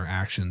emotions and their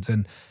actions.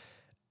 And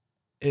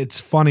it's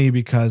funny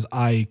because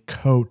I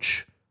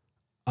coach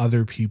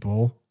other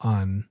people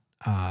on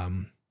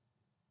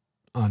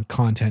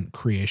content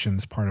creation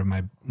as part of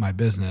my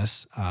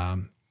business.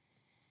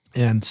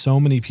 And so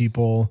many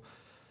people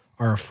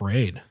are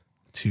afraid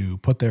to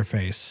put their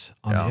face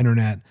on the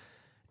internet.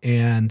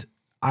 And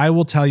I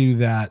will tell you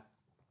that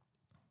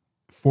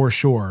for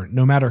sure,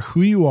 no matter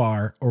who you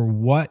are or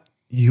what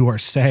you are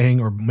saying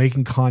or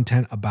making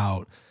content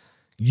about,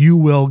 you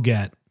will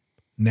get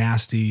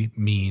nasty,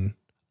 mean,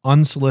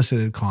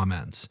 unsolicited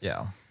comments.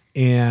 Yeah.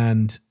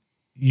 And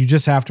you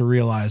just have to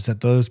realize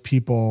that those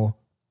people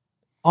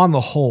on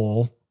the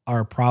whole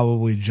are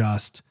probably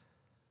just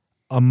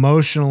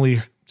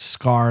emotionally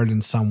scarred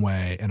in some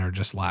way and are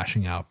just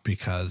lashing out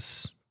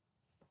because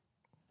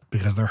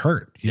they're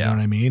hurt. You know what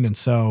I mean? And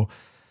so,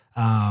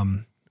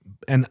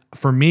 and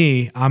for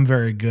me, I'm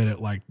very good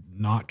at like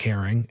not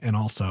caring. And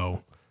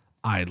also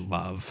I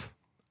love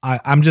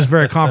I'm just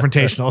very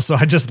confrontational, so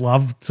I just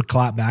love to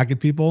clap back at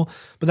people.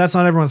 But that's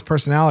not everyone's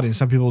personality. And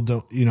some people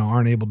don't,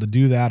 aren't able to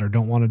do that or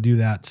don't want to do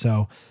that.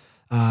 So,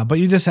 but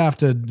you just have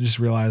to just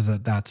realize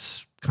that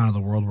that's kind of the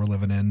world we're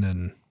living in.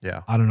 And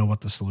I don't know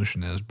what the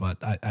solution is, but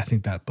I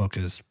think that book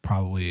is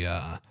probably,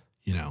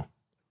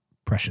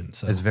 prescient.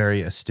 So it's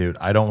very astute.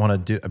 I don't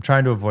want to I'm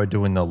trying to avoid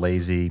doing the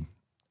lazy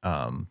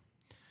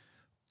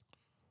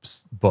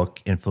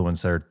book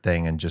influencer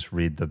thing and just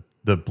read the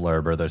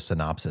blurb or the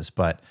synopsis,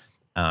 but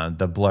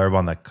the blurb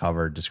on the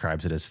cover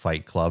describes it as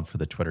Fight Club for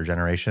the Twitter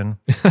generation.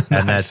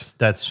 And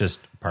that's just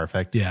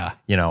perfect. Yeah.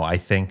 I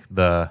think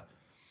a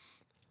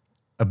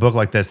book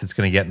like this that's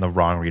going to get in the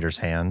wrong reader's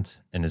hand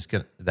and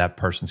that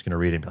person's going to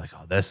read it and be like,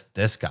 oh,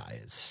 this guy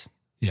is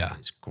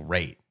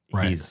great.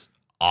 Right. He's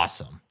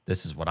awesome.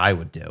 This is what I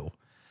would do.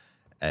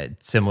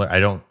 Similar.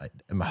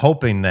 I'm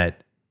hoping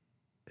that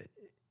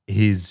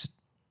he's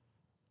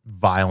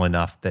vile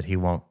enough that he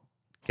won't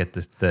get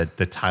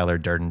the Tyler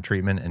Durden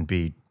treatment and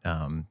be,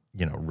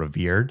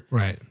 revered.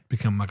 Right.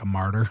 Become like a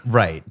martyr.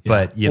 Right.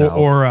 Yeah. But,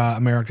 or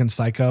American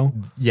Psycho.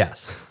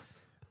 Yes.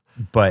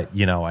 But,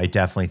 I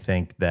definitely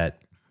think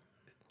that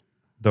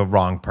the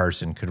wrong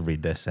person could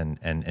read this and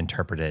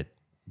interpret it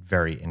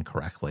very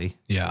incorrectly.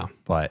 Yeah.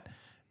 But,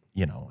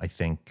 I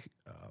think,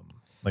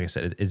 like I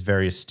said, it's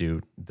very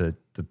astute.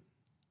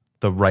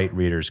 The right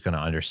reader is going to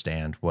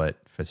understand what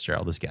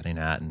Fitzgerald is getting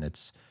at. And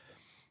it's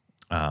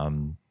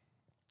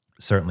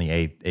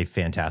certainly a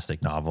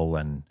fantastic novel.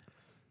 And,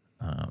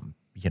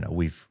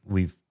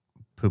 we've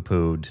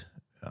poo-pooed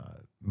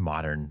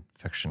modern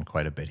fiction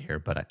quite a bit here,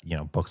 but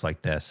books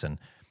like this and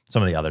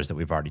some of the others that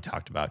we've already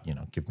talked about,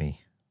 give me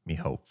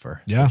hope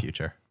for the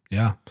future.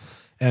 Yeah.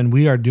 And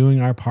we are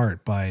doing our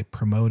part by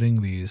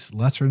promoting these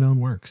lesser known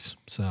works.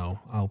 So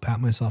I'll pat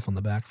myself on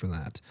the back for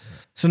that.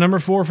 So number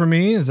 4 for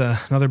me is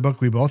another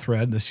book we both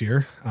read this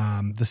year,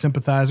 The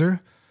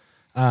Sympathizer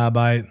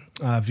by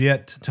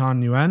Viet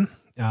Nguyen.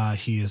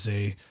 He is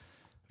a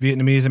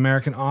Vietnamese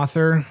American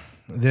author.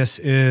 This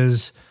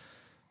is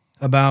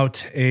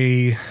about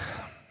a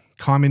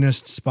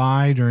communist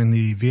spy during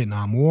the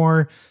Vietnam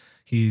War.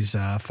 He's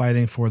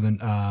fighting for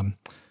the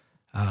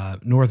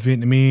North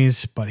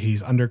Vietnamese, but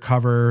he's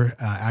undercover,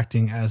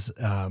 acting as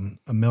a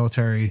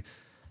military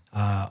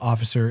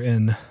officer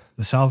in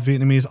the South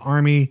Vietnamese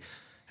army,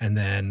 and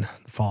then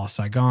the fall of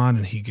Saigon,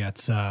 and he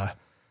gets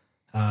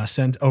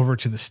sent over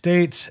to the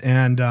States.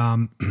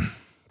 And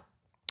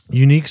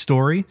unique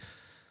story.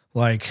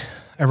 Like,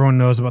 everyone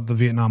knows about the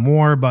Vietnam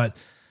War, but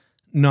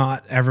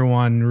not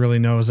everyone really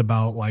knows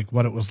about like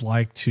what it was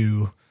like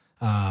to,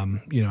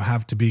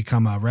 have to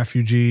become a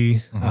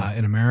refugee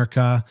in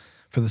America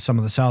for some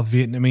of the South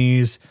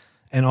Vietnamese,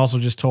 and also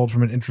just told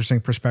from an interesting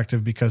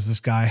perspective because this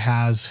guy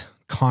has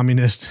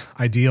communist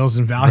ideals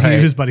and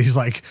values, but he's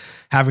like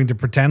having to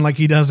pretend like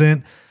he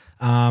doesn't.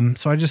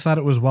 So I just thought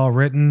it was well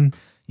written,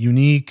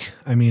 unique.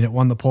 I mean, it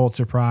won the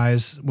Pulitzer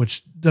Prize,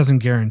 which doesn't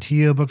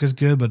guarantee a book is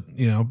good, but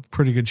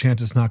pretty good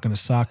chance it's not going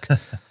to suck.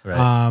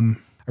 I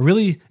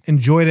really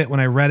enjoyed it when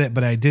I read it,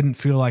 but I didn't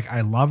feel like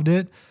I loved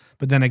it.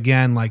 But then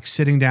again, like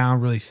sitting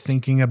down, really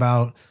thinking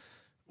about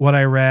what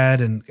I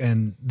read,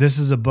 and this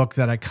is a book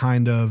that I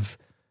kind of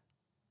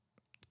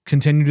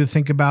continue to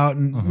think about,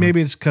 and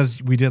maybe it's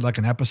because we did like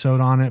an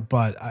episode on it,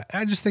 but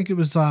I just think it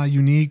was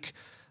unique.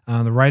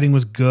 The writing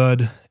was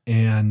good,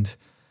 and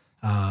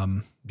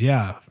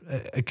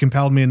it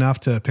compelled me enough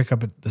to pick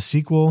up the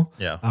sequel,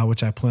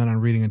 which I plan on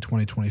reading in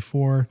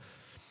 2024.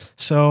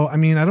 So, I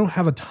mean, I don't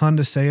have a ton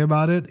to say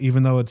about it,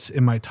 even though it's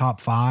in my top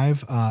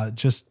 5.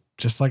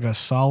 Just like a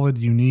solid,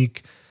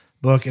 unique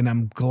book, and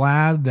I'm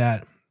glad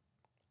that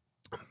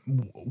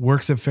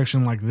works of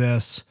fiction like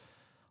this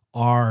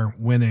are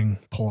winning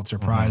Pulitzer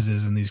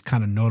Prizes and these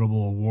kind of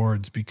notable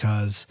awards,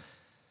 because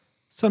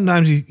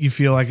sometimes you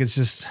feel like it's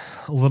just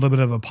a little bit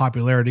of a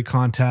popularity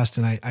contest.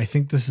 And I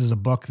think this is a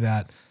book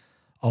that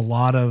a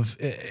lot of,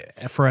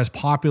 for as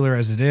popular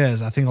as it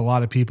is, I think a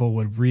lot of people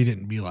would read it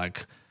and be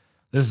like,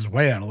 this is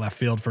way out of left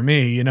field for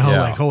me,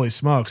 like holy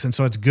smokes. And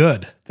so it's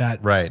good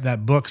that,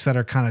 that books that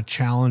are kind of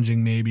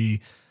challenging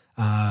maybe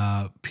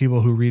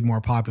people who read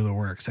more popular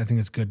works, I think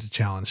it's good to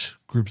challenge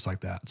groups like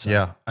that. So.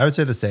 Yeah, I would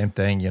say the same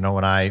thing.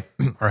 When I,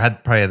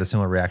 probably had the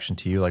similar reaction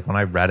to you. Like when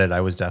I read it,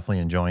 I was definitely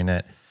enjoying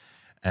it.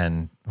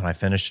 And when I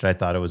finished it, I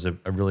thought it was a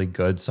really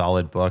good,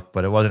 solid book,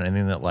 but it wasn't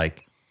anything that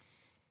like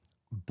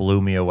blew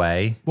me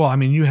away. Well, I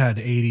mean, you had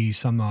 80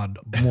 some odd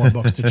more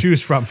books to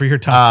choose from for your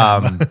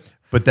top 10.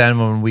 But then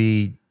when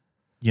we,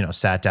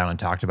 sat down and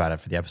talked about it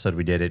for the episode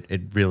we did,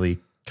 it really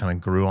kind of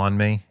grew on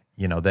me.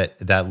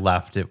 That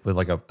left it with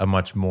like a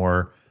much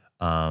more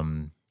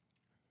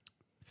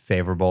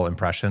favorable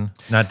impression.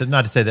 Not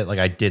to say that like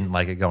I didn't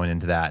like it going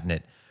into that,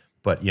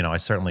 but I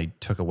certainly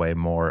took away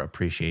more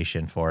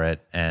appreciation for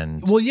it.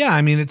 And well, yeah,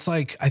 I mean, it's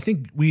like I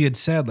think we had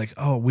said like,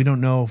 oh, we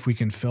don't know if we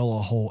can fill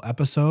a whole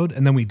episode,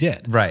 and then we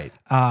did, right?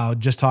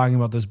 Just talking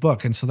about this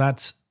book, and so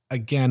that's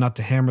again not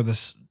to hammer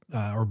this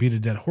or beat a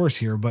dead horse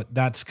here, but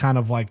that's kind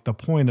of like the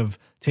point of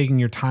taking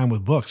your time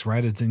with books,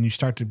 right? Is then you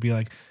start to be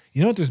like,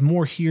 what, there's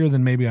more here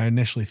than maybe I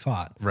initially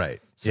thought. Right.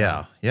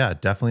 So. Yeah,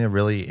 definitely a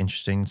really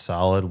interesting,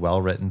 solid,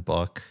 well-written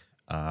book.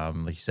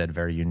 Like you said,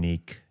 very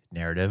unique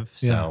narrative.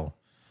 So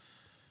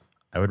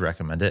I would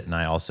recommend it. And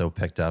I also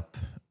picked up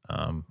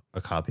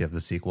a copy of the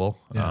sequel.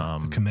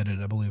 The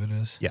Committed, I believe it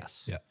is.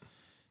 Yes. Yeah.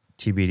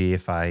 TBD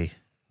if I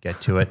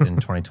get to it in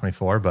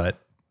 2024, but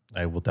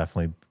I will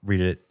definitely read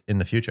it in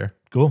the future.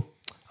 Cool.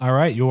 All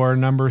right, your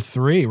number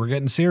 3. We're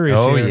getting serious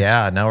here. Oh,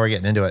 yeah. Now we're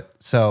getting into it.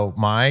 So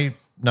my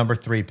number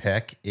 3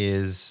 pick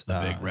is...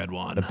 The big red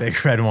one. The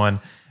big red one.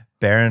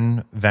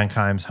 Baron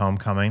Venkheim's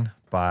Homecoming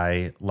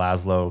by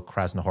Laszlo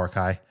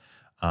Krasznahorkai.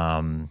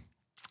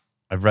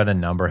 I've read a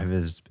number of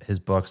his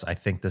books. I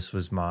think this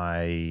was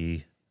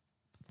my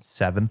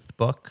 7th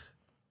book.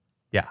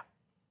 Yeah.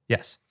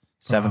 Yes.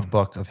 7th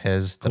book of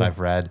his that I've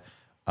read.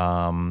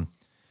 I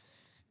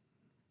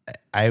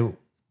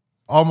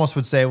almost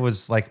would say it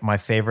was like my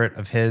favorite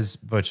of his,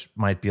 which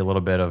might be a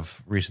little bit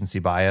of recency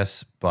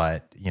bias,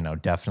 but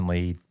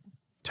definitely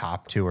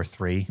top 2 or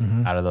 3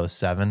 out of those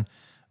 7.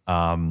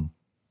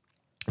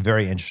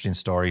 Very interesting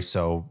story.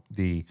 So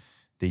the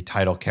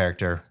title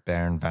character,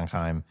 Baron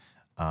Venkheim,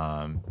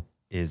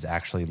 is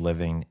actually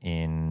living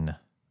in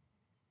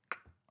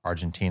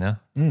Argentina.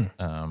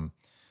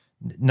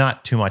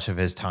 Not too much of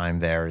his time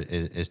there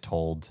is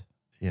told,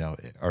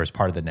 or as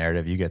part of the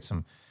narrative. You get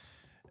some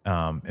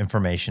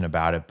information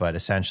about it, but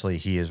essentially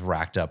he has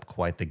racked up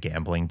quite the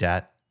gambling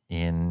debt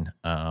in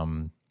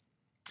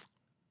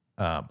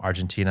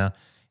Argentina.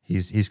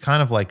 He's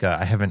kind of like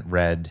I haven't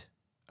read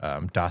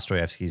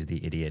Dostoevsky's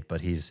The Idiot, but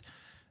he's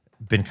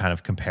been kind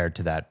of compared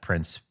to that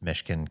Prince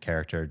Mishkin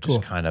character,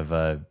 just kind of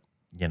a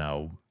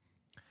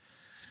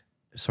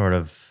sort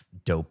of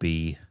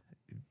dopey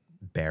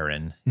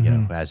baron,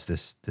 who has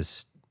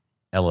this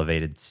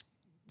elevated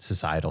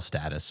societal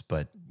status,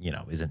 but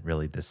isn't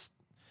really this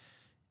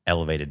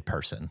elevated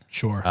person.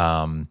 Sure.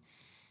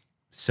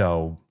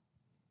 So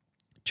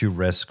to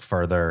risk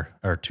further,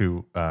 or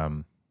to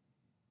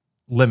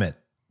limit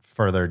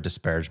further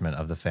disparagement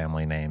of the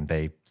family name,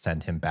 they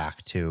send him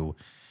back to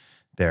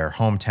their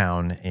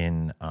hometown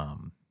in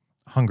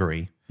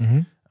Hungary.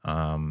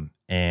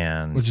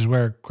 And which is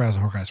where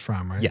Krasznahorkai is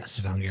from, right? Yes.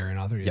 He's a Hungarian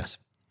author. Yeah. Yes.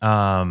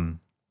 And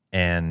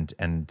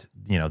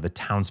the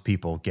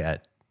townspeople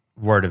get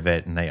word of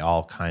it, and they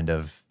all kind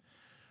of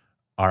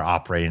are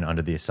operating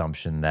under the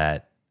assumption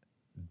that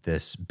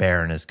this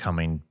baron is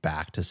coming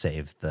back to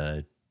save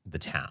the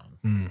town,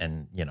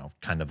 and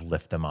kind of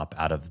lift them up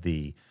out of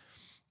the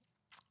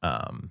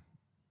kind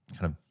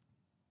of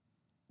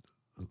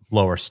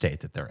lower state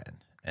that they're in,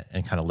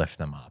 and kind of lift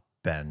them up.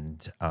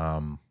 And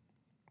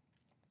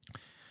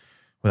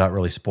without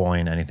really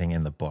spoiling anything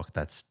in the book,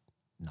 that's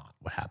not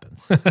what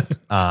happens.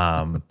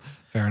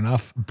 Fair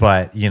enough.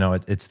 But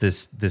it's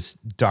this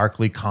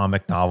darkly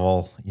comic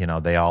novel.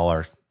 They all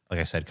are, like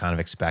I said, kind of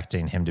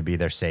expecting him to be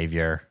their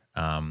savior,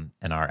 and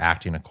are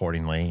acting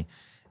accordingly.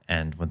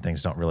 And when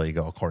things don't really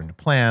go according to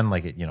plan,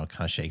 like it,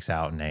 kind of shakes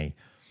out, and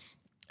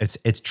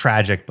it's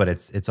tragic, but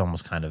it's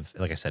almost kind of,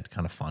 like I said,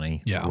 kind of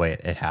funny the way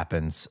it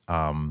happens.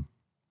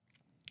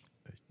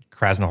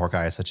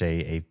 Krasznahorkai is such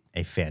a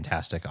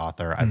fantastic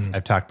author.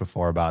 I've talked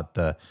before about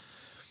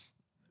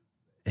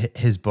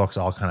his books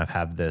all kind of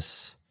have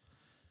this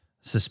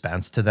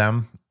suspense to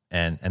them,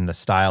 and the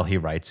style he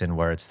writes in,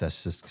 where it's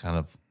this just kind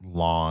of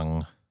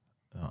long,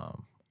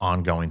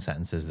 ongoing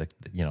sentences that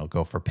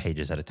go for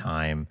pages at a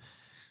time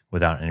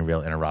without any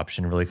real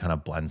interruption, really kind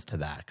of blends to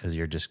that, because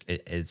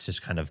it's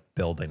just kind of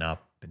building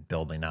up and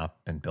building up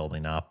and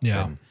building up.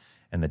 Yeah.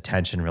 And the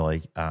tension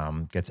really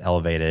gets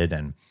elevated,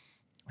 and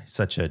he's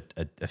such a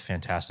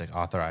fantastic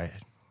author.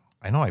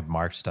 I know I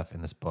marked stuff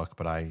in this book,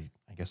 but I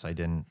guess I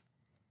didn't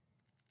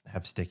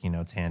have sticky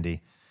notes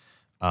handy.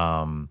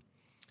 But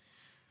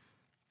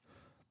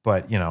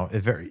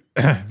it's very,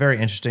 very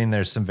interesting.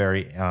 There's some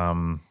very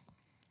kind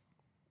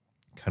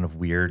of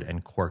weird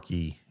and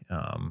quirky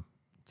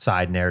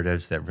side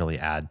narratives that really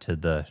add to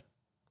the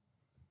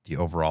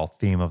overall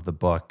theme of the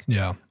book.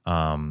 Yeah.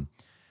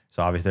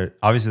 So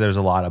obviously there's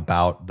a lot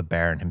about the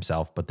Baron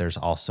himself, but there's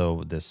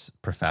also this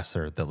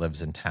professor that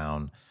lives in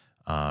town,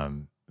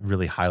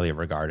 really highly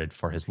regarded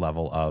for his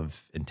level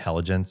of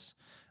intelligence.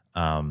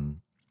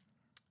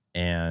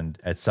 And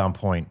at some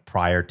point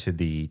prior to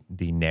the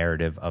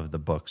narrative of the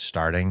book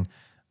starting,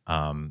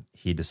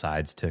 he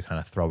decides to kind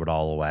of throw it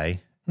all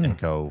away and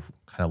go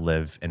kind of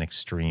live in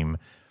extreme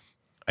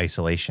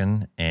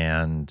isolation.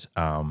 And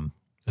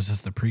is this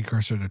the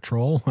precursor to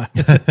Troll?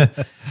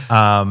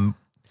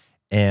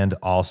 And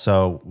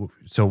also,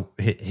 so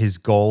his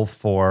goal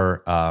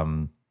for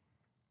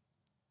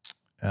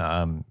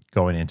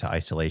going into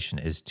isolation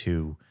is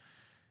to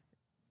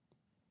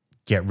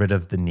get rid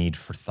of the need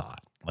for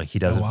thought. Like he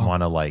doesn't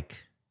want to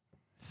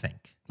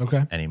think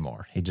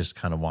anymore. He just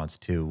kind of wants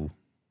to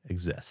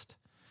exist.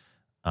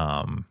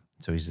 So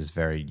he's this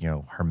very,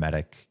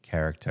 hermetic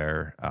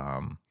character.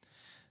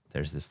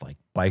 There's this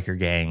biker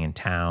gang in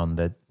town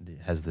that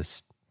has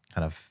this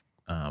kind of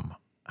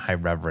high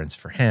reverence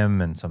for him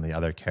and some of the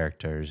other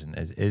characters. And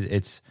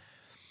it's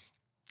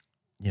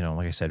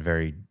like I said,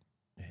 very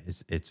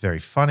it's very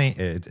funny.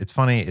 It's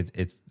funny.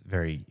 It's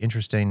very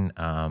interesting.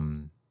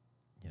 Kind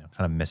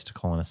of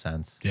mystical in a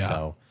sense. Yeah.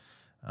 So,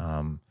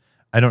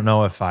 I don't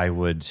know if I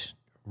would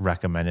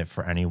recommend it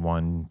for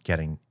anyone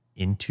getting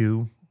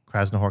into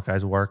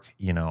Krasznahorkai's work.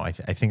 I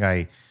think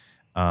I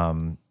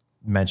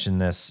mentioned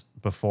this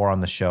before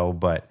on the show,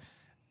 but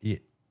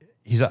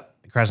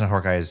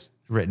Krasznahorkai has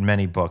written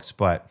many books,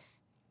 but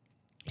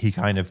he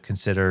kind of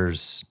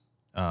considers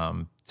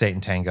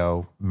Satan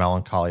Tango,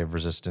 Melancholy of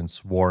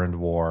Resistance, War and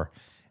War,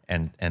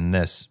 and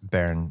this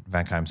Baron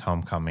Vankheim's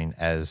Homecoming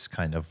as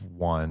kind of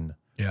one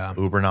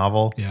Uber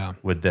novel. Yeah.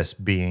 With this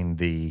being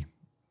the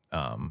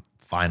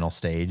final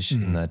stage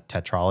in the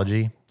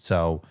tetralogy.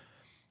 So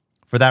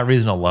for that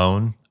reason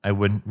alone, I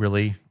wouldn't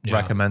really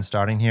recommend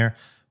starting here.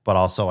 But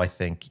also, I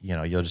think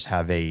you'll just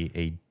have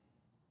a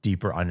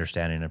deeper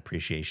understanding and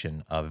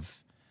appreciation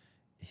of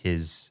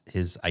his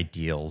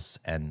ideals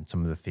and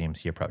some of the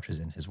themes he approaches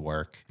in his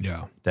work.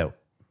 Yeah. That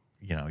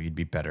you'd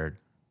be better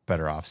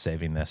off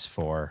saving this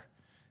for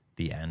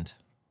the end.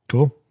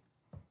 Cool.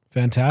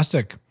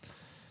 Fantastic.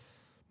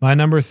 My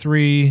number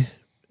 3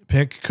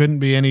 pick couldn't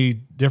be any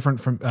different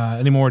from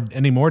any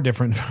more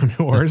different from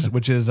yours,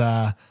 which is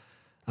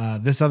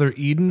This Other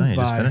Eden you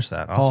by just finished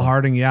that. Paul Awesome.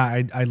 Harding.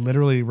 Yeah, I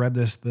literally read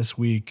this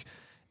week,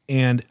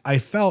 and I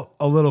felt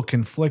a little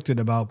conflicted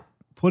about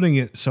putting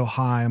it so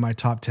high in my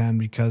top 10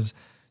 because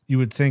you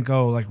would think,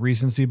 like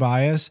recency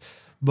bias.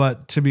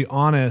 But to be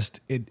honest,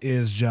 it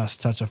is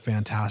just such a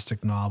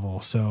fantastic novel.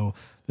 So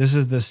this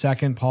is the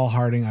second Paul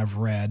Harding I've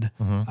read.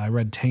 I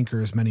read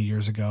Tankers many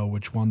years ago,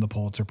 which won the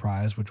Pulitzer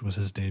Prize, which was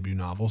his debut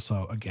novel.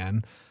 So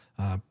again,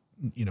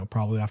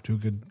 probably off to a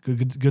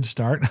good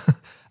start.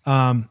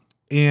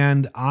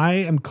 And I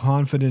am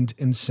confident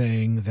in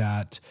saying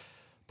that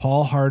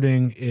Paul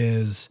Harding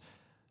is,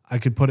 I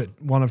could put it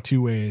one of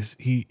two ways.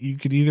 You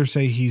could either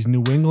say he's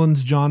New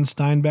England's John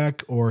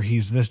Steinbeck or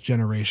he's this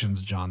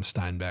generation's John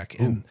Steinbeck.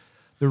 Ooh. And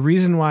the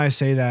reason why I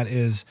say that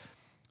is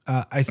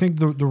I think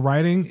the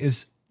writing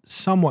is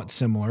somewhat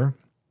similar.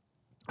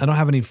 I don't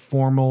have any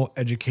formal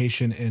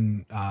education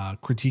in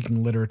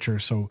critiquing literature,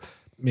 so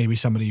maybe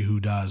somebody who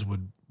does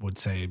would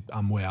say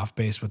I'm way off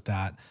base with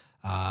that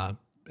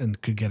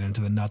and could get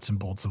into the nuts and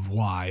bolts of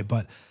why.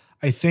 But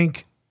I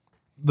think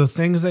the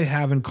things they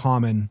have in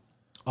common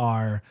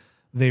are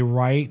they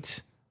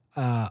write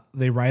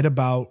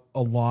about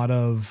a lot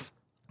of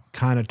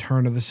kind of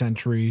turn of the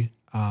century,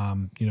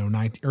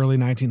 early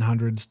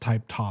 1900s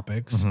type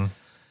topics.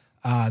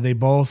 They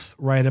both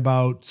write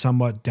about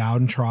somewhat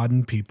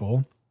downtrodden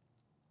people,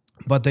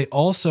 but they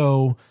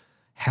also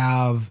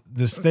have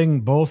this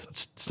thing, both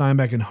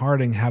Steinbeck and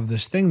Harding have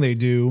this thing they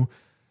do,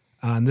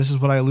 and this is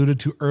what I alluded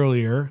to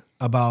earlier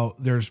about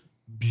there's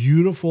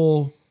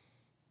beautiful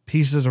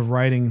pieces of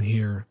writing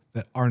here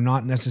that are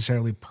not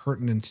necessarily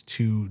pertinent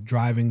to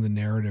driving the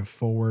narrative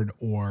forward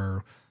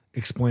or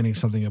explaining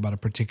something about a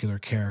particular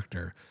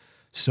character.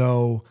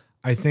 So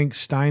I think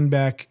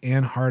Steinbeck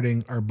and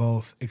Harding are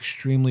both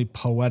extremely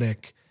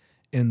poetic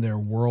in their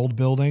world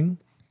building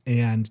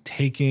and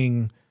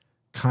taking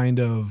kind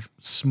of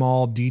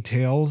small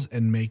details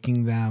and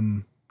making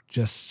them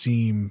just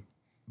seem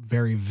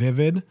very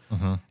vivid.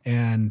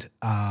 And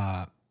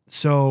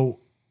so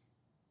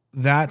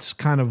that's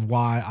kind of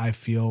why I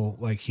feel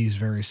like he's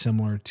very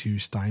similar to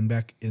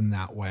Steinbeck in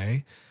that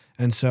way.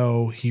 And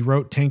so he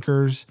wrote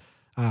Tankers,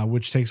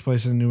 which takes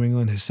place in New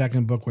England. His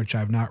second book, which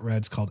I've not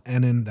read, is called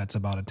Enon. That's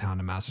about a town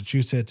in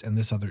Massachusetts. And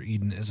This Other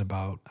Eden is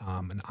about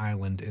an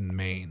island in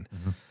Maine.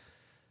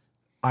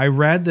 I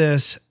read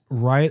this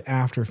right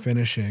after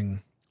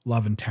finishing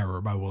Love and Terror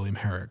by William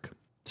Herrick.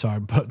 So I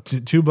put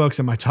two books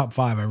in my top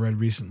 5 I read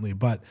recently,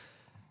 but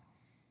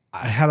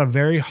I had a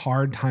very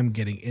hard time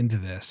getting into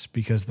this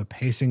because the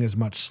pacing is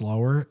much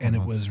slower and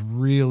it was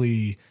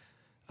really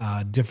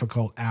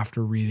difficult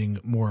after reading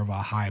more of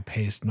a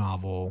high-paced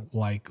novel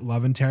like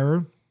Love and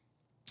Terror.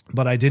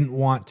 But I didn't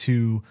want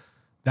to,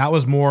 that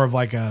was more of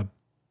like a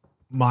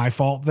my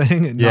fault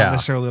thing and not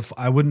necessarily,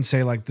 I wouldn't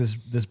say like this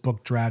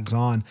book drags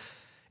on.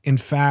 In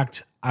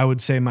fact, I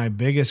would say my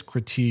biggest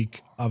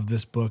critique of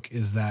this book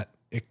is that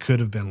it could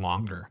have been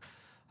longer.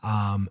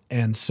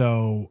 And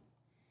so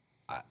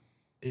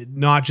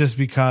not just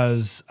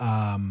because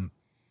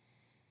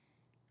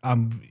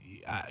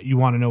you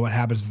want to know what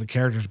happens to the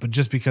characters, but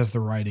just because the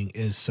writing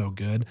is so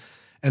good.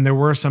 And there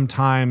were some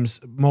times,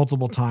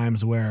 multiple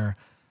times, where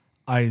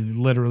I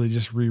literally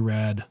just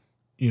reread,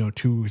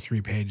 2 or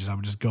 3 pages. I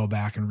would just go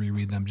back and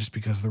reread them just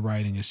because the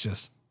writing is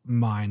just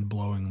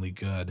mind-blowingly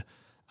good.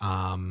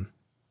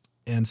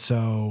 And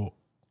so,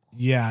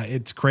 yeah,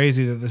 it's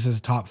crazy that this is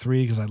top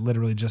 3 because I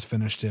literally just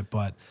finished it,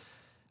 but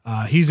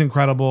he's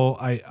incredible.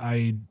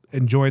 I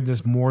enjoyed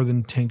this more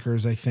than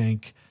Tinkers, I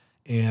think.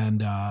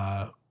 And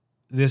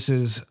this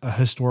is a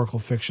historical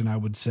fiction, I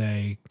would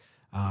say.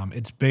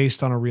 It's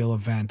based on a real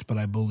event, but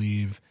I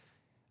believe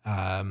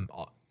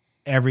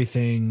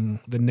everything,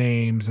 the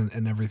names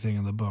and everything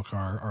in the book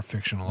are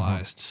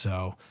fictionalized.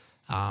 So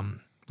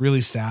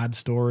really sad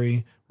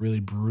story, really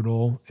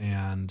brutal.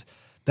 And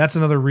that's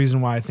another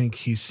reason why I think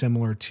he's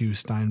similar to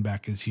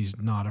Steinbeck is he's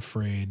not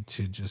afraid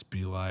to just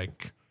be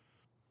like,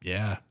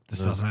 yeah,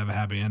 this doesn't have a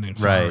happy ending.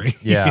 Sorry.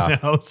 Right. Yeah. You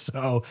know?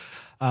 So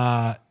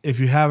if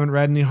you haven't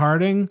read any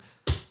Harding,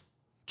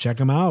 check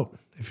him out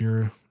if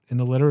you're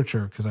into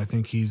literature, because I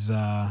think he's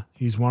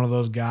one of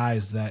those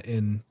guys that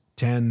in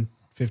 10,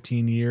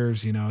 15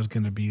 years, you know, is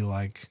going to be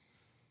like,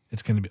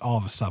 it's going to be, all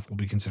of his stuff will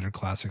be considered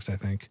classics, I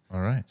think.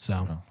 All right.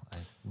 So well, I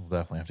will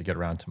definitely have to get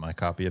around to my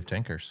copy of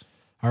Tinkers.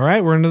 All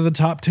right, we're into the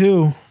top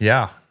 2.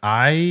 Yeah.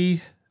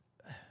 I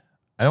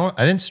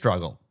didn't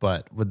struggle,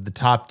 but with the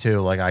top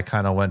 2, like I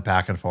kind of went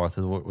back and forth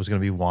with what was going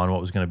to be 1,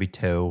 what was going to be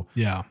 2.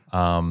 Yeah.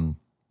 And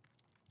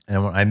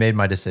when I made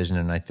my decision,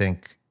 and I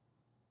think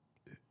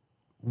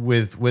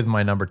with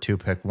my number 2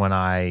 pick, when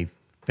I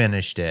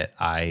finished it,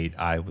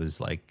 I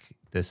was like,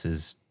 this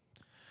is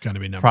Going to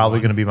be probably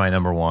going to be my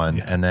number 1.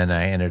 Yeah. And then it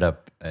ended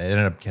up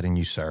getting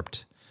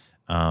usurped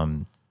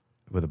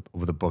with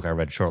a book I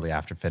read shortly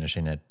after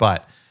finishing it.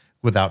 But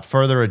without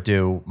further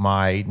ado,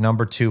 my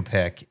number 2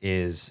 pick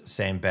is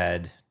Same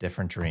Bed,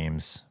 Different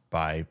Dreams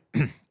by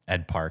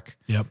Ed Park.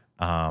 Yep.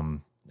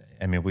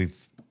 I mean,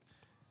 we've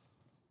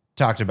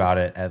talked about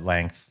it at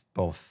length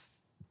both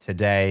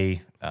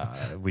today.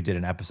 We did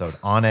an episode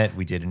on it.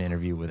 We did an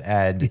interview with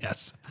Ed.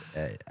 Yes.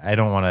 I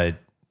don't want to.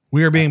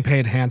 We are being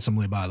paid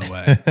handsomely, by the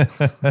way.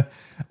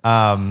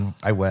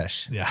 I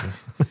wish. Yeah.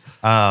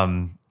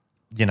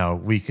 You know,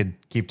 we could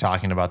keep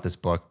talking about this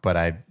book, but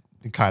I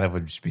kind of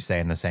would just be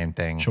saying the same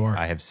thing Sure.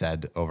 I have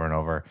said over and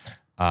over.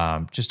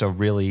 Just a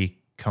really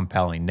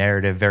compelling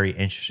narrative, very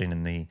interesting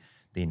in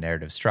the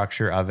narrative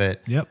structure of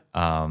it. Yep.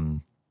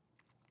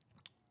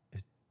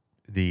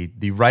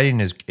 The writing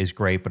is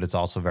great, but it's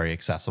also very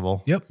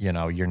accessible. Yep. You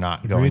know, you're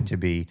not going to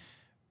be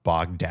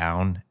bogged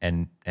down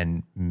and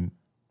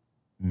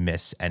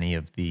miss any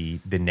of the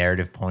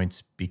narrative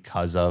points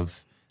because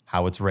of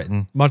how it's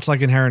written. Much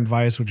like Inherent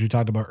Vice, which we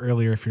talked about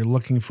earlier, if you're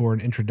looking for an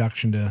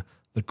introduction to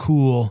the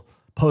cool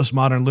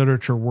postmodern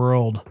literature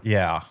world,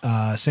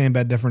 Same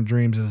Bed, Different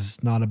Dreams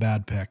is not a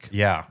bad pick.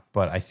 Yeah,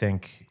 but I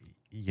think,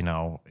 you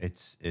know,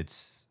 it's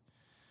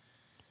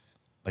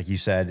like you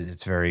said,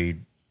 it's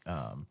very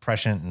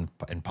prescient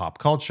in pop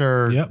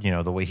culture. Yep. You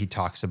know, the way he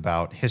talks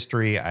about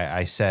history.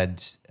 I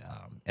said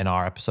in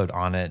our episode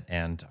on it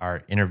and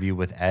our interview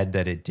with Ed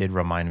that it did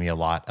remind me a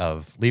lot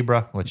of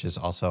Libra, which is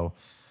also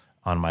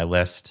on my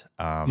list.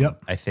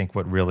 Yep. I think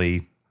what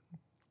really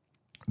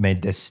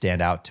made this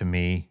stand out to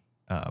me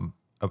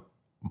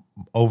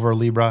over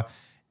Libra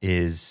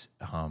is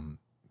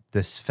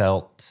this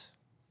felt,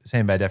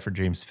 Same Bed, Different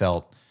Dreams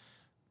felt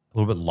a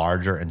little bit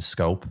larger in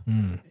scope.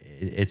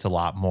 It's a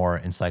lot more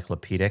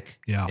encyclopedic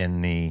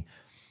in the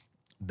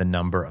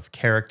number of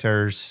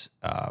characters,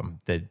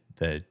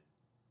 the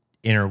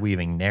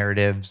interweaving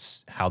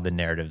narratives, how the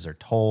narratives are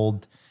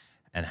told,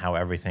 and how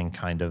everything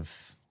kind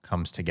of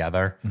comes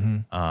together.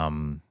 You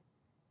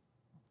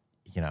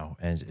know,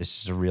 and it's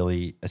just a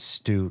really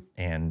astute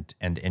and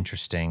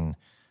interesting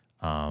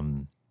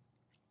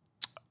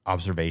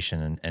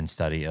observation and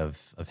study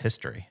of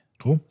history.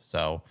 Cool.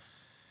 So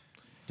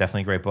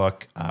definitely a great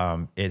book.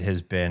 It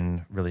has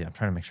been really, I'm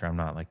trying to make sure I'm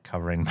not like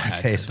covering my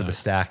face with a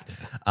stack.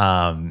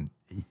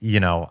 You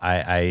know,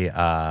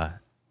 I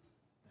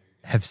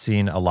have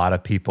seen a lot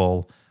of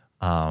people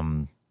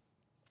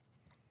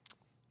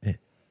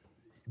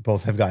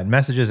both have gotten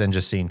messages and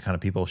just seen kind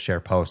of people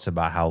share posts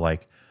about how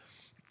like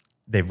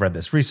they've read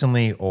this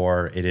recently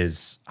or it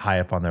is high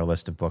up on their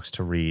list of books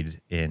to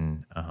read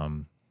in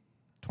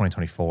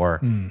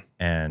 2024.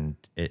 And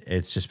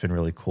it's just been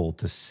really cool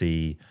to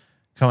see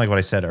kind of like what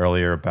I said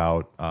earlier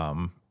about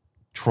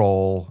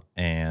Troll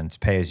and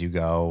Pay As You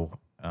Go,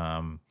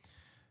 kind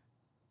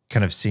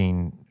of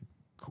seeing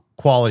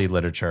quality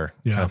literature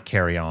kind of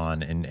carry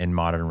on in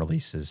modern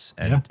releases.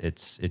 And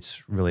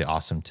it's really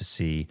awesome to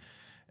see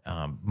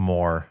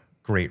more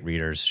great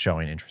readers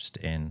showing interest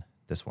in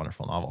this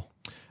wonderful novel.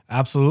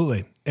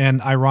 Absolutely.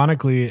 And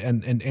ironically,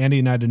 and Andy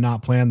and I did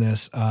not plan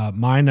this,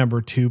 my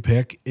number 2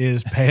 pick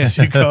is Pay As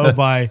You Go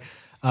by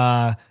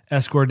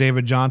Eskor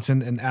David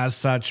Johnson. And as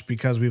such,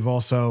 because we've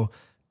also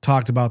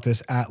talked about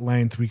this at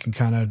length, we can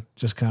kind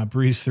of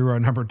breeze through our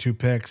number 2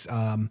 picks.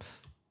 I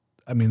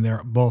mean,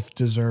 they're both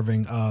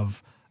deserving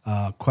of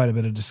quite a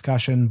bit of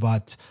discussion,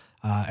 but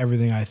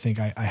everything I think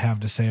I have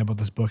to say about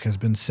this book has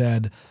been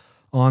said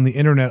on the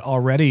internet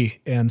already.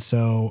 And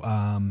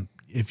so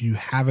if you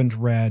haven't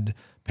read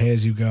Pay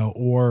As You Go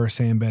or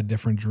Same Bed,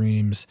 Different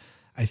Dreams,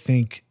 I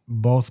think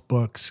both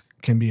books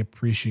can be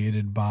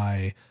appreciated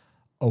by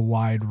a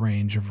wide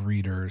range of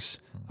readers.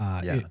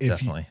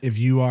 Definitely. If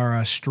you are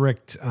a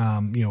strict,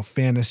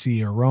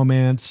 fantasy or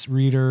romance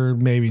reader,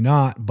 maybe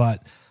not,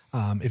 but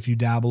if you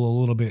dabble a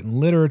little bit in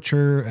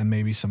literature and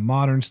maybe some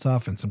modern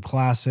stuff and some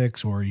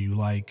classics, or you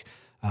like,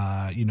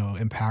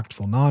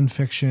 impactful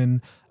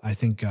nonfiction, I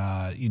think,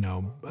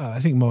 I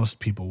think most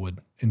people would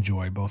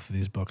enjoy both of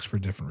these books for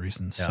different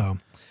reasons. Yeah.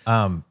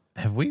 So,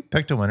 have we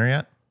picked a winner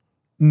yet?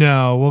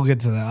 No, we'll get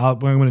to that. I'm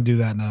going to do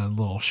that in a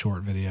little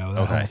short video.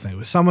 That whole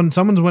thing.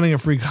 Someone's winning a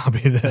free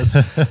copy of this.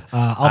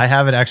 I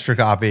have an extra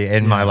copy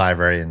in my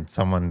library, and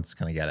someone's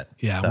going to get it.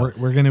 Yeah, so.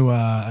 we're going to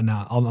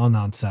I'll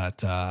announce that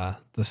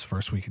this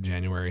first week of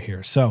January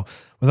here. So,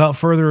 without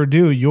further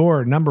ado,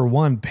 your number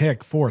one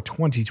pick for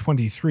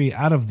 2023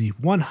 out of the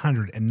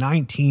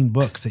 119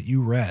 books that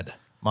you read.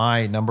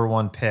 My number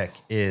one pick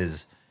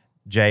is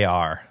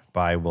J.R.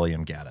 by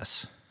William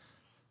Gaddis.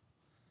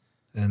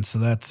 And so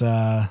that's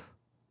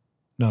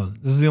no,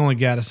 this is the only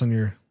Gaddis on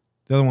your.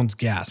 The other one's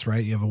Gass,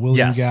 right? You have a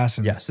William Gass.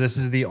 And yes, this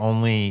is the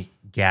only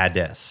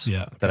Gaddis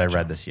that I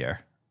read this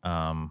year.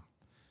 I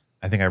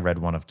think I read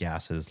one of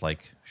Gass's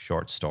like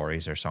short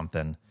stories or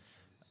something.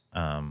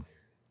 I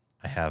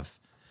have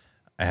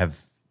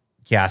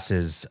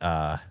Gass's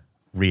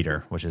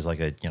Reader, which is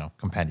like a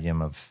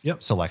compendium of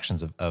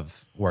selections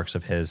of works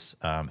of his,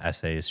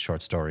 essays,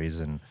 short stories,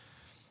 and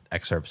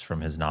excerpts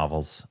from his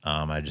novels.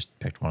 I just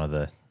picked one of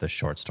the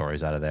short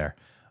stories out of there.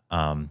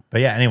 But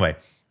yeah, anyway,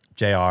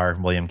 J.R.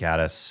 William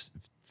Gaddis,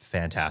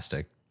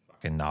 fantastic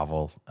fucking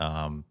novel.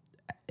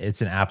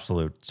 It's an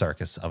absolute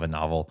circus of a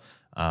novel.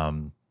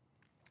 I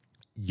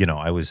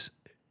was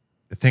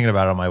thinking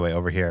about it on my way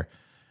over here.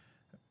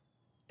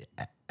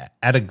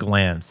 At a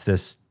glance,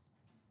 this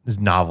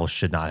novel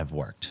should not have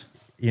worked.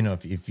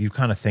 If you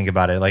kind of think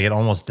about it, like it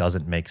almost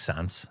doesn't make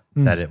sense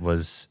that it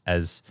was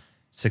as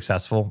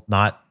successful.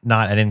 Not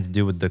anything to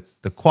do with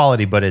the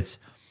quality, but it's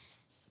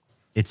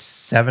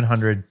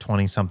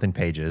 720 something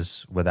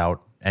pages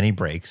without any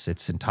breaks.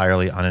 It's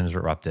entirely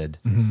uninterrupted,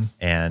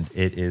 and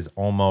it is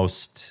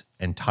almost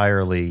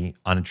entirely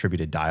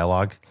unattributed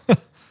dialogue.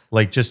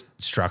 Like just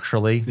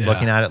structurally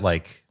looking at it,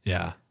 like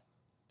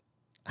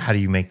how do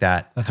you make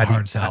that? That's a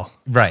hard sell,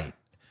 right?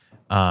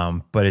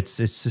 But it's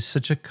just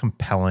such a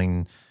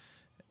compelling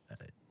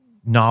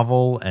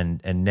novel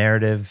and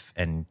narrative,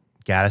 and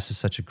Gaddis is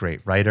such a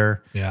great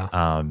writer.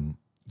 Yeah,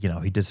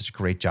 he did such a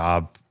great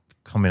job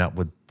coming up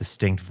with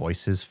distinct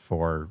voices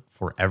for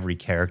every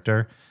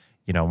character.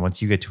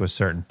 Once you get to a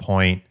certain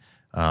point,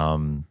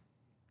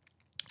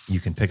 you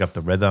can pick up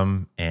the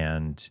rhythm,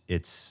 and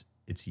it's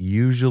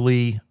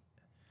usually, I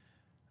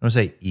don't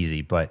say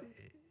easy, but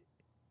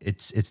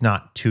it's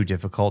not too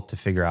difficult to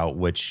figure out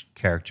which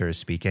character is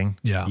speaking.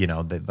 Yeah.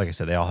 Like I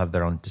said, they all have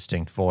their own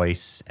distinct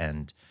voice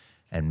and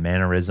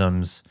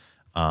mannerisms.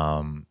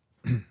 And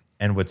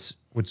what's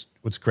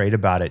great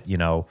about it,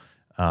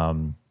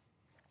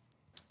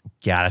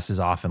 Gaddis is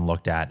often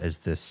looked at as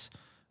this,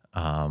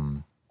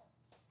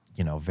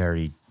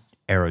 very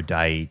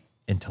erudite,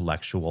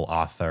 intellectual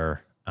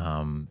author.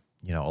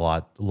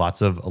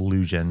 Lots of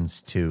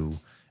allusions to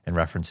and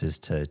references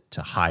to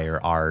higher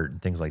art and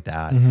things like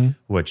that,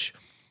 which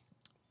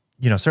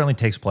certainly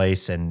takes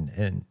place,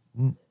 and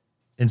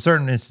in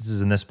certain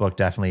instances in this book,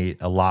 definitely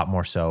a lot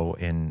more so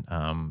in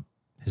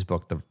his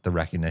book, The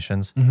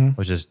Recognitions,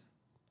 which is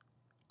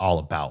all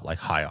about like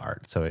high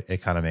art. So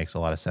it kind of makes a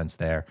lot of sense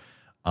there.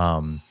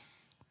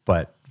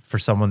 But for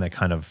someone that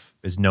kind of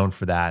is known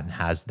for that and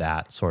has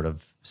that sort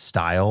of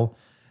style,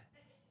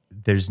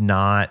 there's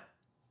not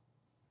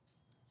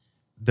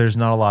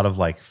a lot of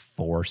like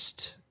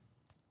forced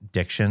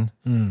diction.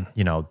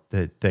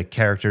 The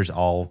characters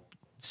all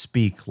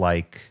speak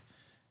like,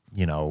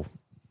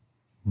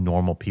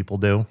 normal people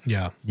do.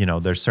 Yeah.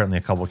 There's certainly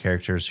a couple of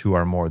characters who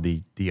are more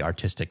the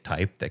artistic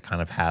type that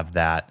kind of have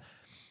that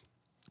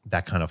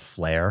kind of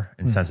flair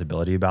and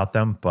sensibility about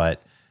them.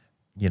 But,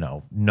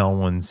 no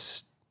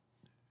one's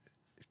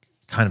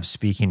kind of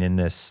speaking in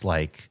this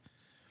like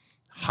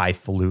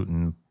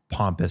highfalutin,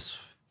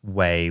 pompous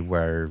way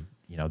where,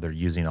 they're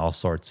using all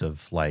sorts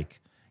of like,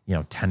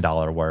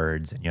 $10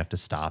 words, and you have to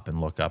stop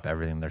and look up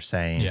everything they're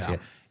saying. Yeah.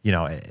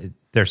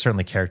 There's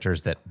certainly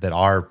characters that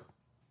are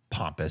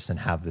pompous and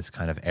have this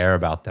kind of air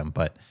about them,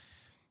 but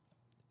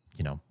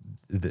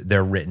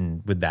they're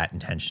written with that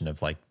intention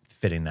of like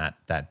fitting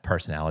that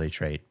personality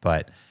trait.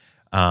 But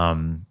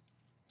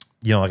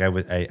like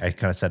I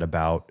kind of said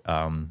about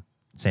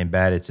Same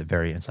Bed, it's a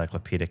very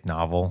encyclopedic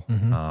novel.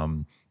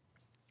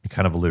 I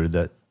kind of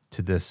alluded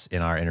to this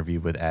in our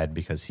interview with Ed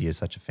because he is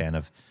such a fan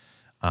of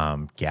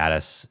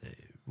Gaddis.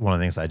 One of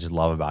the things I just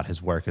love about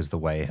his work is the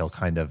way he'll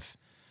kind of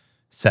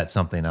set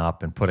something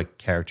up and put a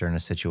character in a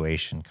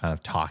situation kind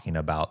of talking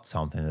about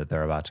something that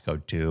they're about to go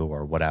do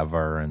or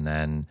whatever, and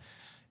then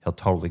he'll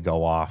totally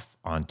go off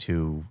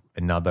onto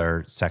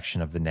another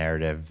section of the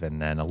narrative,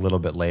 and then a little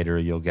bit later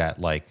you'll get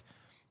like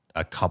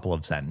a couple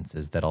of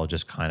sentences that'll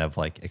just kind of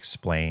like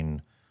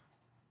explain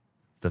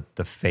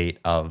the fate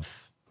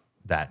of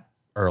that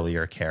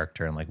earlier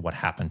character and like what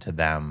happened to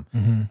them.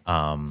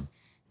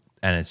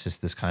 And it's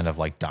just this kind of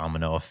like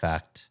domino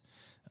effect.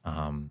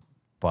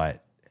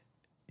 But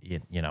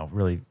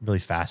really, really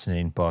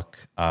fascinating book.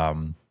 I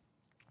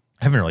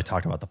haven't really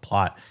talked about the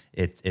plot.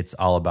 It's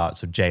all about,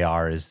 so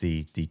JR is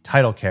the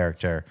title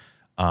character.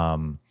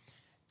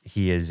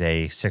 He is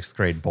a 6th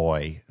grade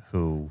boy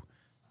who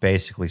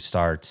basically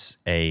starts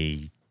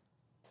a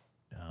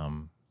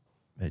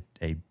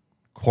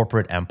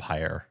corporate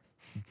empire,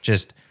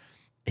 just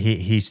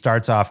he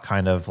starts off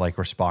kind of like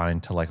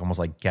responding to like almost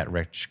like get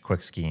rich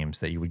quick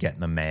schemes that you would get in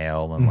the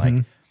mail and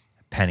like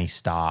penny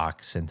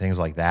stocks and things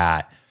like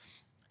that,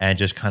 and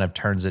just kind of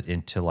turns it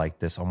into like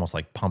this almost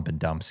like pump and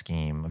dump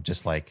scheme of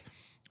just like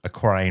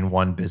acquiring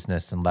one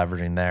business and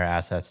leveraging their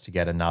assets to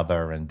get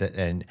another,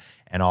 and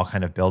all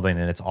kind of building,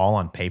 and it's all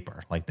on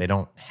paper. Like they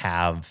don't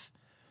have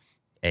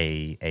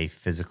a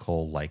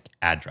physical like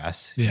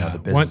address. Yeah. You know, the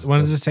business When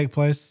does this take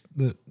place?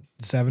 The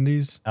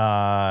 70s?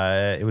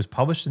 It was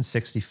published in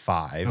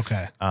 65.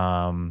 Okay.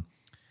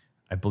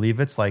 I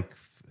believe it's like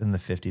in the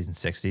 50s and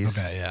 60s.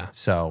 Okay, yeah.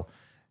 So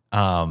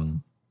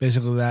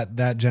basically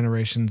that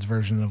generation's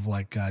version of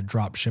like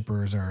drop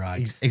shippers or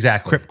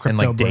exactly. crypto and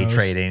like day bros.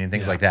 trading and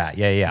things like that.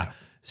 Yeah.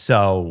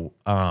 So,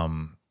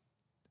 and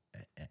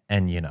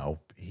you know,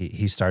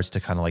 he starts to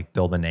kind of like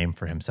build a name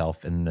for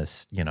himself in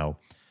this, you know,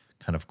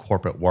 kind of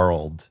corporate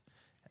world,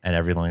 and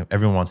everyone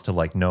wants to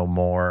like know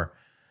more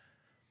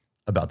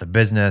about the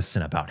business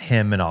and about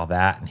him and all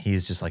that. And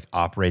he's just like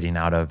operating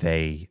out of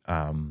a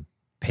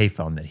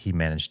payphone that he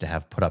managed to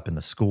have put up in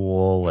the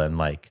school, and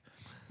like,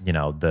 you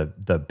know,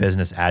 the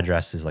business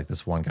address is like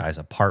this one guy's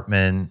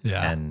apartment.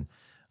 Yeah. And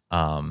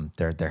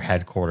their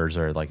headquarters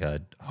are like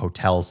a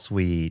hotel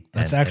suite.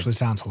 That actually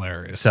sounds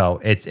hilarious.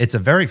 So it's a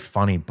very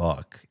funny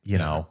book, you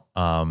know.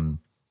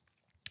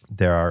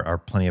 There are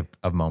plenty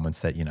of moments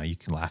that, you know, you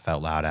can laugh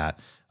out loud at.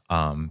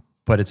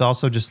 But it's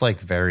also just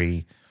like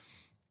very,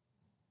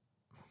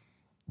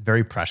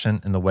 very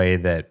prescient in the way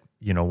that,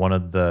 you know, one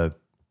of the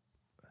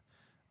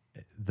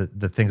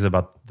things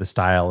about the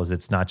style is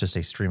it's not just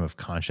a stream of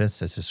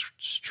consciousness, it's just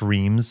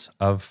streams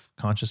of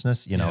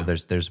consciousness. You know,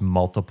 there's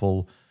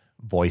multiple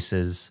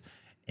voices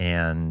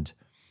and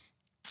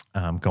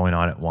going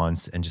on at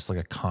once, and just like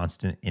a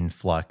constant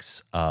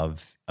influx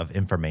of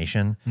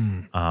information.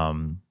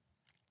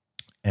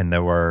 And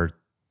there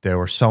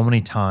were so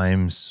many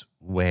times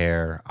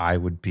where I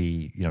would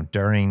be, you know,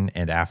 during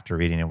and after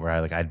reading it, where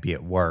I'd be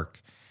at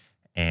work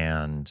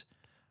and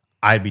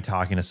I'd be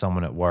talking to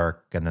someone at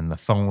work, and then the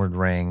phone would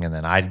ring, and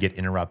then I'd get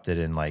interrupted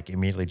and like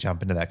immediately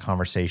jump into that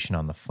conversation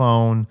on the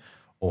phone,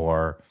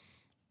 or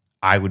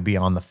I would be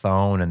on the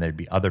phone and there'd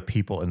be other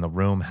people in the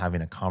room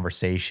having a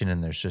conversation,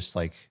 and there's just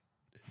like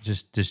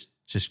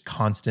just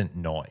constant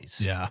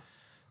noise. Yeah.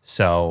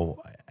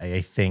 So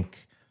I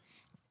think,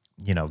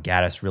 you know,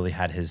 Gaddis really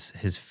had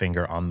his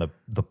finger on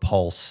the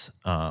pulse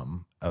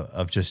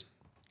of just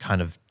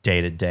kind of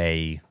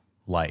day-to-day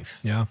life.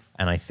 Yeah.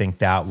 And I think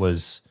that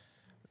was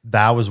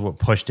what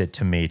pushed it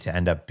to me to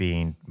end up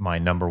being my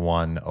number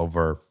one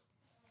over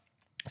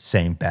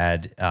Same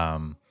Bed.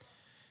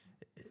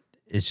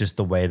 It's just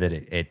the way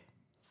that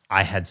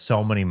I had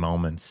so many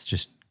moments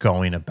just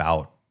going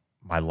about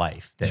my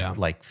life that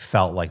like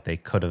felt like they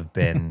could have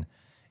been,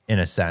 in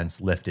a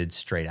sense, lifted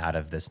straight out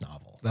of this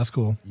novel. That's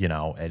cool. You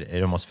know,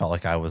 it almost felt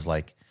like I was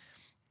like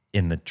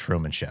in the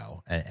Truman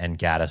Show, and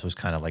Gaddis was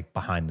kind of like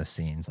behind the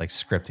scenes, like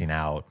scripting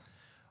out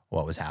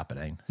what was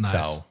happening. Nice.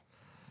 So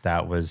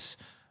that was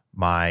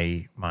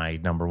my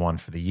number one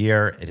for the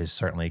year. It has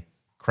certainly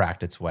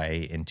cracked its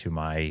way into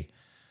my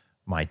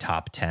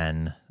top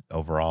 10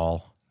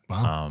 overall.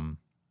 Wow.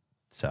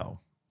 So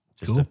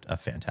just cool. a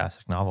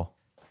fantastic novel.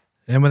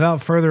 And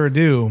without further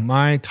ado,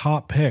 my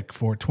top pick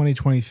for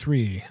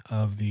 2023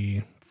 of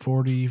the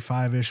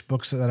 45-ish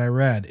books that I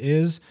read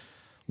is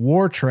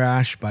War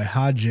Trash by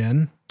Ha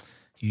Jin.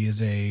 He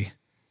is a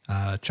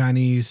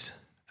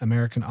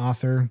Chinese-American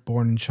author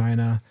born in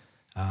China,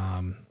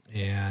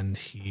 and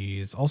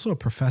he's also a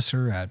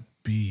professor at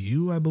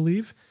BU, I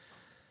believe.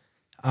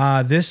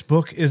 This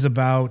book is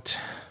about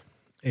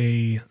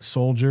a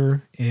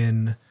soldier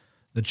in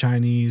the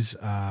Chinese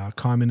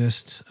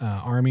Communist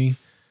Army,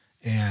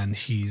 and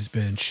he's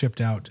been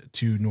shipped out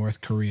to North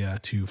Korea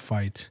to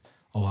fight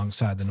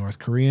alongside the North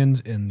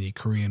Koreans in the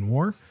Korean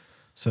War.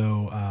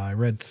 So I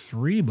read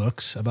 3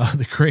 books about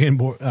the Korean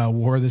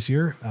War this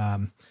year.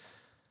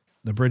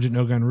 The Bridget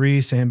No Gun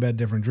Rhee, Same Bed,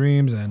 Different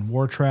Dreams, and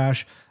War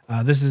Trash.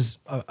 This is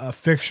a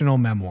fictional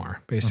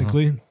memoir,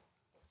 basically.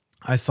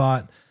 I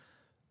thought,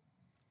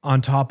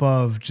 on top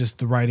of just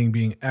the writing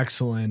being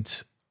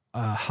excellent,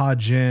 Ha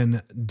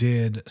Jin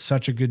did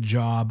such a good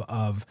job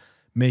of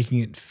making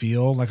it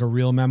feel like a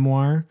real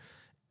memoir,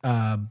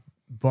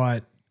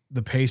 but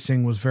the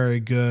pacing was very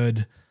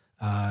good.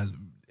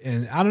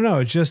 And I don't know,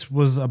 it just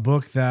was a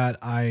book that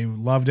I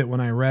loved it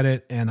when I read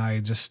it, and I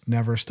just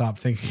never stopped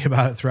thinking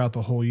about it throughout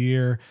the whole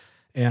year.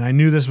 And I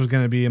knew this was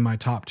going to be in my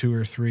top 2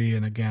 or 3.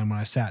 And again, when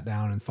I sat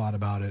down and thought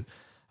about it,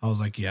 I was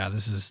like, yeah,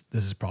 this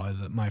is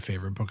probably my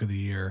favorite book of the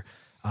year.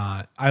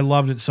 I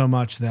loved it so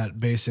much that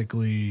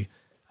basically,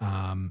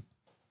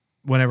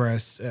 whenever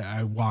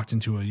I walked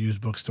into a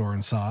used bookstore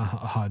and saw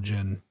a Ha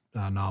Jin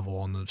novel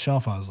on the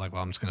shelf, I was like,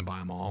 well, I'm just going to buy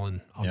them all, and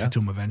I'll get to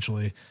them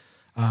eventually.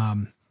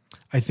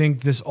 I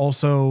think this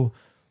also,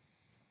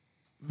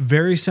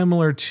 very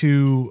similar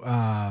to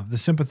The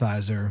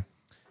Sympathizer,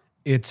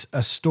 it's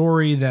a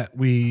story that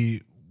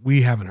we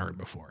haven't heard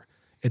before.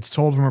 It's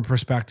told from a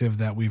perspective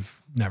that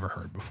we've never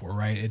heard before,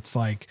 right? It's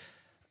like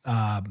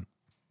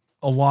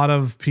a lot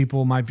of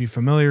people might be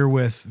familiar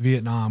with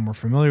Vietnam or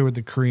familiar with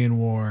the Korean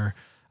War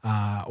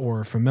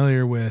or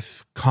familiar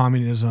with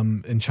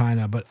communism in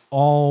China, but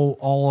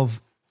all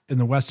of in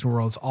the Western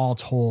world, it's all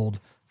told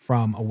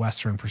from a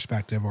Western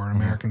perspective or an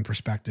American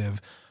perspective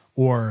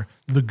or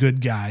the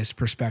good guys'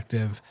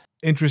 perspective.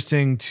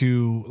 Interesting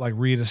to like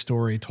read a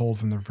story told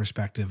from the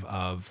perspective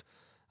of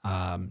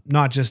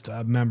not just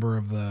a member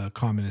of the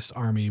Communist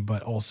Army,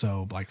 but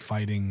also like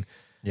fighting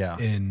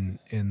in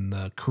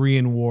the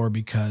Korean War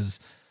because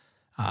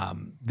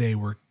they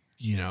were,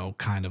 you know,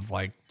 kind of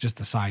like just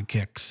the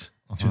sidekicks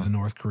to the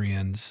North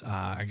Koreans,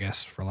 I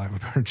guess, for lack of a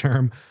better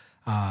term.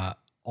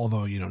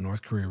 Although, you know,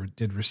 North Korea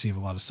did receive a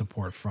lot of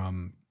support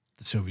from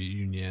the Soviet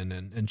Union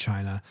and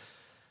China.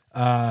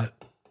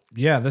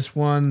 This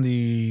won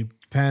the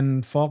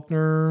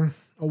Penn-Faulkner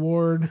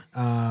Award.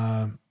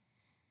 I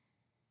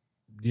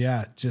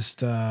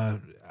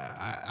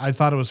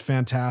thought it was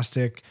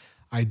fantastic.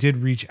 I did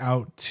reach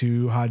out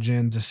to Ha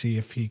Jin to see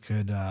if he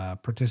could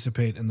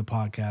participate in the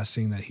podcast,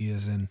 seeing that he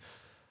is in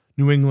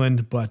New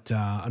England, but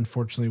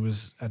unfortunately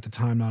was at the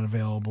time not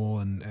available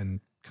and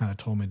kind of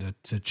told me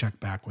to check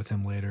back with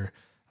him later.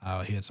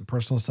 He had some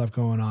personal stuff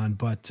going on,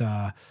 but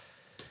I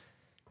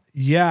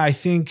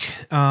think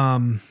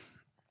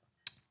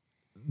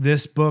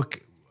this book,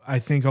 I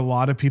think a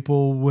lot of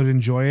people would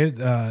enjoy it.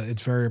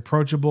 It's very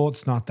approachable.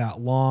 It's not that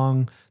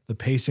long. The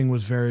pacing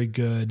was very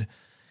good.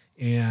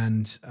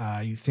 And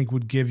you think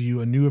would give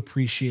you a new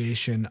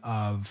appreciation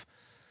of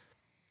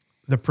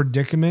the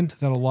predicament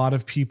that a lot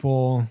of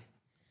people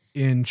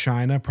in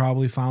China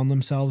probably found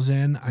themselves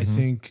in. I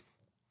think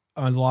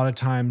a lot of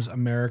times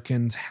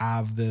Americans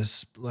have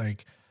this,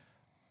 like,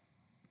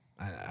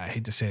 I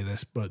hate to say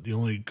this, but the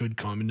only good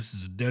communist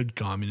is a dead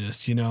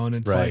communist, you know? And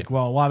it's like,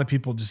 well, a lot of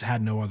people just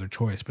had no other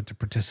choice but to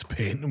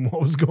participate in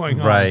what was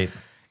going on. Right.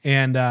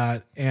 And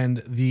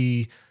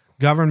the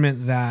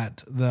government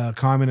that the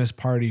Communist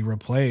Party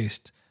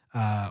replaced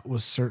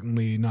was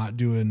certainly not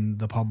doing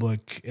the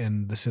public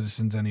and the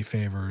citizens any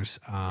favors.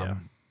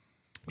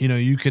 You know,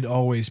 you could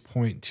always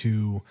point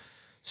to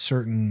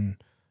certain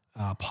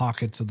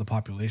pockets of the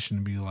population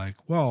and be like,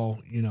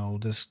 well, you know,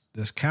 this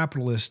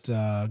capitalist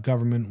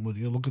government would,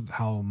 you look at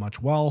how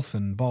much wealth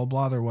and blah,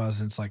 blah, there was.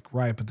 And it's like,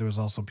 right. But there was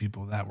also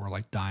people that were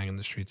like dying in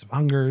the streets of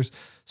hungers.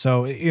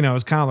 So, you know,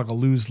 it's kind of like a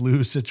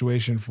lose-lose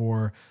situation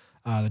for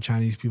the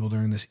Chinese people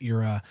during this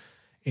era.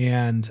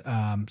 And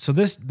so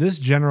this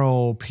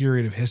general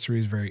period of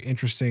history is very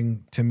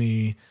interesting to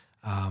me.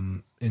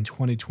 In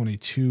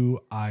 2022,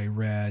 I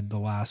read The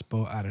Last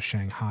Boat Out of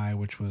Shanghai,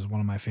 which was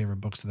one of my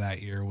favorite books of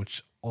that year,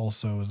 which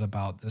also is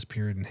about this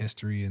period in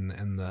history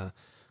and the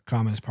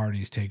Communist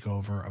Party's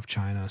takeover of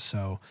China.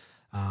 So,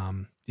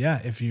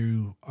 if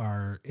you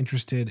are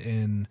interested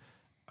in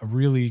a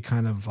really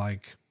kind of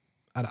like,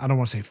 I don't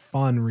want to say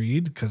fun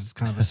read because it's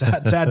kind of a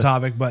sad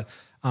topic, but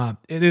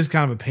it is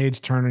kind of a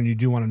page turner and you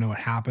do want to know what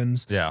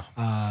happens. Yeah.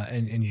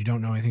 And you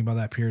don't know anything about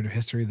that period of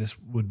history. This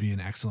would be an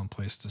excellent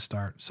place to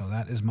start. So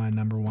that is my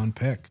number one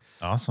pick.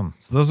 Awesome.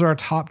 So those are our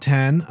top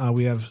 10.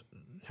 We have,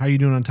 how you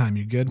doing on time?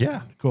 You good?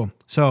 Yeah. Cool.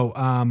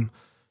 So,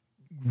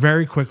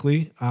 very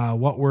quickly,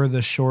 what were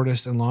the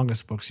shortest and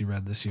longest books you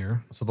read this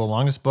year? So the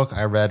longest book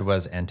I read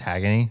was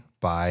Antagony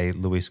by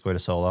Luis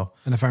Goytisolo.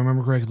 And if I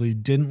remember correctly, you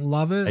didn't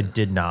love it? I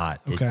did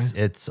not. Okay.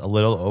 It's a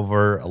little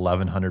over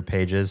 1,100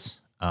 pages.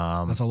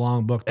 That's a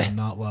long book to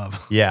not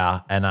love.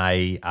 Yeah, and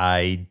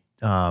I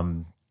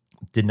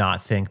did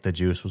not think the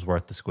juice was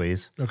worth the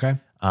squeeze. Okay.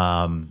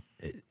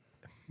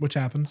 Which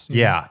happens.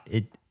 Yeah,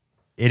 it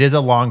is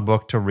a long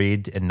book to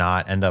read and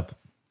not end up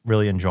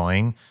really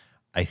enjoying.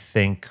 I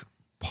think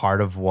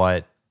part of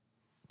what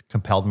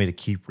compelled me to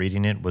keep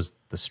reading it was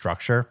the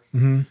structure.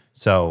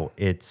 So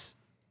when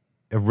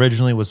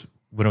it was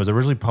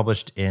originally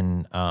published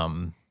in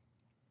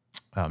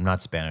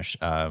not Spanish,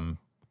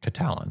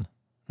 Catalan.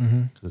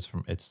 Because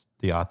it's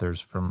the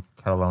authors from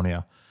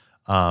Catalonia.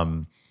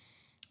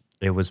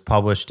 It was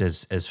published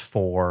as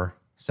 4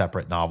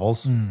 separate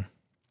novels, and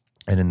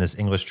in this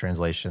English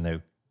translation,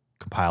 they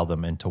compiled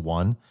them into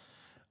one.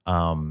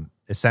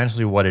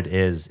 Essentially, what it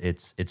is,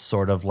 it's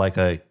sort of like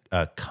a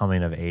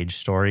coming of age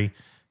story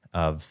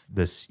of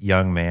this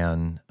young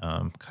man,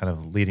 kind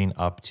of leading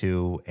up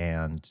to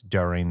and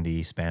during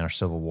the Spanish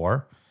Civil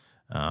War,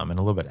 and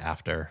a little bit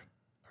after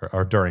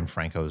or during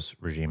Franco's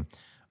regime.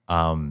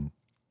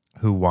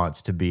 Who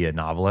wants to be a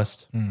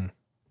novelist.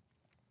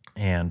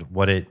 And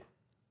what it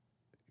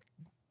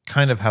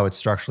kind of how it's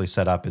structurally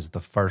set up is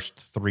the first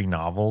 3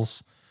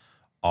 novels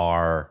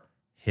are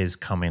his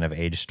coming of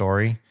age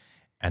story.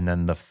 And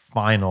then the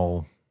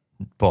final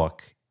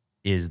book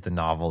is the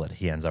novel that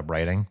he ends up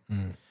writing.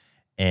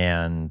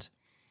 And,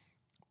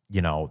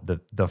 you know,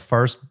 the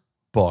first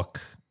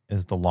book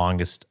is the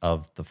longest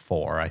of the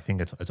 4. I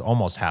think it's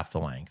almost half the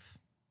length.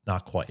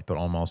 Not quite, but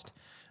almost.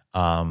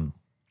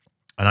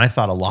 And I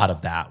thought a lot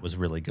of that was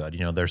really good.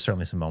 You know, there's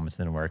certainly some moments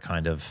then where it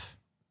kind of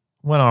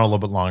went on a little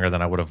bit longer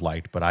than I would have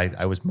liked, but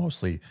I was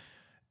mostly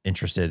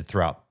interested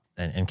throughout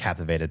and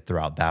captivated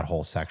throughout that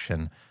whole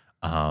section.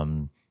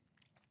 And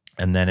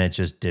then it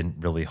just didn't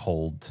really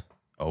hold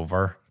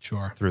over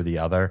through the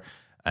other.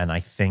 And I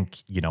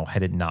think,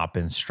 had it not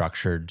been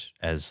structured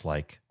as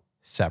like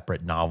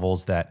separate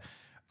novels that,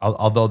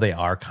 although they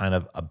are kind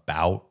of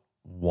about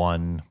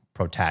one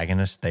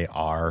protagonist, they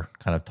are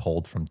kind of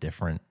told from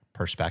different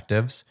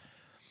perspectives.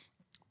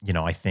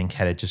 I think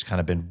had it just kind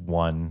of been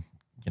one,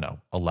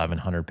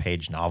 1,100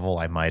 page novel,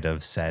 I might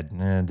have said,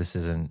 this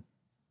isn't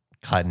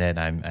cutting it.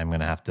 I'm going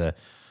to have to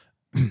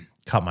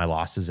cut my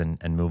losses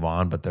and move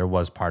on. But there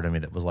was part of me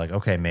that was like,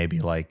 okay,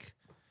 maybe like,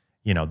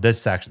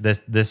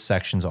 this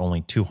section's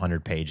only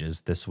 200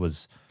 pages. This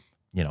was,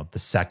 the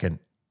second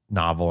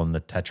novel in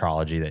the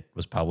tetralogy that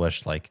was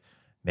published. Like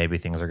maybe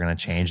things are going to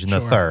change in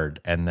the third.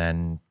 And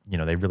then,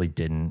 they really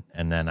didn't.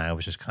 And then I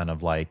was just kind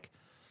of like,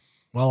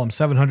 well, I'm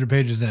 700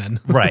 pages in.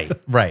 Right.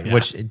 Yeah.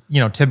 Which,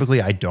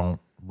 typically I don't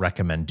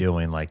recommend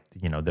doing. Like,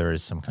 there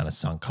is some kind of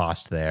sunk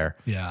cost there.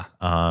 Yeah.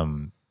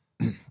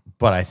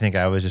 But I think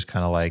I was just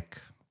kind of like,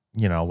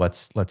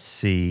 let's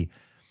see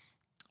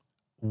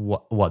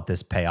what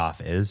this payoff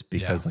is,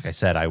 because like I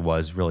said, I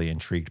was really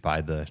intrigued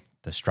by the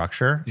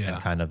structure and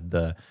kind of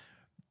the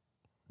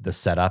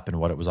setup and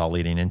what it was all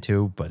leading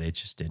into, but it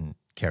just didn't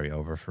carry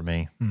over for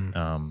me.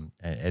 I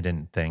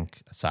didn't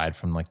think, aside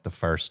from like the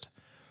first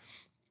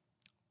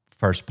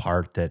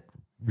part, that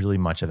really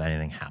much of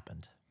anything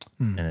happened.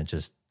 And it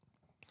just,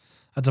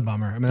 that's a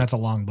bummer. I mean, that's a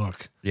long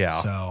book. Yeah.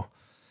 So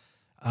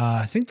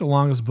I think the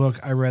longest book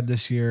I read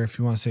this year, if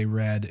you want to say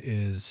read,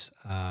 is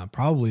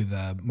probably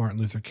the Martin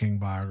Luther King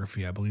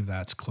biography. I believe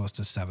that's close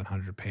to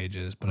 700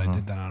 pages, but I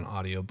did that on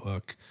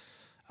audiobook.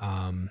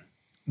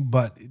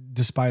 But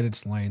despite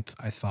its length,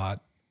 I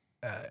thought,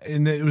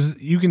 and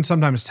you can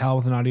sometimes tell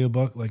with an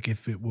audiobook, like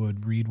if it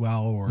would read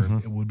well or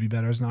it would be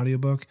better as an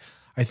audiobook.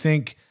 I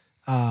think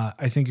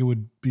it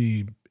would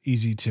be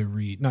easy to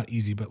read, not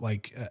easy, but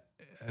like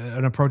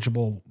an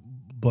approachable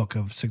book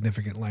of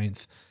significant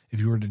length if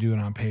you were to do it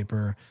on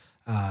paper.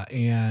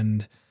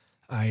 And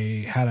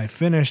I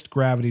finished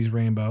Gravity's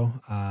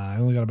Rainbow, I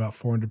only got about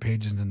 400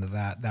 pages into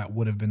that. That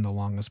would have been the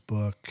longest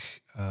book.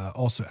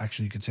 Also,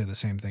 actually, you could say the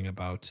same thing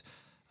about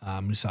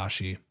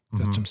Musashi,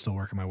 which I'm still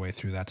working my way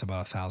through. That's about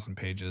 1,000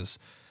 pages.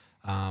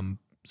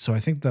 So I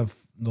think the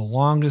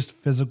longest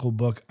physical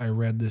book I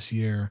read this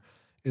year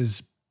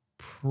is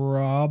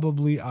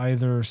probably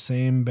either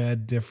Same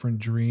Bed, Different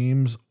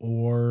Dreams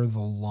or The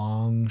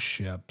Long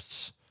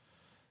Ships.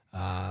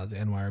 The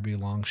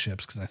NYRB Long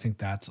Ships, because I think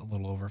that's a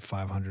little over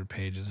 500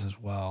 pages as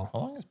well. How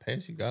long is Pay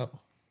As You Go?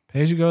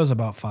 Pay As You Go is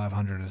about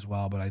 500 as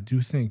well, but I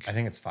think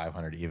it's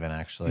 500 even,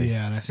 actually.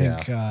 Yeah, and I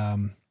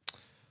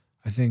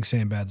think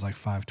Same Bed's like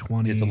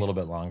 520. It's a little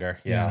bit longer.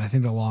 Yeah, and I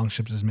think the Long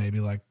Ships is maybe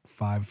like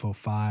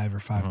 505 or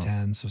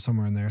 510, so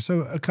somewhere in there. So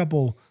a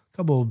couple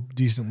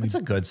decently. It's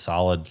a good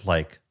solid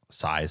like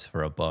size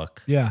for a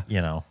book. Yeah,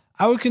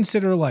 I would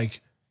consider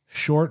like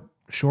short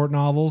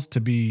novels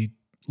to be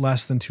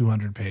less than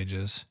 200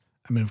 pages.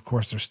 I mean, of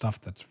course, there's stuff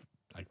that's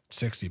like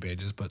 60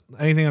 pages, but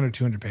anything under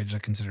 200 pages I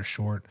consider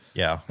short.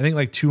 Yeah. I think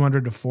like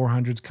 200 to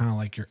 400 is kind of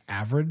like your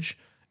average.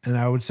 And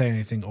I would say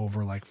anything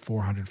over like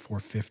 400,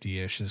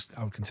 450-ish is,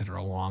 I would consider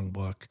a long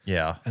book.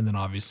 Yeah. And then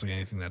obviously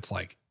anything that's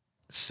like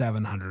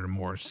 700 or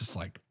more is just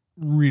like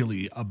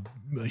really a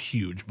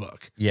huge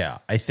book. Yeah.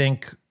 I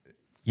think,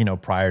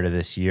 prior to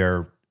this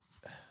year,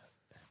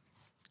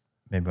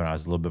 maybe when I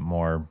was a little bit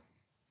more,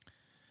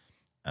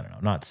 I don't know,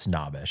 not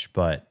snobbish,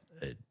 but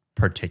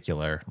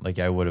particular. Like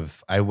I would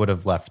have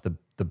left the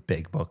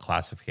big book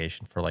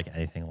classification for like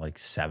anything like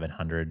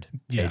 700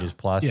 pages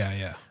plus.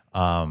 Yeah.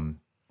 Now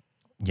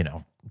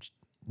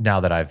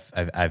that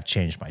I've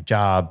changed my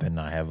job and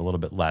I have a little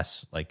bit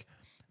less like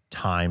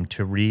time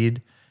to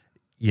read,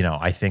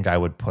 I think I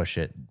would push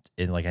it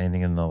in like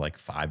anything in the like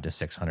 500 to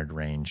 600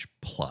 range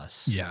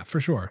plus. Yeah, for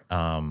sure.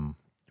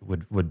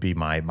 Would be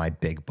my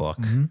big book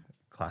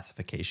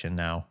classification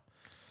now.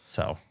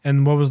 So,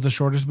 and what was the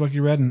shortest book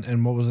you read,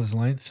 and what was its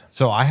length?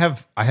 So I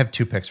have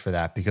two picks for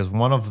that, because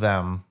one of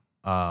them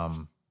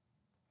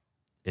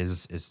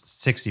is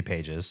 60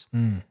 pages.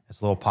 It's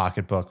a little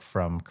pocket book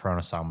from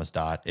Corona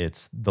Samizdat.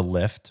 It's The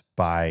Lift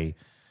by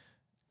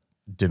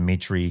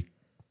Dmitry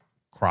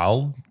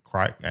Kralj.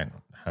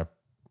 How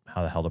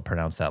the hell to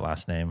pronounce that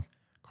last name?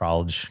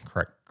 Kralj.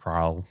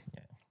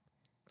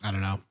 I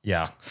don't know.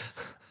 Yeah.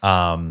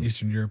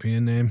 Eastern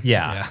European name.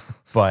 Yeah.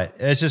 But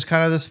it's just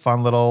kind of this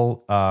fun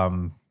little.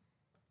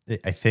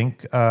 I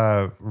think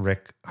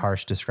Rick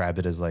Harsh described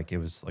it as like it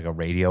was like a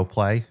radio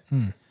play.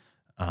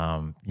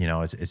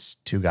 It's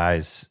two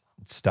guys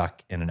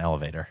stuck in an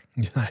elevator.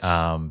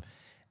 Nice.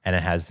 And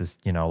it has this,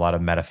 a lot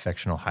of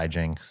metafictional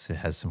hijinks. It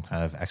has some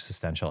kind of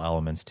existential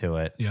elements to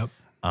it. Yep.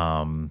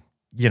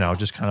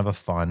 Just kind of a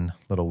fun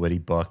little witty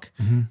book.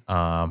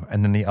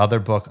 And then the other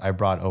book I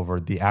brought over,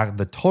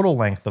 the total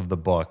length of the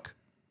book,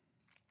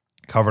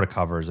 cover to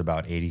cover, is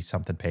about 80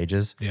 something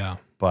pages. Yeah.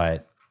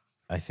 But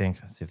I think,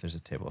 let's see if there's a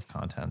table of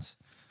contents.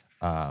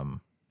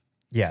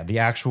 The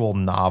actual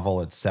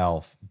novel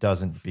itself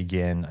doesn't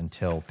begin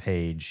until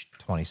page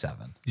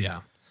 27.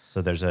 Yeah.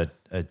 So there's a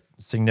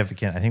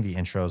significant, I think the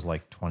intro is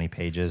like 20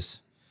 pages.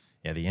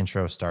 Yeah, the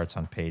intro starts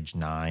on page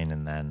 9,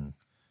 and then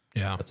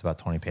Yeah. That's about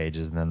 20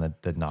 pages. And then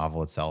the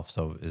novel itself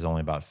is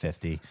only about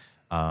 50.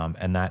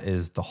 And that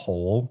is The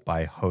Hole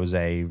by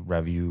Jose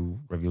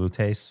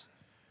Revoltes.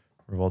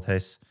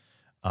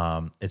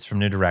 It's from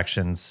New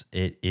Directions.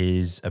 It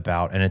is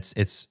about, and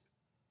it's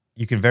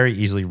you can very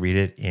easily read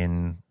it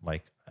in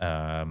like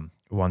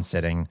one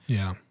sitting.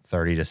 Yeah.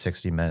 30 to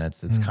 60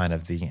 minutes. That's kind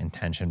of the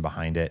intention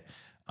behind it.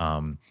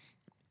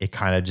 It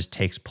kind of just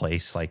takes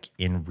place like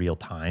in real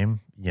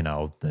time. You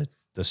know,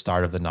 the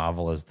start of the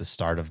novel is the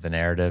start of the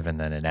narrative, and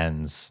then it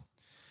ends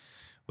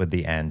with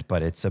the end.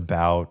 But it's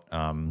about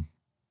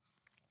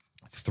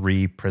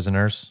 3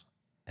 prisoners,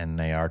 and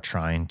they are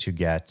trying to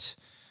get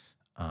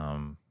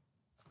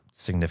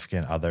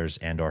significant others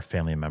and or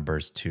family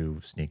members to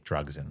sneak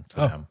drugs in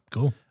for them.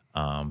 Cool.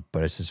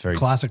 But it's this very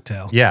classic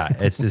tale. Yeah,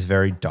 it's this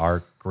very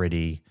dark,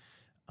 gritty,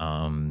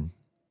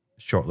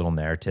 short little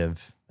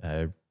narrative.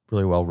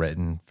 Really well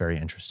written, very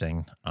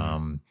interesting.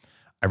 I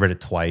read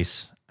it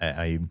twice.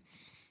 I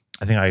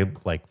think I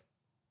like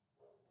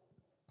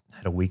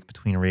had a week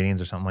between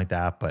readings or something like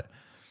that. But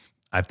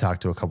I've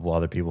talked to a couple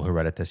other people who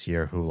read it this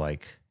year who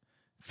like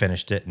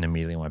finished it and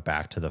immediately went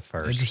back to the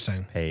first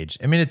page.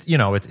 I mean, it's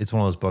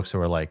one of those books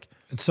where like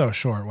it's so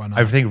short. Why not?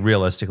 I think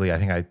realistically,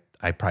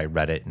 I probably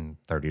read it in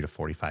 30 to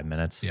 45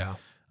 minutes. Yeah.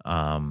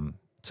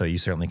 So you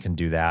certainly can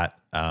do that.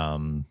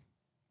 And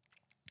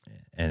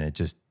it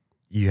just,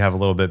 you have a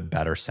little bit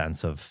better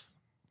sense of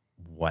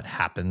what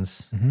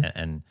happens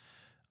and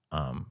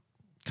kind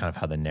of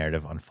how the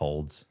narrative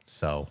unfolds.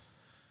 So,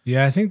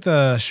 yeah, I think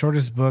the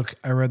shortest book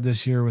I read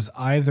this year was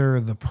either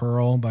The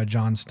Pearl by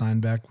John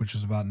Steinbeck, which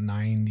was about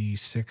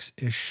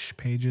 96-ish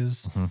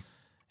pages.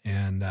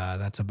 And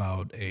that's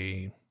about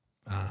a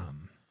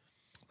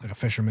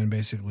fisherman,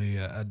 basically,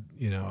 a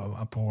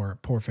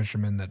poor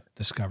fisherman that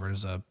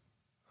discovers a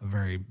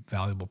very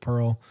valuable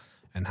pearl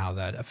and how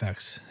that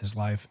affects his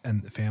life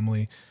and the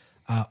family.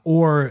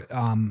 Or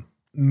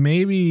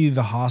maybe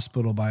The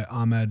Hospital by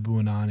Ahmed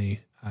Bouanani,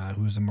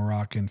 who's a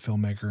Moroccan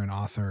filmmaker and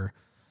author.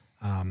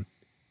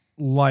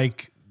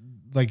 Like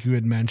you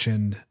had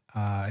mentioned,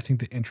 I think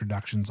the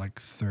introduction's like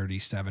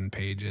 37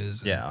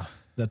 pages. Yeah.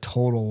 The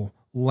total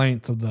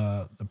length of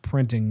the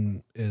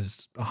printing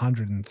is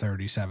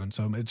 137.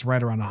 So it's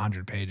right around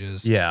 100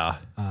 pages. Yeah.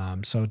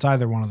 So it's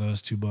either one of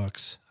those two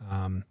books.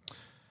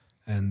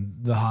 And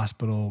The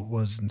Hospital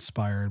was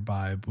inspired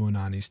by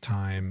Bouanani's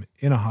time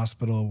in a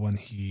hospital when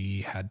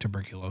he had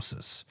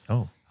tuberculosis.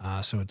 Oh.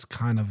 So it's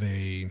kind of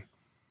a,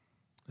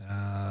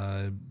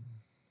 I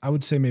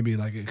would say maybe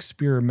like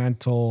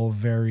experimental,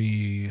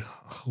 very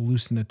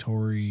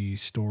hallucinatory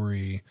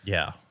story.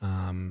 Yeah.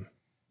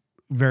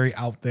 Very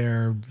out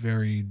there,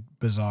 very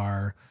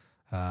bizarre.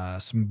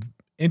 Some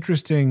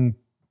interesting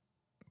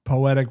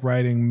poetic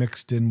writing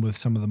mixed in with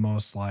some of the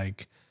most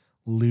like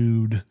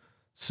lewd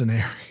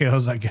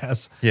scenarios, I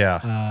guess.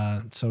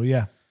 Yeah. So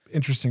yeah,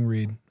 interesting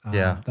read.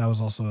 Yeah. That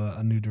was also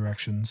a New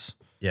Directions.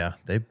 Yeah.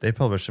 They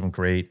published some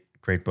great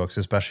books,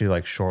 especially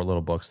like short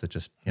little books that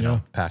just,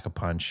 pack a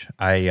punch.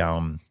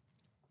 I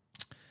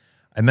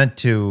meant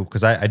to,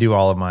 because I do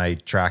all of my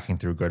tracking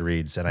through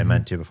Goodreads, and I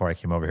meant to, before I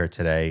came over here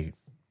today,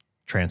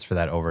 transfer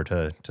that over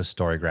to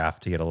Storygraph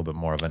to get a little bit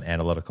more of an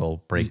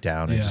analytical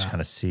breakdown and just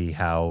kind of see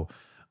how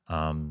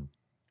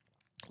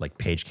like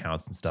page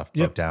counts and stuff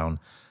broke down.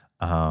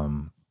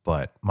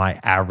 But my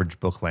average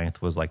book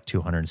length was like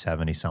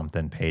 270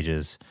 something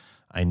pages.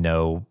 I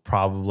know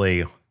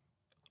probably,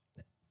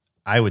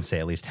 I would say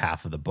at least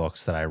half of the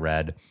books that I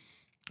read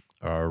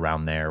or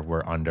around there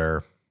were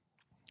under,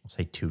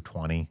 say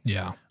 220.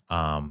 Yeah.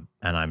 And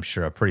I'm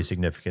sure a pretty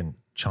significant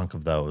chunk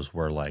of those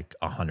were like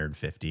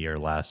 150 or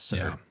less,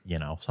 or,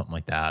 something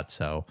like that.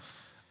 So,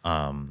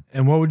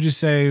 and what would you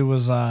say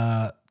was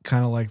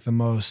kind of like the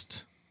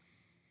most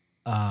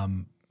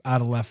out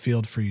of left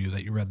field for you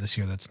that you read this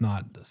year? Is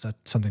that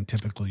something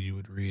typically you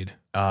would read?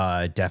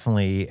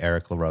 Definitely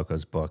Eric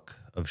LaRocca's book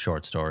of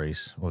short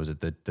stories. What was it?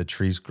 The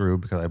Trees Grew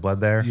Because I Bled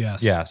There?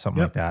 Yes. Yeah,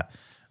 something like that.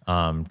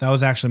 That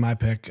was actually my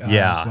pick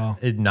as well.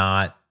 It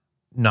not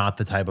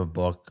the type of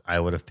book I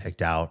would have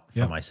picked out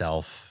for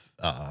myself.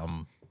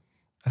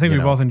 I think we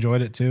both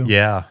enjoyed it too.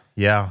 Yeah,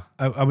 yeah.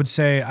 I would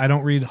say I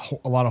don't read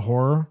a lot of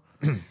horror,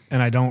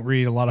 and I don't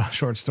read a lot of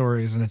short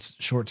stories, and it's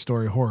short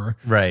story horror.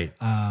 Right.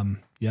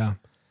 Yeah.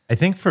 I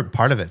think for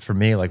part of it, for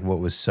me, like what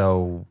was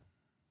so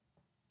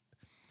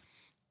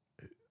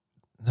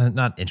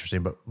not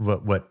interesting, but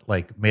what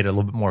like made it a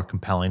little bit more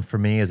compelling for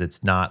me is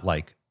it's not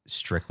like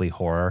strictly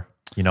horror.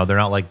 They're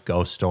not like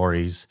ghost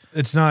stories.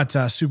 It's not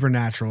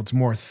supernatural. It's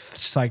more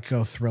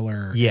psycho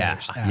thriller. Yeah.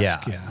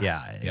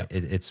 Yep.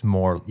 It's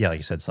more, like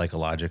you said,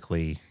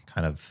 psychologically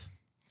kind of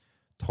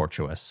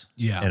tortuous.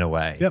 Yeah. In a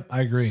way. Yep,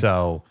 I agree.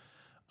 So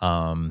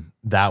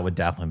that would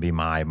definitely be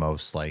my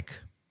most like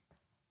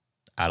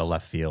out of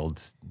left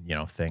field,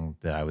 thing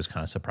that I was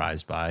kind of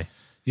surprised by.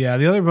 Yeah.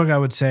 The other book I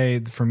would say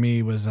for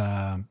me was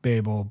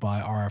Babel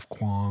by R.F.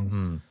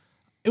 Kuang.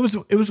 It was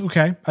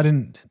okay. I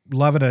didn't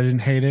love it. I didn't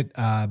hate it.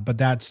 But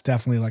that's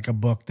definitely like a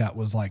book that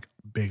was like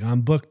big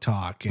on book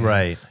talk. And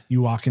right.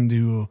 You walk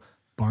into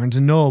Barnes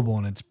and Noble,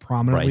 and it's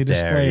prominently Right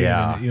there, displayed,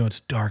 yeah. and it's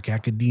dark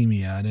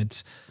academia, and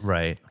it's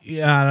Right.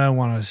 I don't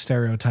want to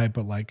stereotype,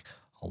 but like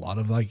a lot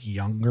of like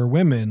younger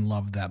women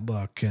love that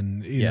book,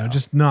 and you know,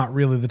 just not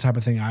really the type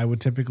of thing I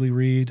would typically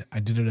read. I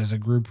did it as a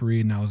group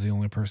read, and I was the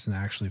only person to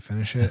actually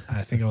finish it.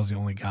 I think I was the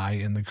only guy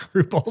in the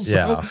group also.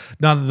 Yeah.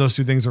 Not that those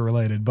two things are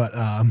related, but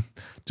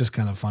just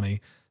kind of funny.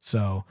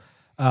 So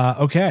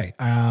okay.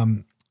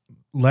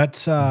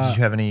 Let's Did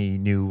you have any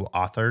new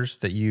authors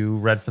that you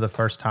read for the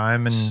first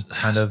time and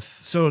kind of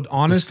so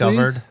honestly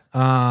discovered?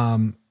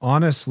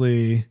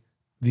 Honestly,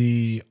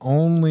 the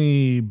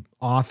only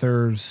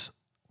authors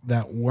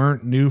that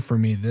weren't new for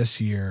me this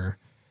year,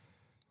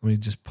 let me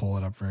just pull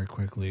it up very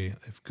quickly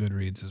if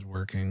Goodreads is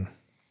working,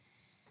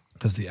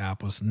 because the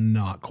app was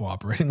not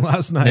cooperating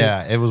last night.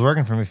 Yeah, it was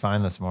working for me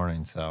fine this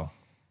morning. So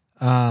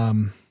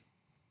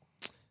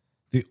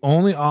the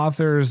only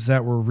authors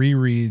that were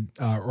reread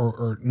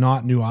or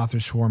not new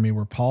authors for me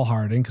were Paul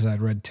Harding, because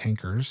I'd read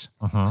Tankers.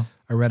 I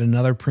read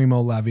another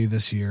Primo Levi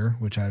this year,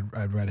 which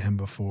I'd read him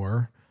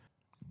before.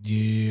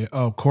 Yeah.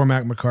 Oh,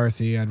 Cormac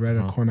McCarthy. I'd read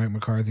a Cormac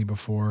McCarthy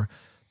before.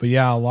 But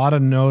yeah, a lot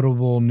of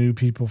notable new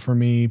people for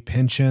me.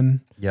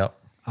 Pynchon. Yep.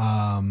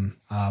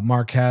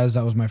 Marquez.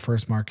 That was my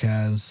first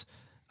Marquez.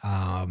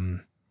 Who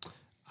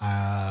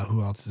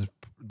else is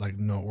like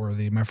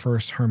noteworthy? My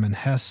first Herman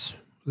Hesse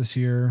this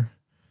year.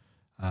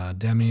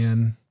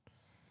 Demian,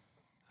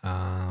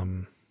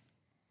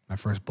 my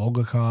first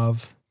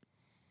Bulgakov.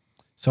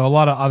 So a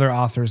lot of other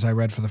authors I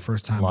read for the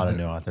first time. A lot of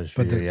new authors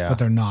for but you, but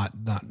they're not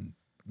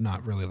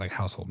really like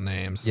household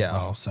names. Yeah.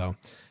 Well, so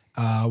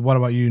what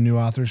about you? New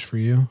authors for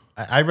you?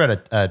 I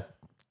read a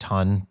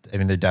ton. I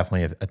mean, there are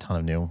definitely a ton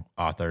of new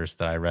authors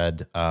that I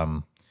read.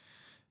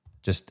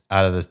 Just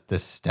out of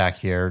this stack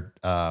here,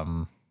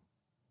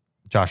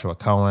 Joshua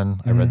Cohen.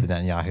 I read the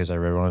Netenyahus. I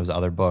read one of his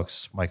other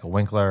books. Michael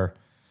Winkler.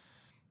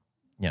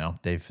 You know,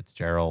 Dave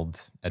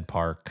Fitzgerald, Ed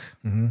Park.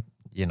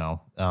 You know,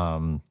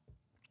 I'm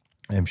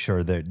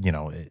sure that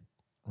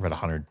read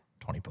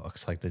 120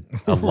 books. Like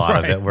a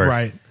lot of it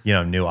were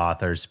new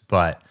authors,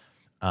 but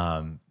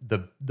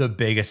the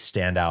biggest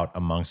standout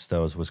amongst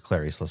those was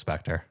Clarice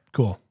Lispector.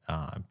 Cool.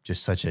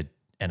 Just such an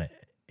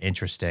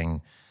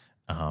interesting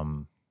author,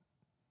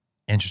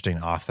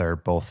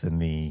 both in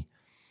the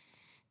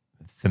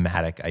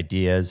thematic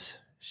ideas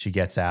she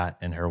gets at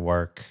in her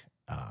work,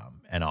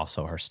 and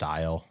also her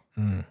style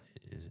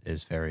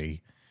is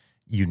very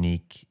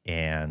unique.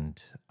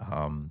 And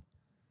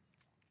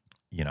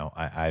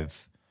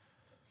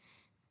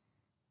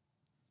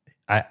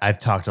I've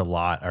talked a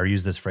lot, or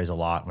used this phrase a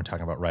lot when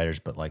talking about writers,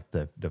 but like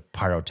the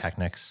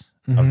pyrotechnics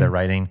of their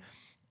writing.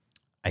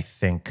 I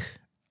think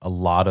a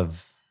lot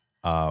of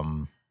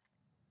the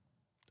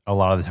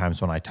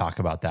times when I talk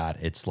about that,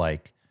 it's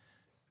like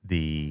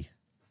the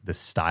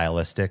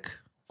stylistic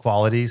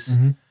qualities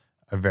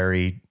are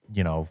very,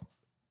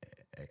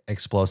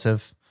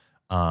 explosive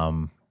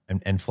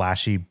and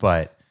flashy,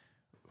 but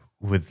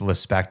with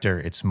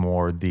Lispector, it's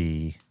more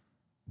the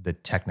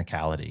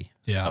technicality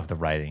of the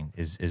writing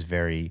is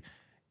very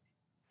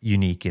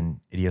unique and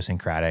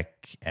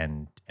idiosyncratic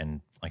and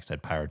like I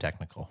said,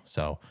 pyrotechnical.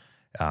 So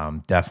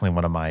definitely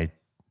one of my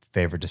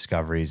favorite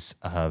discoveries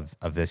of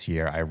this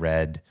year. I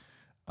read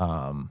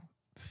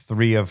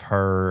 3 of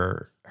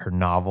her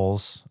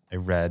novels. I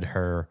read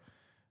her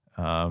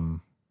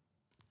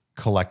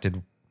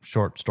collected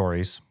short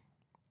stories,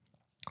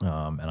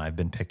 and I've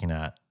been picking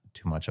at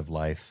Too Much of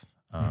Life.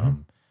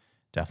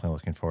 Definitely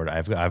looking forward.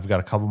 I've got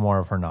a couple more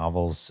of her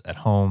novels at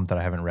home that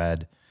I haven't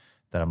read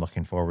that I'm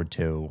looking forward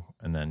to,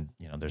 and then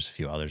there's a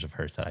few others of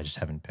hers that I just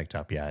haven't picked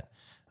up yet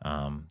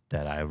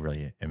that I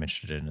really am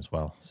interested in as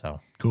well. So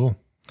cool.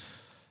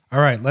 All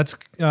right, let's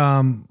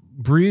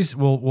breeze.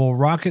 We'll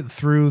rocket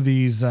through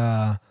these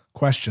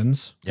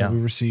questions that we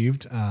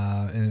received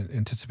in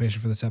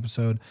anticipation for this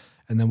episode,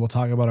 and then we'll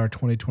talk about our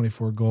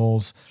 2024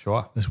 goals.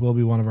 Sure. This will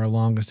be one of our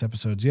longest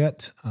episodes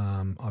yet.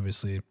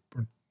 Obviously,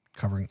 we're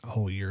covering a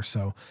whole year,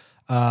 so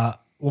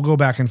we'll go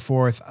back and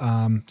forth.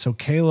 So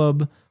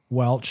Caleb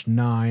Welch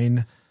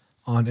 9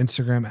 on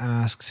Instagram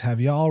asks,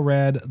 have y'all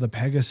read the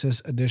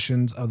Pegasus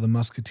editions of the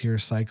Musketeer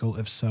cycle?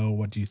 If so,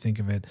 what do you think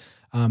of it?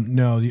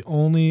 No, the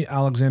only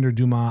Alexander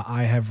Dumas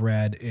I have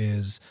read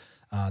is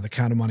the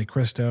Count of Monte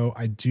Cristo.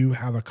 I do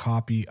have a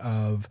copy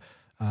of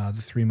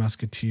the Three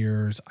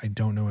Musketeers. I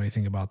don't know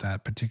anything about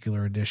that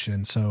particular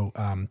edition. So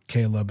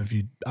Caleb, if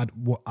you, I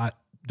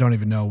don't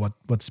even know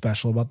what's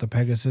special about the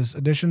Pegasus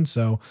edition.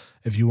 So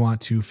if you want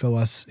to fill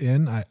us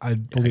in, I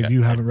believe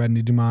you haven't read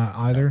any Dumas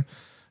either.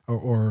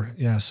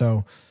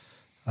 So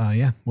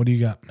what do you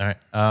got? All right.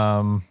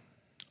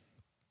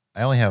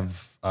 I only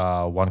have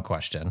one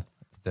question.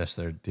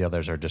 The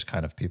others are just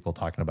kind of people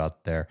talking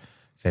about their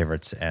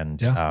favorites, and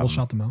we'll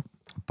shout them out.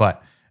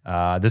 But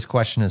this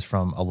question is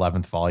from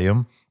 11th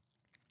Volume.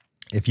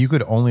 If you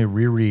could only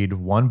reread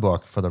one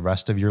book for the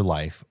rest of your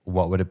life,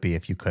 what would it be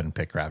if you couldn't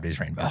pick Gravity's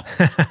Rainbow?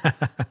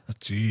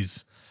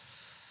 Jeez.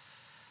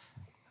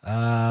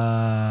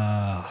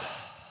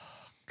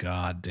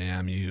 God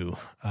damn you.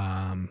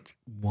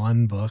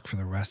 One book for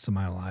the rest of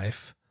my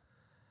life.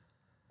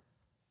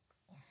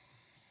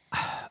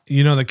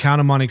 You know, the Count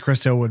of Monte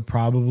Cristo would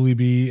probably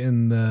be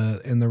in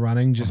the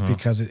running just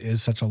because it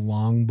is such a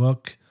long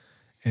book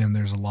and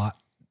there's a lot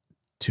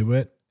to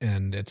it,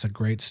 and it's a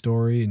great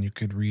story, and you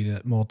could read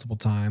it multiple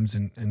times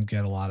and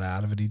get a lot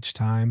out of it each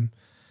time.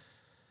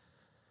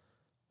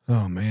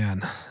 Oh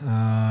man.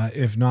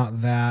 If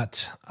not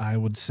that, I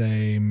would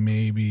say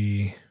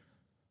maybe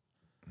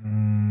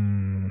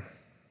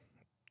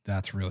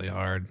that's really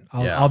hard.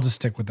 I'll just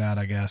stick with that,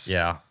 I guess.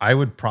 Yeah. I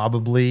would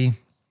probably,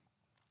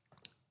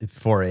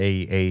 for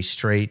a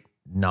straight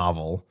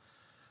novel,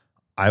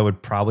 I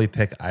would probably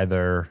pick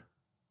either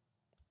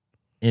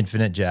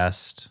Infinite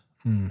Jest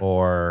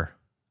or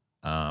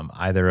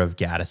either of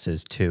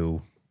Gaddis's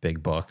 2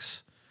 big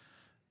books,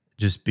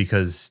 just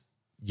because,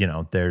 you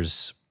know,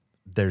 there's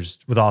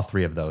with all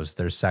 3 of those,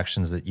 there's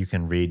sections that you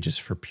can read just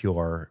for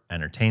pure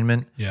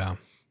entertainment. Yeah.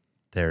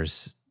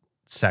 There's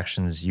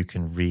sections you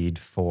can read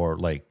for,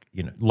 like,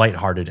 you know,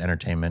 lighthearted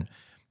entertainment.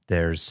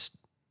 There's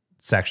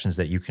sections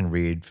that you can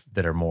read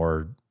that are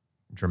more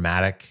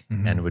dramatic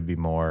and would be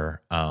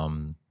more,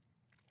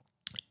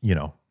 you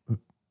know,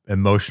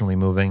 emotionally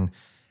moving.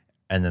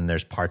 And then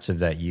there's parts of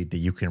that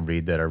you can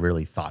read that are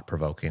really thought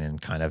provoking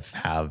and kind of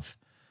have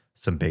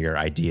some bigger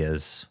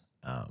ideas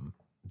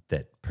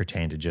that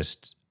pertain to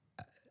just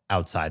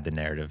outside the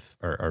narrative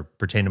or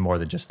pertain to more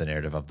than just the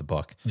narrative of the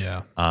book.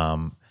 Yeah.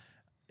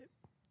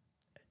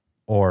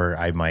 Or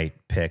I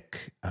might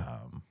pick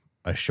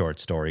a short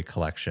story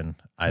collection,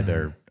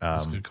 either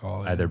That's a good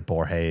call, yeah. either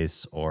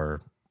Borges or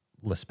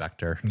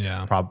Lispector.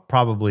 Yeah.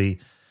 Probably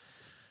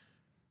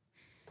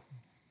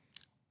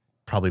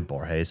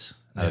Borges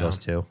out of those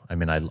 2. I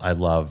mean, I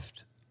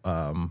loved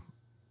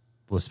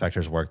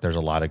Lispector's work. There's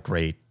a lot of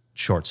great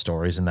short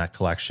stories in that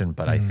collection,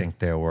 but I think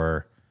there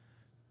were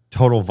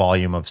total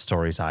volume of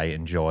stories I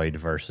enjoyed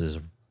versus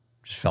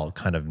just felt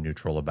kind of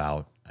neutral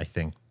about. I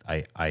think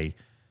I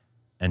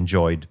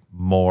enjoyed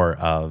more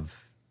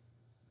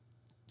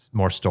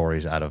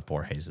stories out of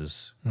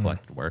Borges's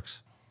collected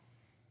works.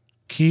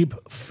 Keep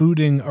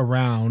Fooding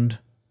Around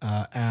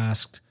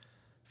asked,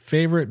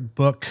 favorite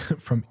book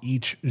from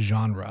each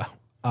genre.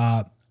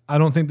 I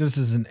don't think this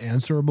is an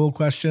answerable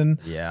question.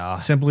 Yeah.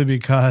 Simply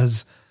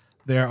because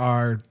there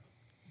are,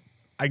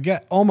 I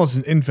get almost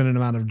an infinite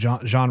amount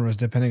of genres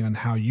depending on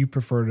how you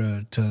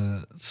prefer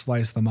to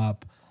slice them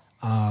up.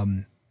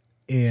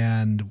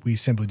 And we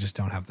simply just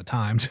don't have the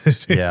time to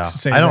say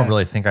I don't that.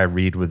 really think I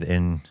read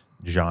within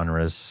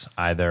genres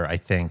either. I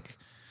think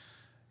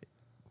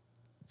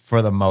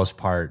for the most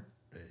part,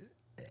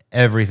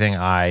 everything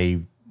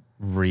I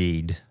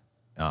read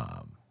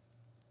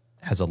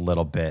has a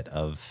little bit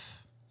of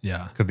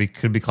could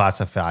be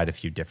classified a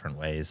few different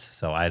ways.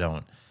 So I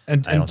don't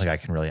think I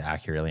can really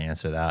accurately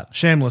answer that.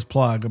 Shameless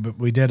plug, but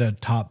we did a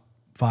top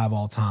 5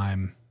 all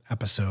time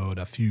episode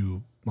a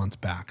few months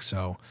back.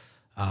 So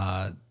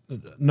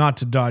not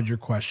to dodge your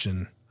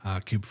question,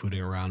 keep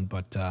fooding around,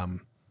 but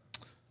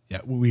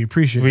we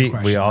appreciate the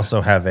question. We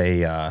also have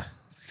a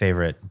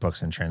favorite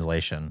books in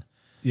translation.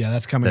 Yeah,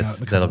 that's coming out.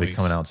 That'll be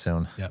coming out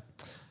soon. Yep.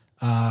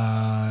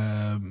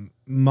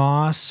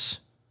 Moss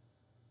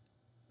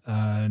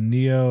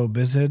Neo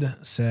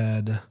Bizid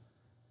said,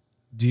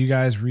 do you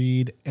guys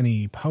read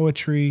any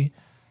poetry?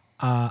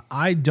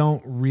 I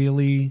don't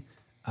really.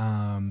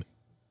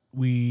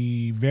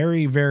 We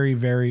very, very,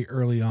 very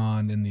early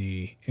on in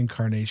the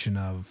incarnation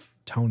of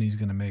Tony's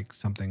going to make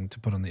something to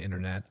put on the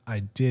internet,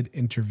 I did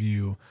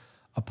interview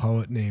a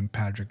poet named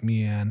Patrick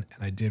Meehan,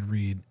 and I did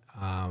read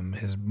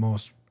his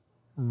most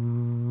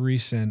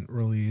recent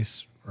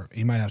release, or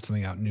he might have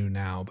something out new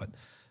now, but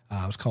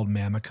it was called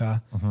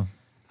Mamica.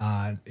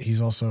 He's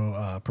also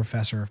a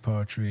professor of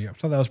poetry. I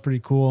thought that was pretty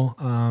cool.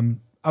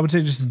 I would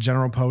say just in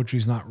general, poetry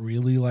is not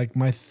really like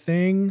my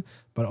thing,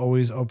 but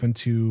always open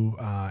to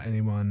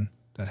anyone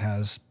that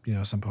has, you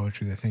know, some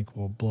poetry they think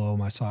will blow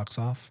my socks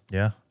off.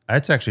 Yeah.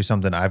 It's actually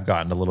something I've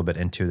gotten a little bit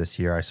into this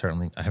year. I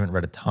haven't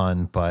read a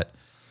ton, but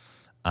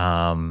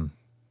I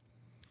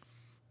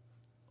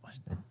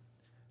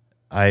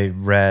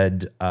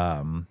read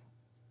a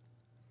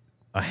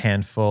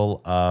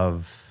handful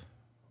of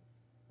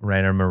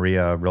Rainer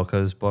Maria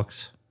Rilke's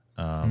books.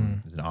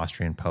 He's an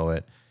Austrian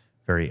poet,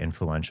 very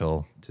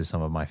influential to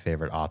some of my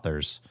favorite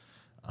authors.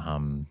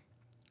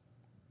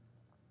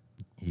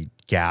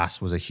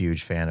 Gass was a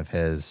huge fan of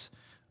his.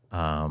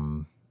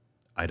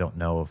 I don't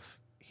know if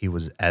he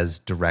was as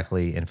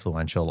directly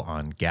influential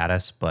on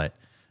Gaddis, but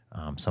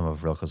some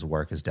of Rilke's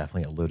work is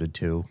definitely alluded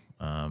to,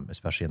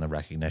 especially in the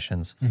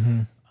recognitions.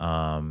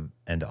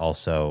 And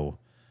also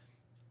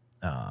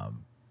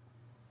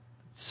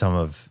some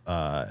of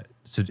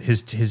so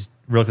his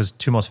Rilke's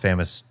 2 most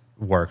famous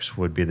works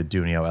would be the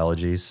Dunio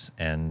Elegies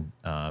and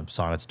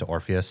Sonnets to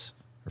Orpheus,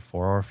 or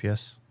For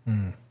Orpheus.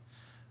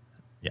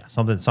 Yeah,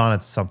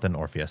 something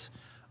Orpheus.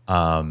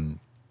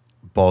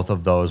 Both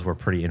of those were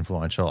pretty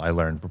influential. I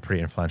learned were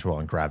pretty influential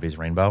on Gravity's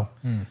Rainbow.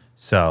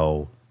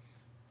 So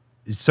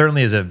it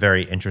certainly is a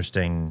very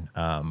interesting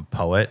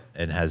poet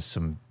and has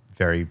some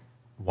very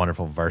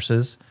wonderful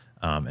verses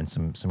and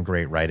some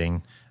great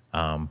writing.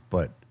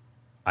 But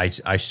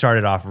I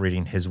started off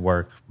reading his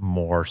work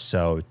more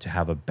so to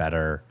have a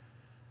better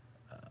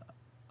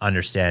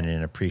understanding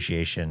and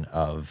appreciation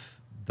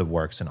of the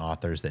works and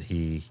authors that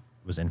he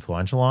was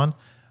influential on.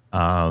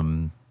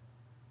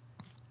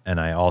 And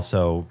I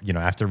also,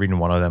 after reading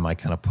one of them, I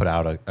kind of put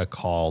out a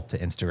call to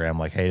Instagram,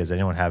 like, hey, does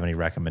anyone have any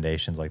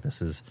recommendations? Like,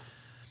 this is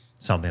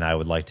something I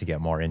would like to get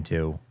more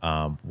into.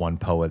 One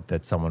poet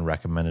that someone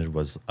recommended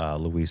was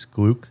Louise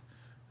Gluck.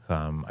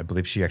 I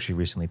believe she actually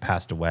recently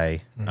passed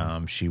away.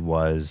 She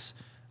was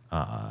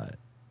a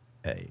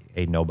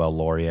Nobel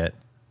laureate.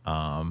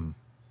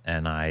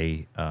 And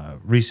I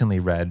recently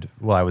read,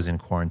 while I was in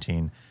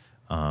quarantine,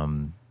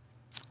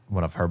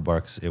 one of her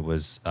books. It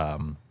was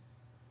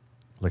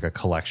like a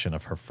collection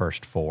of her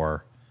first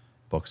 4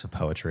 books of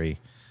poetry.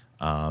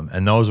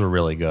 And those were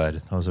really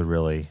good.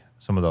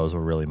 Some of those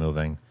were really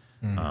moving,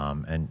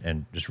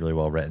 and just really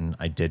well written.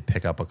 I did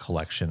pick up a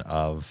collection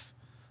of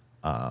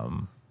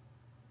her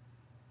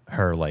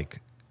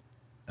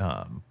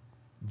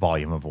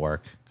volume of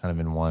work kind of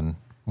in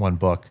one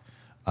book.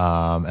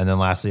 And then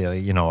lastly,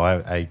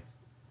 I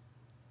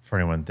for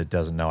anyone that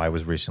doesn't know, I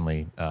was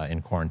recently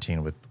in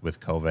quarantine with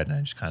COVID, and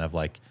I just kind of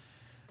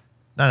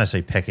not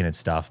necessarily picking at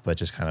stuff, but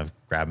just kind of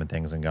grabbing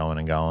things and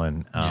going.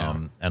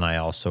 And I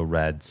also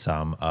read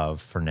some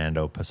of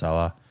Fernando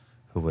Pessoa,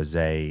 who was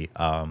a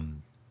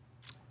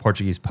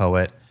Portuguese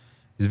poet.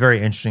 He's a very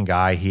interesting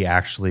guy. He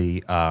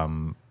actually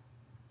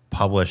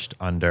published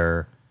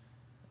under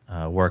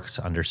works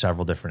under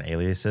several different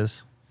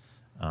aliases.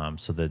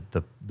 So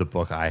the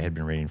book I had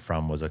been reading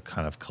from was a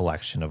kind of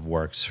collection of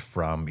works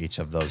from each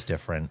of those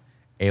different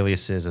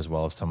aliases, as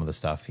well as some of the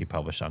stuff he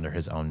published under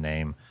his own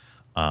name.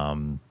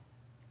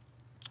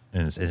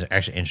 And it's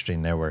actually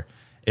interesting.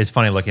 It's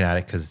funny looking at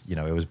it because,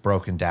 it was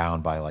broken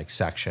down by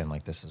section.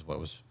 This is what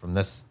was from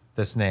this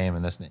name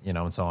and this,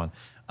 and so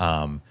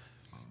on.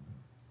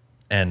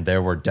 And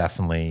there were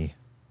definitely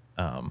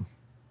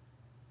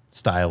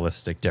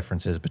stylistic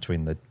differences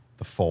between the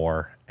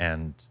 4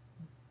 and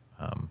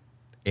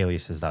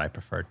aliases that I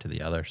preferred to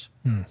the others.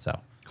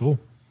 So cool.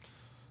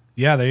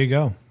 Yeah, there you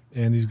go.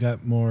 And he's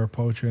got more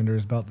poetry under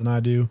his belt than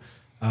I do.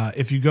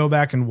 If you go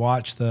back and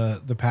watch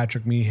the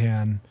Patrick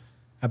Meehan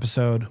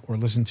episode or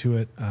listen to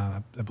it,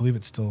 I believe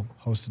it's still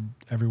hosted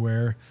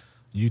everywhere,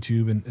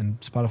 YouTube and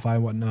Spotify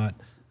and whatnot.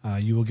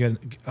 You will get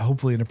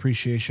hopefully an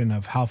appreciation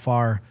of how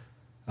far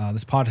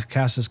this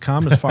podcast has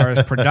come as far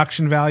as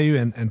production value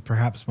and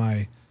perhaps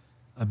my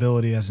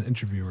ability as an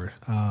interviewer.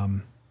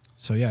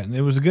 So yeah, and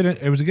it was a good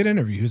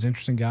interview. He was an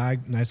interesting guy,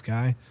 nice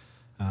guy.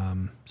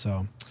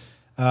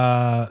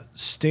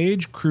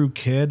 Stage Crew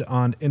Kid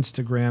on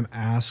Instagram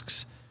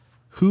asks,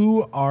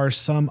 who are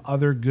some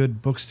other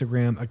good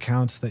Bookstagram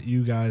accounts that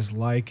you guys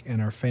like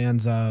and are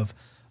fans of?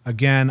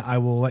 Again, I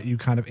will let you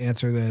kind of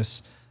answer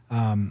this.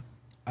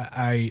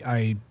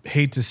 I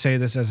hate to say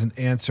this as an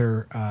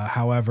answer.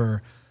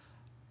 However,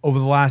 over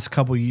the last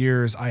couple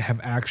years, I have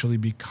actually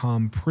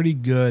become pretty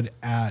good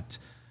at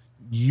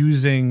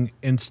using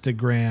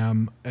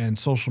Instagram and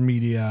social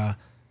media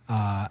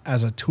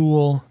as a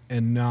tool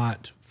and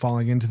not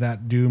falling into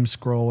that doom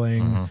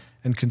scrolling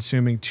and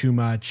consuming too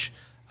much.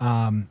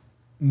 It's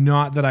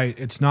not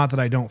that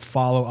I don't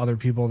follow other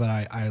people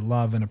that I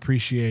love and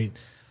appreciate.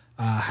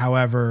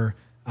 However,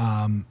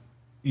 I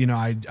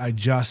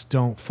just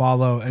don't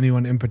follow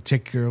anyone in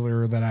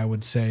particular that I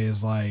would say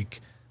is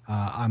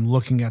I'm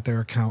looking at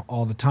their account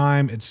all the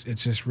time. It's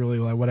just really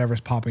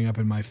whatever's popping up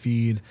in my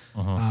feed.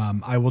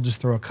 I will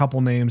just throw a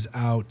couple names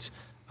out.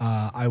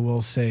 I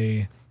will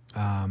say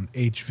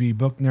HV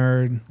Book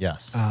Nerd.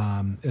 Yes.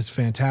 Is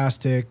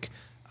fantastic.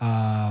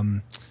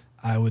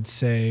 I would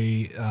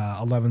say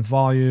 11th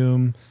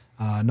Volume,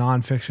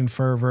 Nonfiction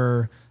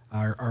Fervor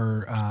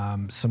are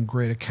some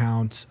great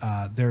accounts.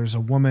 There's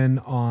a woman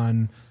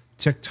on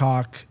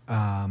TikTok.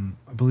 I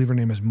believe her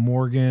name is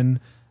Morgan,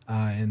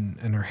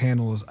 and her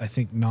handle is, I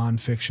think,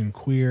 Nonfiction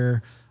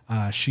Queer.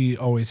 She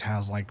always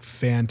has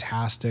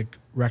fantastic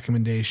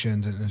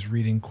recommendations and is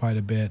reading quite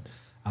a bit.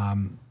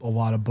 A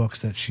lot of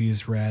books that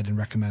she's read and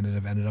recommended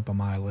have ended up on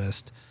my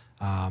list.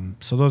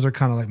 So those are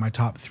kind of my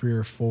top 3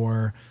 or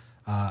 4.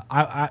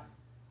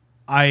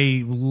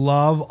 I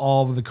love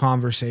all of the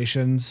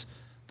conversations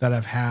that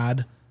I've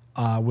had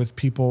with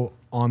people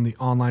on the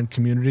online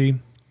community,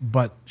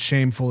 but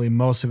shamefully,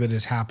 most of it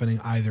is happening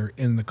either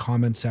in the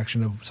comment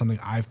section of something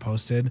I've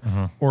posted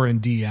or in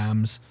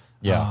DMs.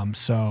 Yeah.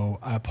 So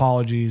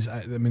apologies.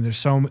 I mean,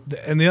 there's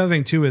and the other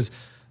thing too is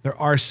there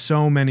are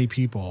so many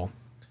people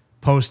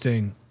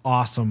posting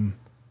awesome,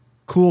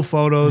 cool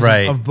photos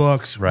of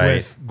books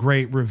with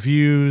great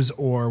reviews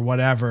or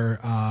whatever.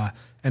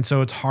 And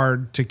so it's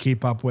hard to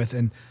keep up with.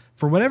 And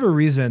for whatever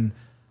reason,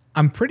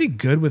 I'm pretty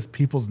good with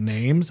people's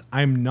names.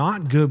 I'm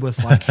not good with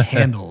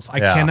handles. I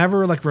can never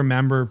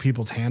remember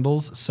people's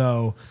handles.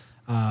 So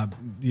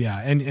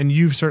yeah. And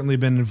you've certainly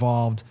been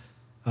involved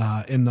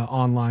in the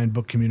online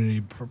book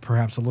community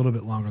perhaps a little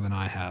bit longer than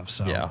I have.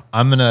 So yeah,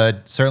 I'm going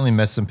to certainly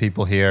miss some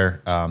people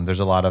here. There's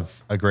a lot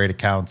of great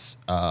accounts.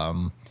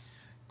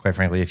 Quite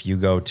frankly, if you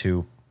go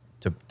to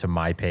to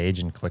my page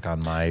and click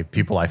on my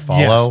people I follow.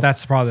 Yes,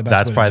 that's probably the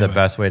best. That's probably the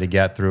best way to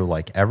get through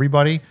like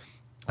everybody.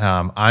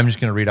 I'm just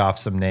going to read off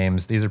some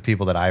names. These are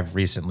people that I've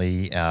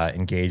recently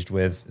engaged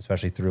with,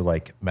 especially through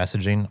like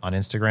messaging on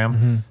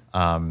Instagram.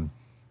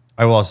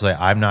 I will also say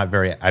I'm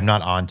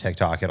not on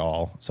TikTok at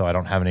all, so I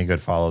don't have any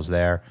good follows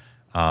there.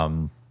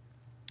 And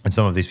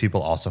some of these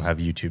people also have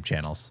YouTube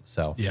channels.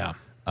 So yeah.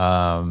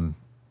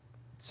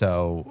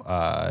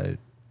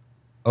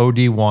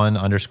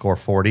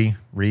 OD1_40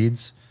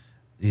 reads.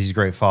 He's a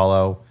great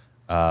follow.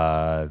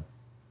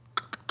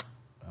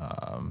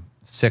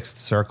 Sixth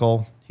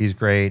Circle. He's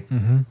great.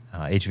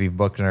 HV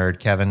Book Nerd.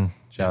 Kevin.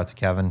 Shout out to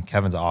Kevin.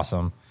 Kevin's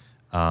awesome.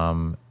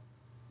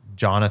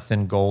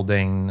 Jonathan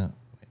Golding.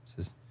 What's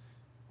his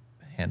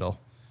handle?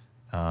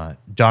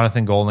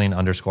 Jonathan Golding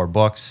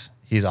 _books.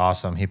 He's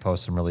awesome. He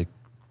posts some really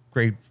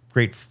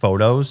great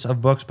photos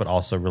of books, but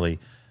also really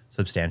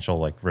substantial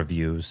like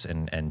reviews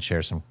and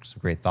shares some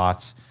great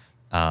thoughts.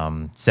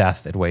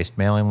 Seth at Waste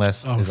Mailing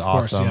List is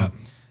awesome. Course,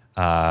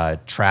 yeah.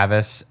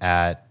 Travis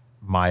at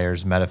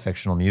Myers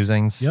Metafictional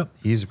Musings. Yep.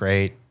 He's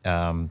great.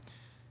 And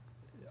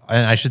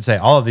I should say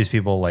all of these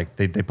people, like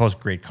they post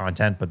great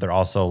content, but they're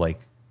also like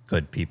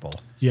good people.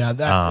 Yeah.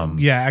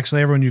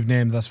 Actually everyone you've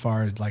named thus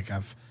far, like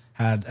I've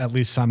had at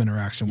least some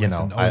interaction with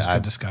and always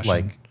good discussion.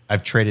 Like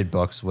I've traded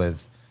books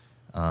with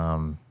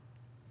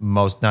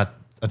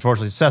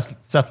unfortunately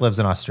Seth lives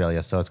in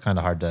Australia, so it's kind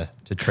of hard to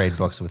trade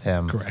books with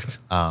him. Correct.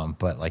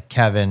 But like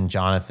Kevin,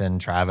 Jonathan,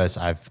 Travis,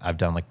 I've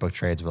done like book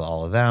trades with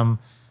all of them.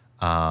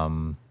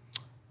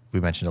 We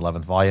mentioned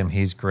 11th Volume.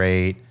 He's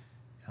great.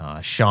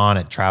 Sean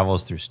at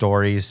Travels Through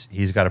Stories.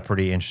 He's got a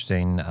pretty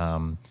interesting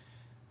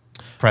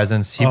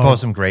presence. He posts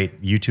some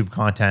great YouTube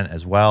content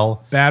as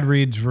well. Bad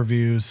Reads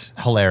reviews.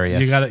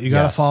 Hilarious. You got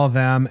to follow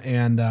them.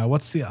 And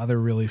what's the other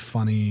really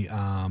funny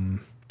kind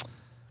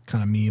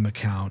of meme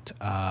account?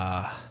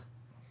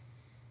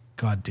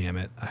 God damn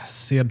it!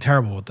 See, I'm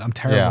terrible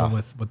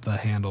with with the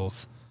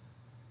handles.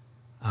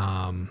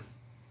 Something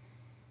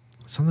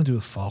to do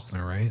with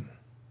Faulkner, right? Do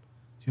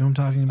you know what I'm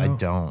talking about? I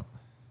don't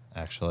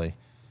actually.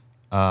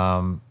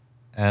 And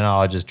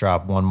I'll just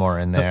drop one more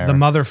in there. The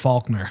Mother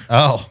Faulkner.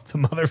 Oh, the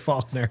Mother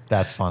Faulkner.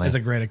 That's funny. It's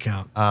a great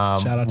account.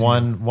 Shout out to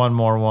one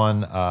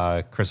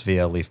more. Chris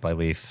Villa, Leaf by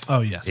Leaf.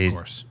 Oh yes, He's of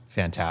course.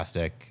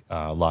 Fantastic.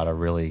 A lot of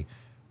really,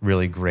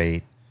 really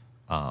great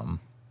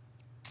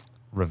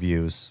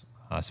reviews,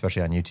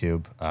 especially on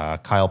YouTube.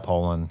 Kyle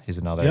Poland. He's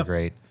another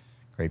great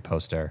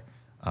poster.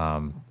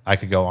 I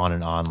could go on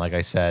and on. Like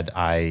I said,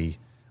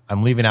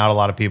 I'm leaving out a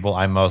lot of people.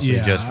 I'm mostly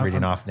just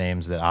reading off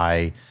names that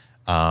I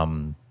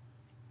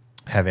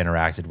have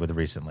interacted with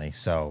recently.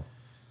 So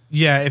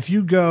yeah, if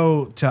you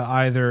go to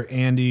either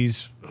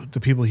Andy's,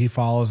 the people he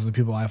follows, or the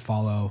people I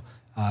follow,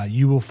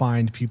 you will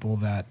find people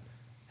that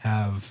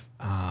have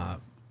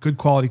good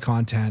quality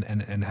content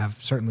and have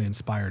certainly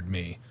inspired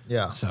me.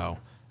 Yeah. So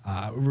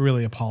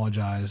really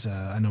apologize.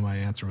 I know my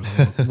answer was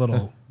a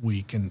little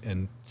weak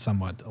and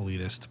somewhat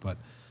elitist, but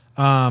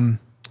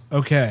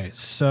okay,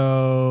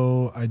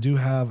 so I do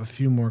have a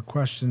few more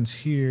questions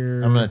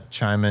here. I'm going to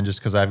chime in just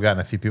because I've gotten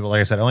a few people. Like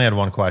I said, I only had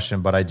one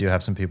question, but I do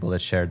have some people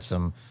that shared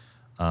some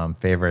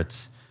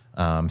favorites.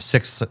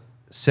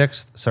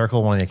 Sixth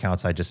Circle, one of the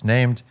accounts I just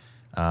named.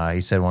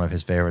 He said one of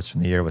his favorites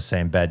from the year was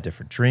Same Bed,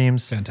 Different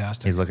Dreams.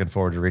 Fantastic. He's looking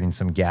forward to reading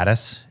some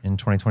Gaddis in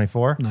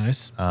 2024.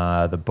 Nice.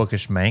 The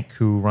Bookish Mank,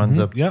 who runs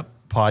a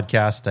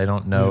podcast. I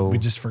don't know. We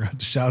just forgot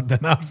to shout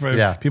them out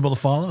for people to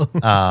follow.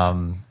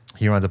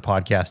 He runs a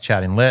podcast,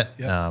 Chatting Lit.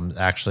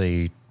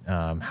 Actually,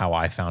 how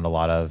I found a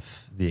lot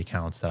of the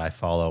accounts that I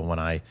follow when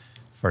I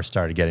first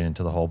started getting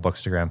into the whole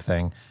Bookstagram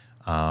thing.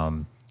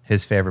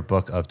 His favorite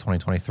book of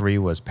 2023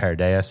 was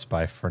Paradias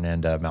by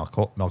Fernanda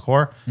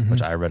Melchor,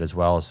 which I read as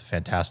well. It's a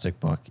fantastic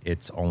book.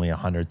 It's only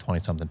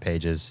 120-something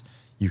pages.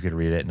 You could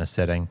read it in a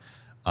sitting.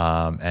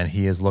 And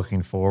he is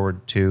looking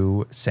forward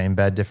to Same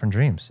Bed, Different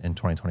Dreams in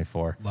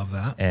 2024. Love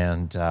that.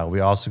 And we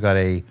also got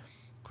a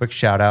quick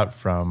shout-out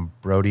from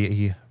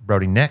Brody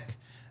Nick.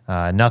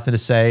 Nothing to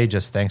say,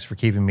 just thanks for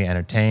keeping me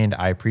entertained.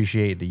 I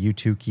appreciate that you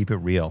two keep it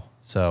real.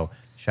 So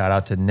shout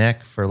out to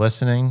Nick for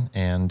listening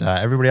and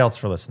everybody else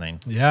for listening.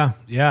 Yeah.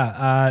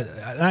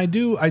 I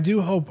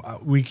do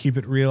hope we keep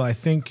it real. I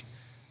think,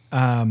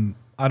 I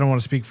don't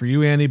want to speak for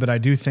you, Andy, but I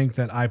do think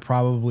that I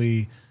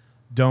probably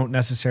don't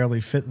necessarily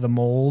fit the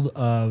mold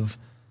of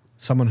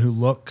someone who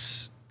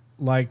looks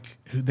like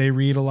they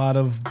read a lot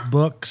of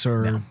books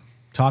or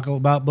talk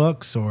about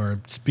books or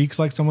speaks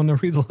like someone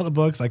that reads a lot of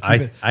books.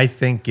 I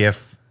think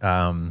if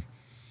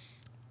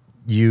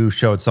you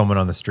showed someone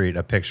on the street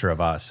a picture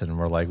of us and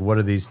we're like, what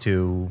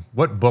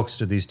books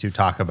do these two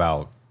talk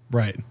about?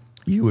 Right.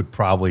 You would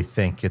probably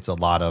think it's a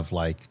lot of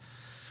like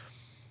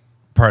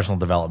personal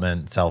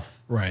development,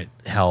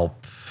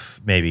 self-help,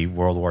 maybe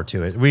World War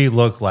II. We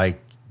look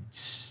like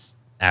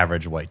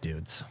average white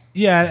dudes.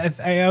 Yeah,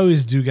 I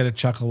always do get a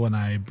chuckle when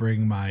I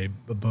bring my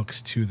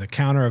books to the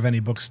counter of any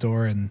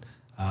bookstore and,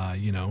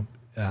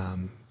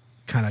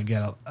 kind of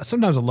get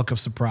sometimes a look of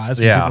surprise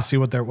when people see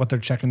what they're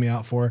checking me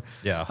out for.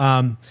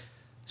 Yeah.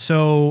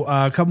 So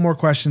a couple more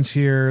questions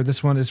here.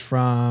 This one is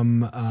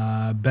from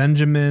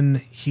Benjamin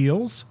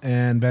Heels.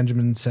 And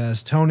Benjamin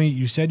says, Tony,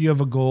 you said you have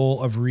a goal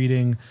of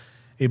reading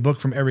a book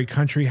from every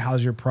country.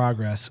 How's your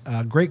progress?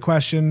 Great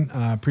question.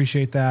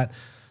 Appreciate that.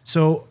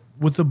 So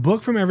with the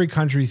book from every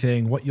country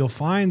thing, what you'll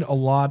find a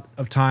lot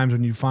of times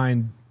when you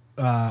find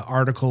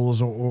articles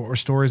or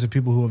stories of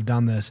people who have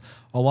done this,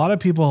 a lot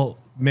of people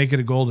make it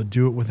a goal to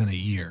do it within a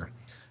year.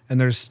 And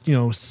there's,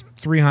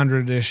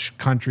 300-ish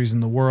countries in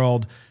the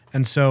world.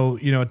 And so,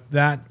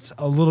 that's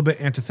a little bit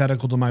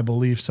antithetical to my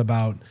beliefs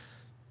about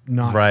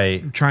not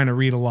trying to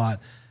read a lot.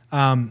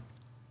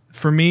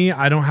 For me,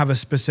 I don't have a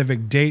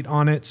specific date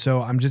on it, so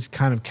I'm just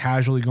kind of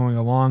casually going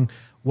along.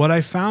 What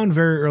I found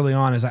very early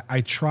on is I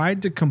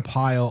tried to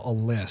compile a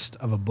list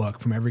of a book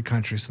from every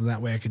country so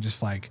that way I could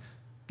just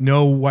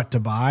know what to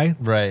buy.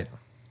 Right.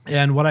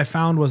 And what I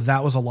found was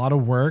that was a lot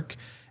of work.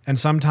 And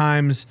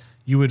sometimes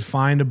you would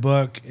find a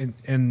book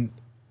and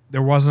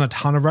there wasn't a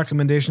ton of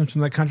recommendations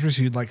from that country,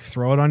 so you'd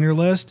throw it on your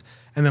list.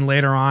 And then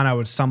later on, I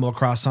would stumble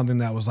across something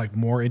that was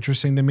more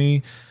interesting to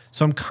me.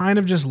 So I'm kind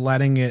of just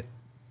letting it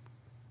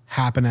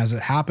happen as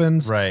it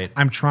happens. Right.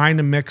 I'm trying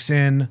to mix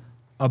in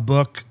a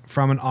book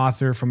from an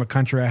author from a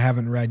country I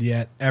haven't read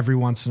yet every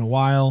once in a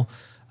while.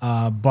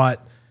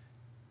 But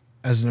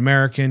as an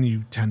American,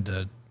 you tend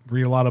to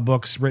read a lot of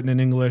books written in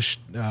English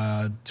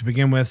to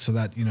begin with, so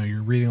that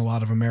you're reading a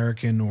lot of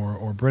American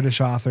or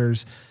British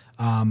authors.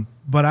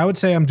 But I would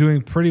say I'm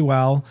doing pretty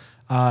well.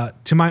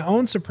 To my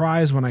own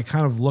surprise, when I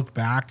kind of look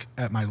back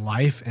at my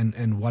life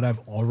and what I've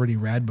already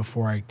read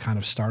before I kind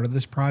of started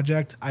this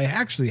project, I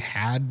actually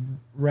had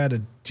read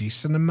a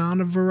decent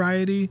amount of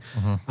variety.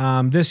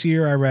 Mm-hmm. This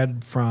year I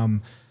read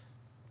from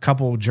a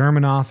couple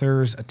German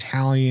authors,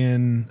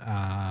 Italian,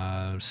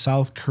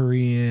 South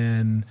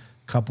Korean,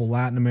 couple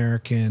Latin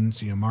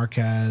Americans,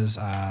 Marquez,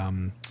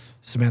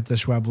 Samantha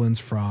Schweblin's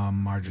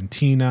from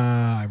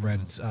Argentina. I've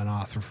read an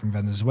author from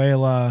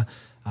Venezuela.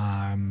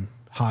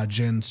 Ha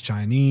Jin's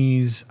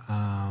Chinese.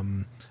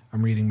 I'm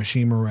reading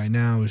Mishima right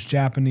now, who's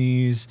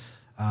Japanese.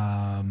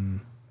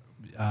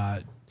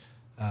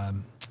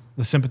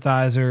 The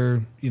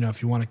Sympathizer,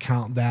 if you want to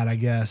count that, I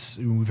guess.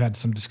 We've had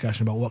some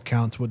discussion about what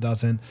counts, what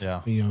doesn't.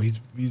 Yeah. He's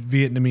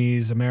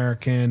Vietnamese,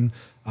 American.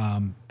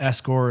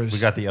 Eskor is...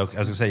 I was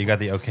going to say, you got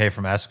the okay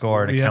from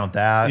Eskor to count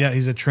that. Yeah,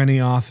 he's a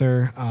Trini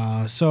author.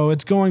 So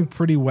it's going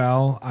pretty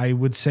well. I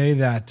would say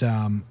that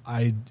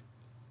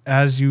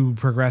as you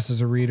progress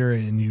as a reader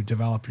and you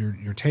develop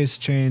your tastes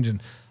change,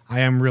 and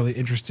I am really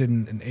interested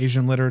in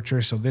Asian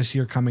literature. So this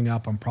year coming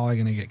up, I'm probably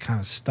going to get kind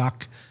of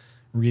stuck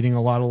reading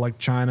a lot of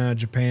China,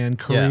 Japan,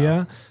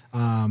 Korea.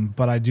 Yeah.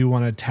 But I do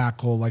want to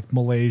tackle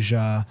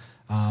Malaysia.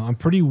 I'm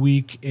pretty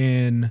weak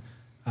in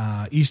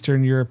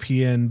Eastern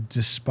European,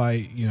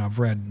 despite, I've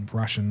read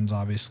Russians,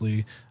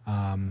 obviously.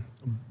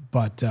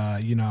 But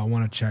I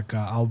want to check,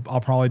 I'll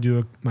probably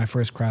do my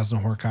first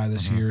Krasnohorkai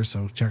this year.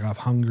 So check off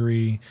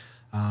Hungary.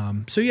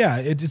 So yeah,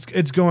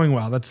 it's going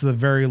well. That's the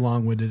very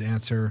long-winded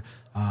answer.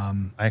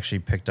 I actually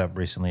picked up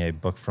recently a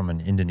book from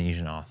an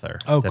Indonesian author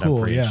that I'm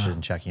pretty interested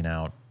in checking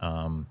out.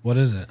 What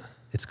is it?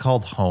 It's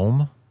called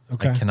Home.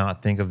 Okay. I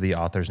cannot think of the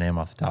author's name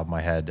off the top of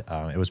my head.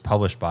 It was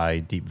published by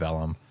Deep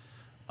Vellum.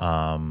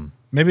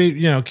 Maybe,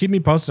 keep me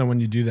posted on when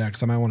you do that,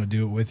 because I might want to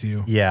do it with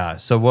you. Yeah.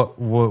 So what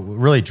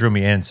really drew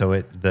me in, so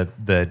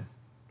the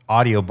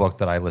audio book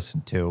that I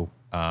listened to,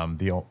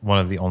 one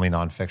of the only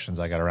nonfictions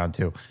I got around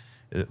to,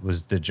 it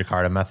was the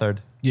Jakarta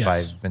Method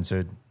by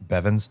Vincent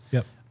Bevins.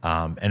 Yep.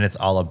 And it's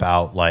all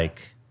about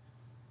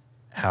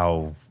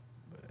how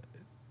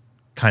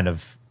kind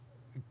of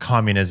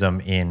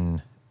communism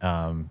in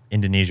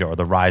Indonesia, or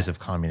the rise of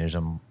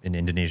communism in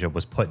Indonesia,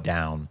 was put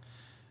down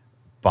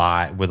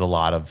with a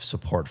lot of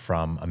support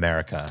from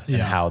America, and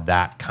how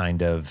that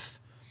kind of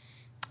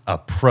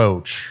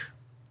approach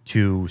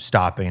to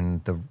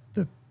stopping the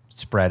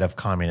spread of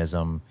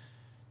communism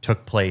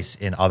took place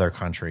in other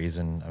countries,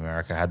 and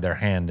America had their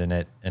hand in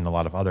it in a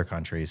lot of other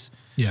countries.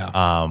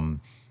 Yeah.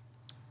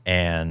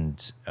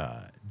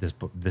 This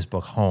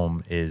book,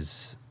 Home,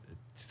 is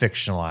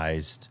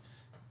fictionalized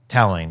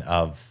telling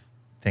of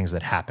things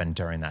that happened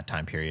during that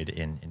time period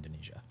in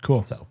Indonesia.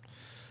 Cool. So,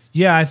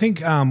 yeah, I think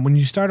when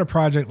you start a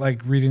project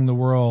like Reading the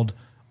World,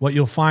 what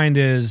you'll find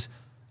is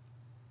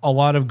a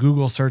lot of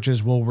Google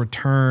searches will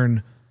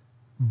return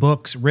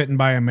books written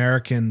by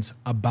Americans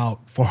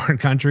about foreign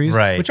countries,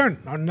 right, which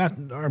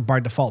aren't by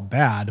default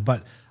bad,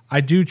 but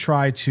I do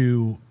try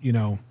to,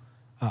 even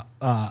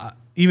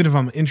if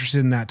I'm interested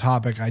in that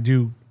topic, I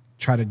do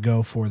try to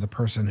go for the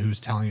person who's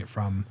telling it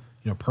from,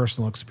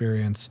 personal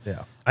experience.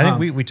 Yeah. I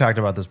think we talked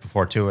about this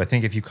before too. I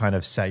think if you kind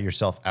of set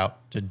yourself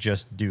out to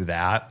just do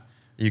that,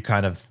 you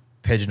kind of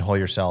pigeonhole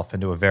yourself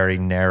into a very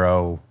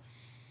narrow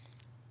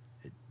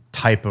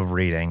type of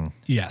reading.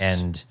 Yes.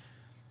 And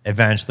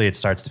eventually it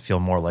starts to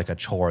feel more like a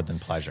chore than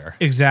pleasure.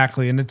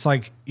 Exactly. And it's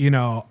I've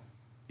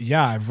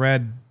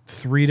read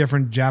 3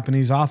 different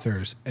Japanese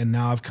authors, and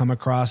now I've come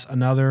across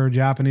another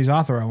Japanese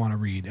author I want to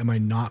read. Am I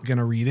not going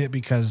to read it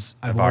because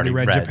I've already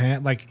read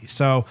Japan?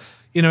 So,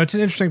 it's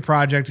an interesting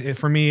project.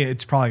 For me,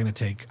 it's probably going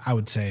to take, I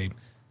would say,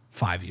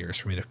 5 years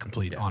for me to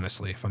complete,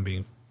 honestly, if I'm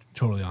being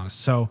totally honest.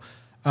 So,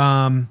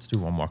 Let's do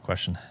one more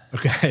question.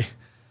 okay.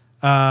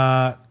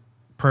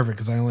 Perfect,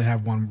 because I only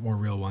have one more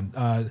real one.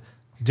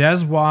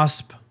 Des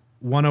Wasp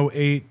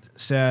 108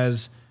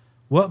 says,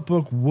 what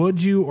book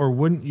would you or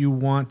wouldn't you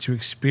want to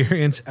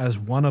experience as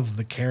one of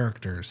the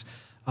characters?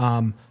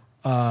 Well,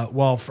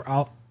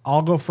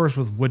 I'll go first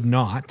with would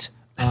not.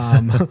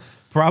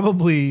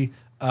 Probably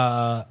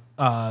the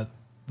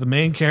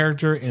main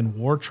character in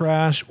War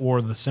Trash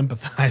or the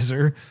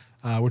Sympathizer,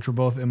 which were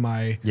both in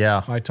my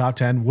top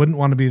 10. Wouldn't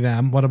want to be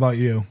them. What about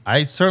you?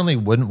 I certainly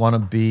wouldn't want to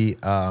be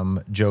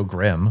Joe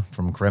Grimm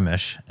from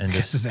Grimmish and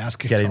just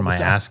getting my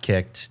ass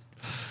kicked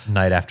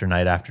night after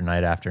night after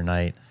night after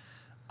night.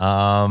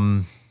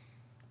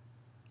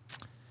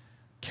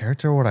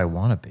 Character would I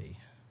want to be?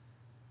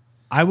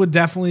 I would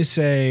definitely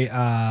say,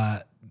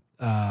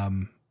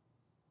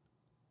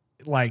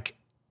 like,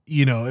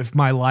 you know, if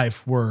my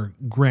life were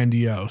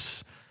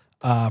grandiose,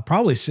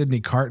 probably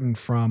Sidney Carton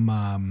from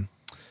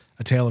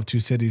A Tale of Two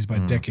Cities by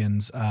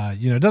Dickens.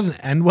 You know, it doesn't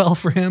end well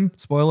for him.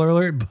 Spoiler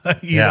alert,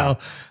 but you know,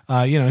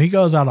 he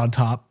goes out on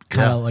top,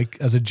 kind of like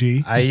as a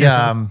G.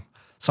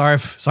 Sorry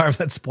if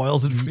that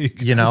spoils it for you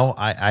guys. You know,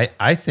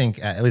 I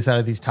think at least out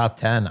of these top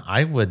 10,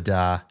 I would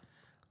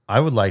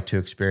like to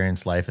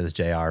experience life as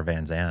J.R.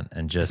 Van Zandt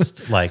and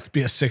just like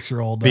be a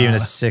 6-year-old, being a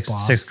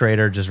sixth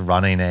grader, just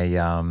running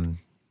a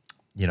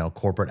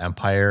corporate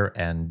empire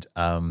and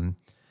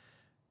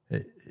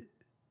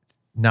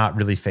not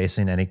really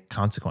facing any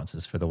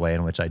consequences for the way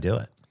in which I do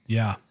it.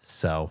 Yeah.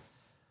 So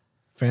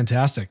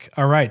fantastic.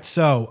 All right.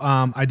 So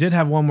I did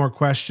have one more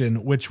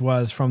question, which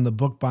was from the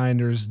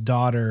bookbinder's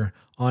daughter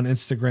on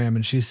Instagram.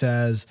 And she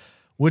says,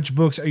 which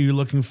books are you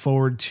looking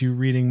forward to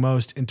reading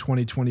most in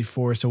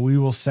 2024? So we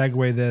will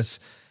segue this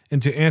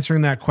into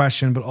answering that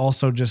question, but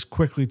also just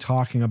quickly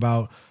talking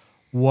about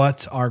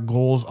what our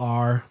goals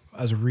are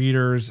as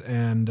readers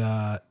and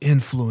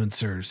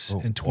influencers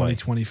in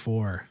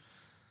 2024.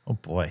 Oh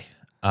boy.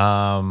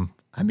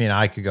 I mean,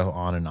 I could go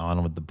on and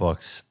on with the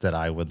books that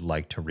I would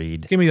like to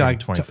read. Give me like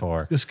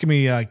 24. Just give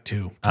me like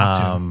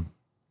top two.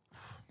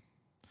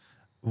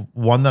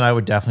 One that I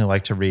would definitely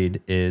like to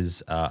read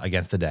is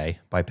Against the Day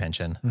by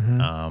Pynchon.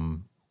 I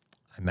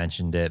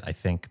mentioned it. I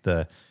think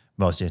the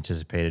most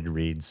anticipated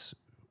reads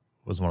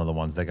was one of the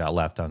ones that got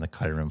left on the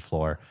cutting room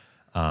floor.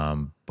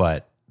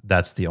 But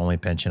that's the only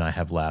Pynchon I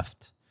have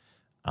left.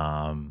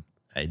 I'm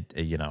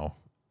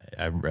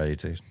ready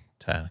to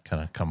kind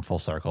of come full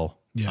circle.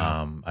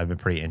 Yeah. I've been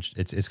pretty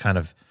interested. It's kind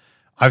of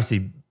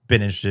obviously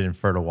been interested in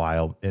for a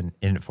while, in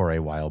it for a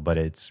while, but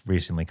it's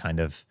recently kind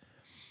of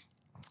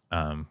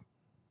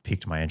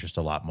piqued my interest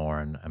a lot more,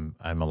 and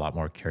I'm a lot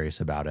more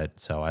curious about it.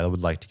 So I would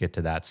like to get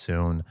to that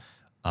soon.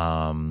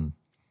 I'm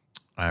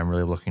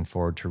really looking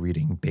forward to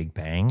reading Big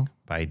Bang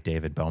by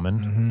David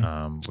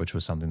Bowman, which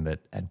was something that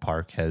Ed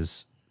Park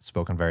has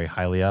spoken very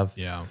highly of.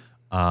 Yeah.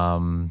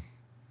 I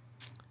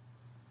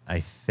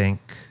think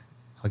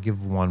I'll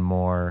give one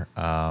more.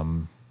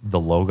 The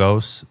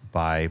Logos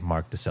by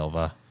Mark De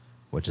Silva,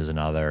 which is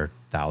another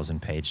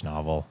 1,000-page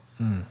novel.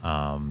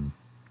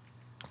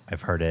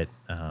 I've heard it.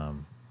 A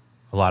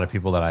lot of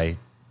people that I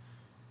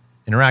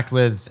interact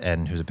with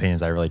and whose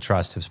opinions I really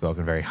trust have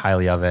spoken very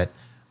highly of it.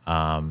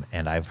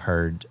 And I've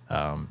heard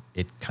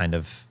it kind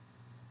of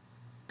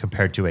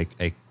compared to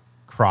a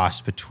cross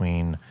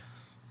between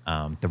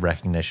The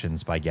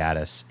Recognitions by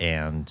Gaddis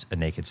and A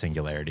Naked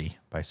Singularity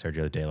by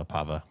Sergio de la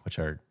Pava, which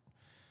are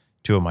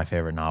two of my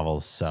favorite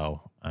novels.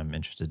 So I'm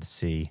interested to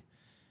see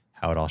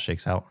how it all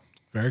shakes out.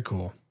 Very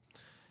cool.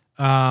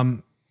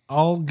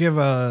 I'll give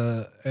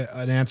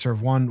an answer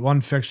of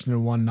one fiction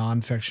and one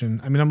nonfiction.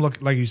 I mean,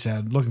 like you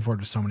said, looking forward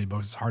to so many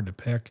books. It's hard to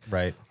pick.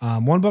 Right.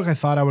 One book I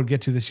thought I would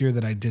get to this year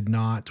that I did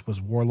not was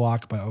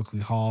Warlock by Oakley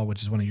Hall,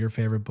 which is one of your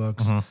favorite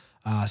books.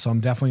 So I'm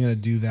definitely going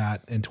to do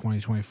that in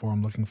 2024.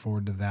 I'm looking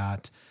forward to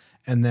that.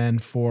 And then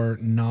for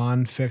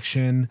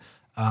nonfiction,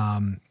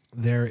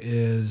 there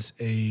is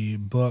a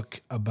book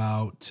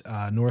about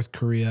North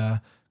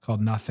Korea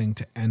called Nothing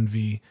to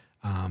Envy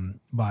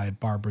by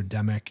Barbara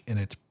Demick, and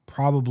it's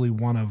probably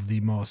one of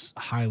the most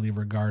highly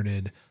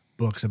regarded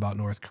books about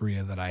North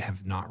Korea that I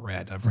have not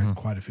read. I've read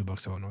quite a few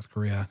books about North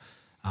Korea.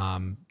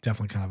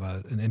 Definitely kind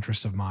of an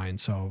interest of mine,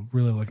 so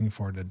really looking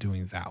forward to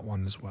doing that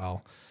one as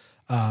well.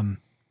 I'll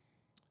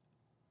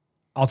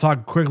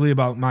talk quickly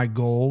about my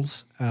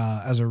goals.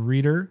 As a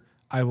reader,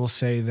 I will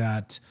say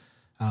that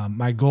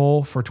my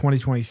goal for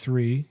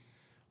 2023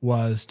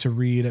 was to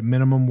read at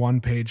minimum 1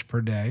 page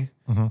per day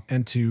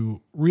and to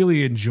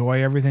really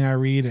enjoy everything I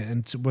read.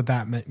 And what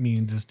that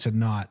means is to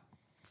not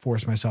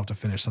force myself to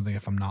finish something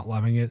if I'm not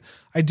loving it.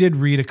 I did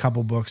read a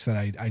couple books that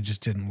I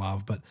just didn't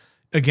love, but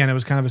again, it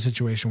was kind of a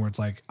situation where it's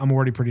like, I'm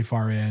already pretty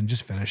far in,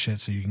 just finish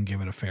it so you can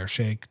give it a fair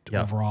shake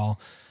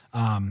overall.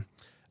 And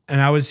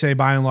I would say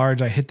by and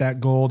large, I hit that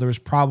goal. There was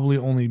probably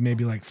only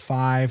maybe like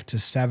 5 to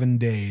 7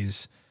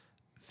 days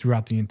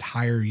throughout the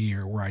entire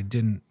year where I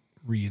didn't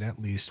read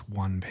at least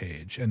 1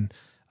 page. And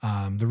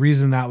the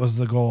reason that was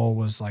the goal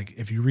was like,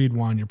 if you read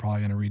 1, you're probably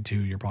going to read 2,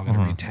 you're probably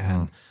going to read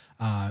 10.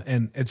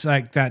 And it's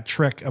like that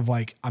trick of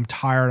like, I'm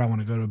tired, I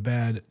want to go to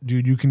bed.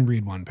 Dude, you can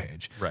read one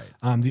page. Right.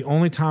 The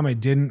only time I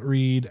didn't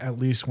read at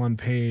least one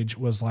page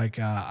was like,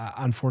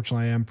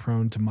 unfortunately, I am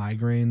prone to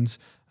migraines.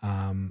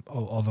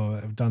 Although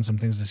I've done some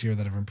things this year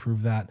that have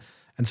improved that.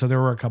 And so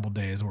there were a couple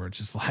days where it's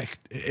just like,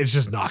 it's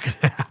just not going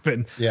to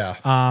happen.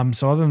 Yeah.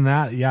 So other than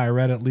that, yeah, I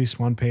read at least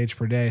one page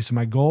per day. So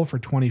my goal for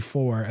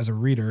 24 as a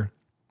reader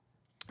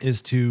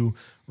is to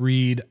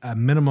read a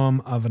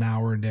minimum of an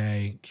hour a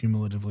day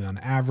cumulatively on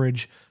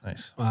average.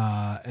 Nice.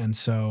 And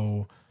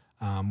so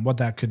what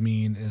that could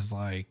mean is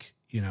like,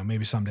 you know,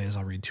 maybe some days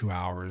I'll read 2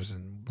 hours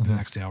and the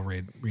next day I'll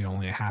read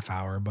only a half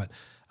hour. But,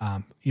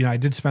 you know, I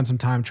did spend some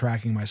time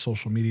tracking my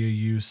social media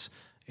use.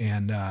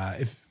 And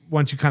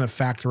once you kind of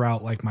factor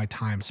out like my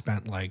time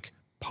spent like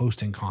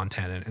posting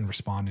content and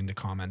responding to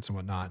comments and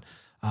whatnot,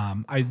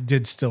 I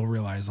did still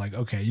realize like,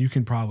 okay, you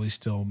can probably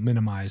still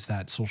minimize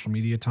that social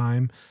media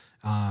time.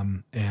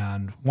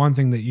 And one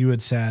thing that you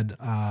had said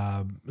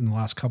in the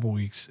last couple of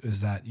weeks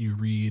is that you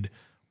read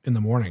in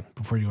the morning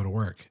before you go to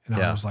work. And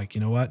I was like,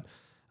 you know what?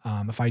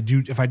 If I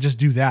just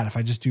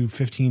do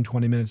 15,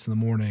 20 minutes in the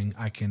morning,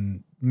 I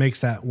can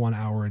makes that 1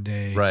 hour a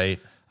day Right.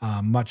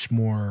 Much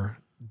more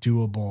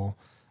doable.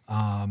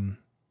 And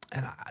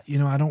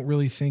I don't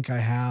really think I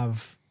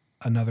have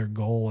another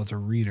goal as a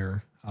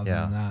reader other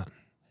than that.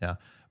 Yeah.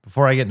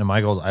 Before I get into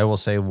my goals, I will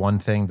say one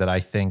thing that I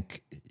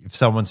think if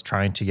someone's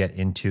trying to get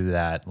into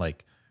that,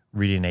 like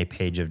reading a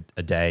page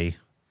a day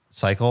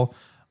cycle,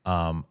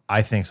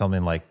 I think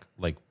something like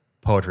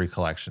poetry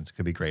collections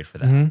could be great for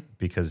that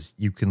because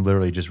you can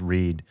literally just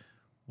read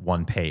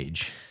one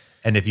page.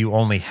 And if you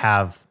only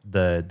have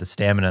the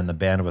stamina and the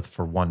bandwidth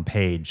for one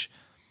page,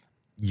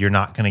 you're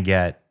not going to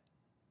get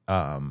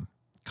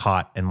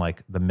caught in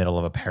like the middle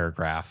of a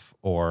paragraph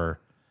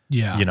or,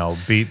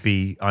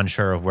 be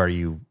unsure of where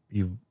you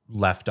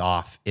left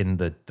off in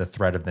the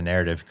thread of the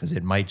narrative because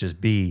it might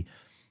just be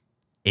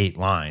 8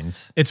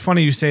 lines. It's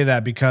funny you say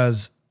that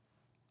because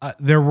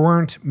there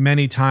weren't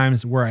many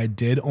times where I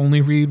did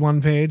only read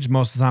one page.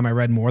 Most of the time I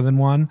read more than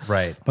one.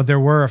 Right. But there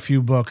were a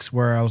few books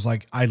where I was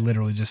like, I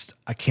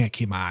can't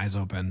keep my eyes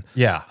open.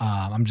 Yeah.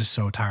 I'm just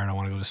so tired. I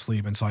want to go to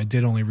sleep. And so I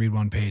did only read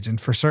one page.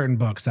 And for certain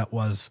books that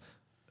was,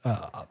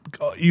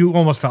 you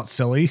almost felt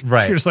silly.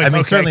 Right. You're just like, I mean,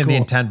 okay, certainly cool. the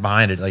intent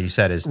behind it, like you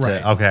said, is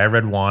to, okay, I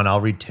read 1,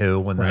 I'll read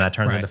 2, and then that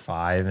turns into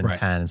 5 and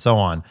 10 and so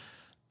on.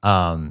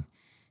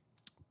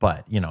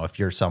 But, if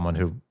you're someone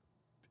who,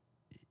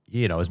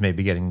 is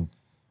maybe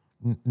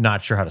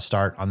not sure how to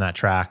start on that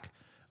track,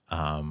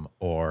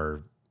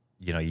 or,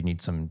 you need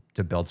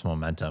to build some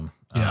momentum.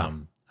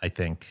 I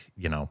think,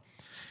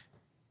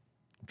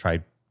 try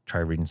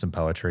reading some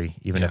poetry,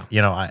 even if,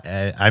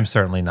 I'm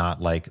certainly not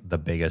like the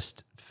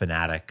biggest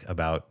fanatic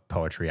about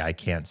poetry. I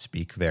can't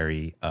speak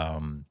very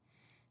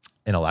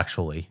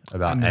intellectually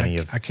about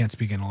I can't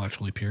speak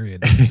intellectually,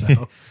 period.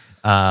 So.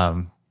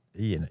 I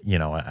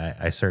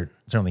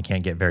certainly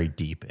can't get very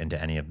deep into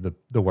any of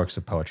the works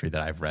of poetry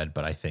that I've read,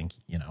 but I think,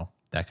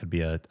 that could be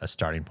a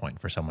starting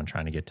point for someone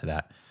trying to get to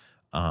that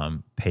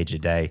page a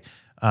day.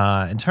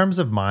 In terms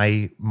of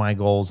my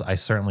goals, I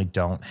certainly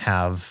don't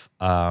have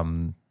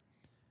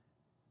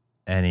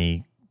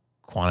any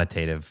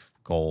quantitative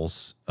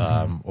goals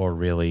or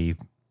really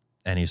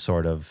any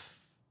sort of,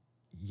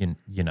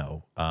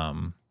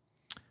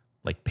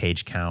 like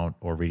page count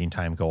or reading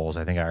time goals.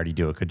 I think I already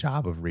do a good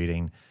job of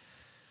reading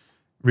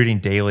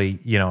daily.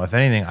 If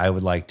anything, I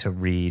would like to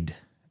read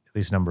at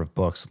least a number of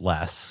books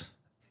less.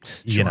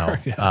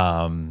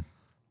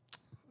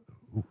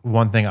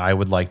 One thing I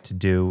would like to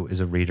do as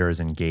a reader is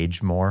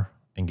engage more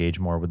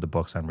with the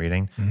books I'm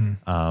reading.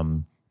 I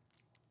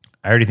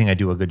already think I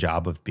do a good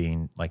job of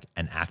being like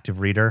an active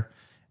reader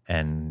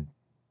and,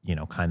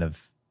 kind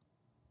of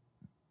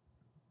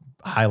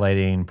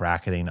highlighting,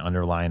 bracketing,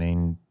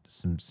 underlining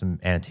some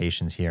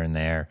annotations here and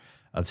there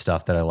of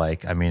stuff that I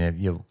like. I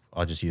mean,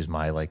 I'll just use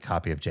my like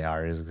copy of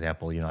JR as an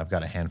example. I've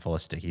got a handful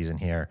of stickies in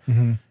here.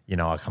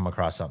 I'll come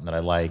across something that I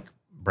like,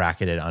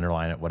 bracket it,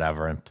 underline it,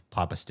 whatever, and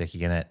plop a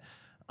sticky in it.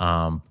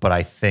 But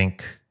I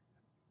think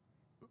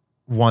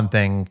one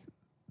thing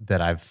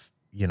that I've,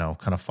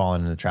 kind of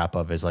fallen in the trap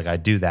of is like, I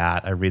do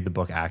that. I read the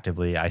book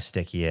actively, I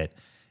sticky it,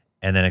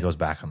 and then it goes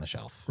back on the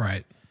shelf.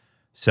 Right.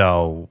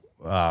 So,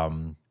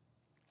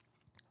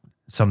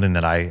 something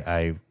that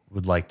I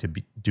would like to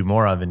do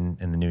more of in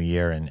the new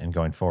year and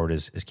going forward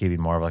is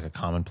keeping more of like a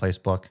commonplace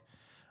book.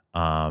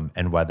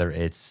 And whether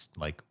it's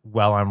like,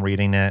 while I'm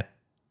reading it,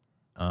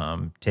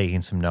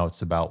 taking some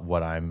notes about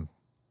what I'm,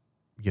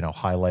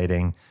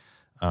 highlighting,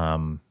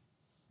 or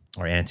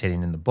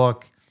annotating in the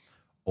book,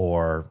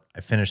 or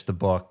I finish the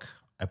book,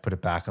 I put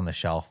it back on the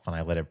shelf and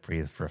I let it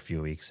breathe for a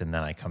few weeks. And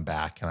then I come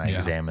back and I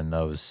examine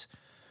those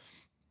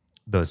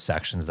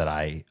sections that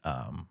I,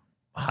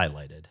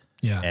 highlighted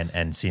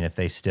and seeing if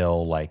they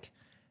still like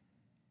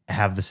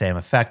have the same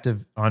effect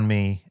on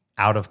me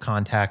out of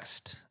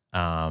context,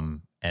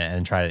 and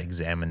try to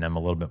examine them a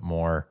little bit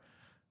more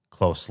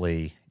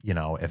closely.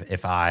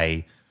 If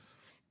I,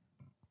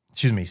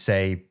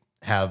 say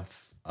have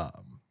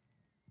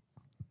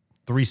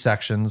 3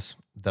 sections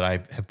that I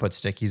have put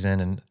stickies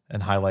in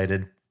and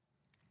highlighted,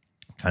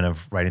 kind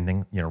of writing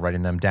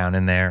them down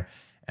in there,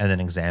 and then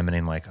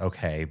examining like,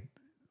 okay,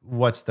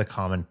 what's the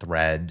common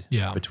thread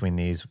between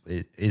these?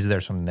 Is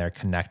there something there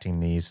connecting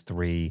these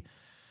three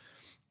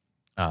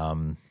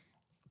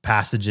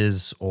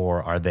passages,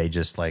 or are they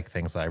just like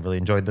things that I really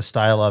enjoyed the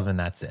style of and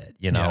that's it,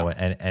 you know?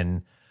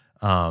 And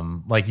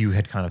like you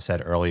had kind of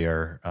said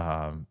earlier,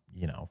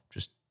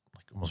 just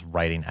like almost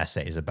writing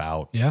essays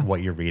about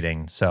what you're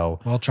reading. So,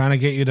 well, trying to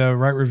get you to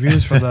write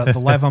reviews for the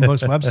Life on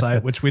Books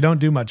website, which we don't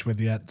do much with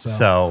yet.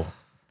 So,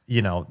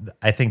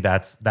 I think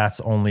that's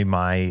only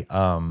my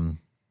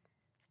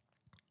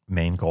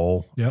main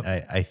goal. Yep.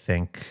 I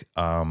think,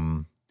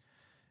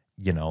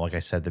 like I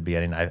said at the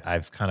beginning,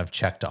 I've kind of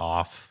checked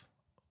off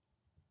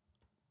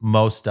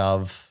most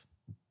of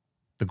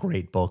the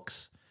great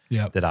books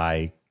that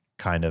I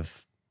kind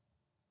of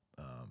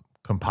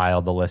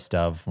compiled the list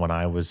of when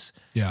I was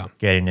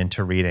getting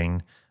into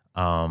reading.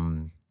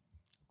 So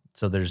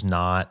there's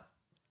not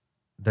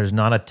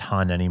a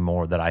ton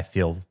anymore that I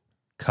feel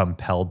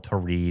compelled to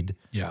read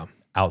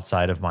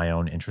outside of my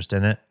own interest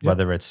in it,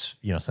 whether it's,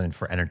 something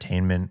for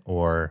entertainment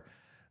or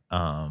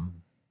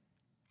something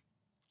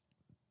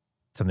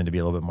to be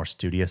a little bit more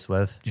studious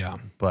with. Yeah.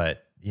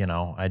 But,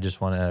 I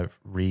just want to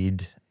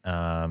read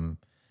and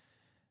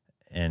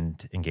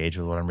engage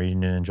with what I'm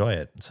reading and enjoy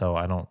it. So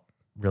I don't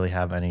really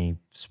have any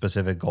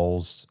specific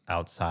goals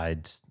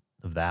outside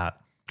of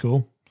that.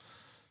 Cool.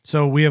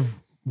 So we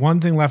have one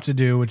thing left to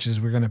do, which is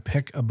we're going to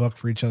pick a book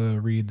for each other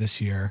to read this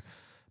year.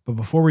 But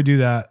before we do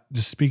that,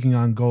 just speaking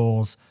on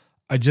goals,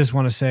 I just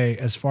want to say,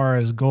 as far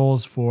as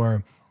goals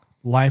for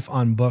Life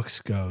on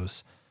Books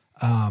goes,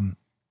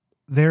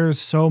 there's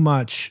so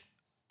much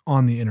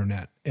on the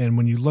internet. And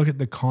when you look at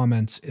the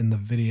comments in the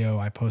video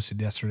I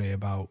posted yesterday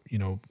about,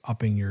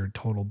 upping your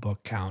total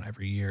book count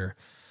every year,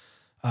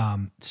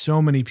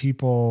 so many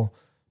people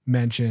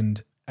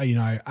mentioned,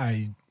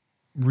 I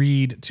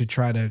read to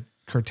try to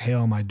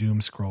curtail my doom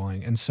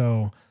scrolling. And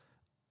so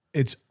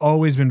it's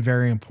always been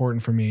very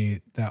important for me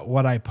that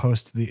what I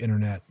post to the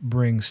internet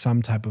brings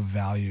some type of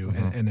value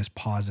and is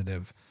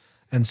positive.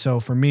 And so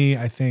for me,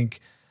 I think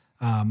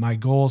my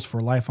goals for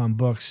Life on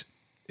Books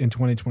in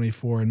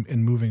 2024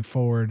 and moving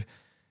forward,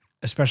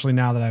 especially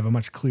now that I have a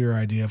much clearer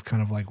idea of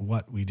kind of like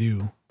what we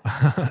do,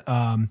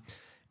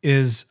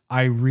 is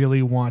I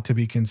really want to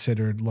be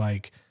considered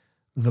like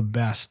the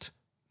best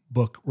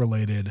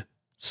book-related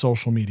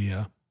social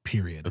media,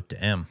 period. Oh,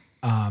 damn.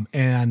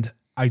 And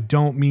I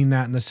don't mean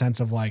that in the sense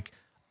of like,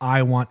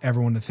 I want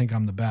everyone to think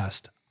I'm the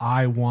best.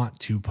 I want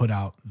to put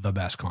out the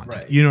best content.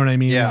 Right. You know what I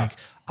mean? Yeah. Like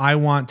I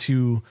want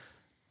to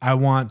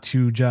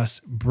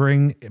just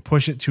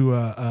push it to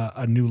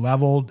a new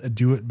level,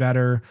 do it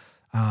better,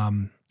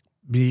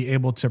 be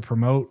able to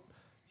promote,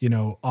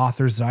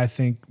 authors that I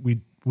think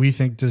we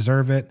think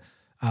deserve it,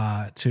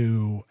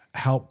 to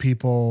help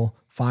people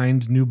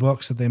find new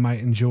books that they might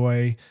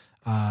enjoy,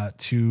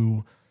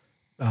 to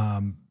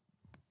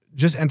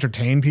just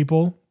entertain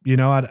people,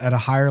 at a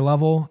higher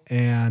level,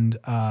 and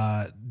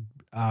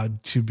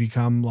to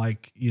become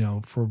like,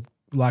 for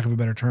lack of a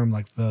better term,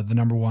 like the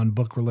number one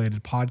book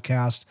related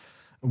podcast,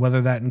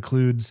 whether that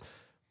includes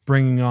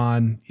bringing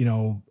on,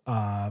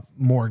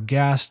 more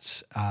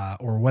guests,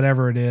 or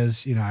whatever it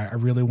is. I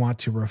really want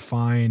to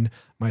refine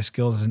my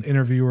skills as an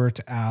interviewer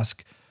to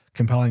ask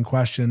compelling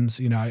questions.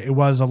 It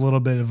was a little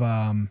bit of,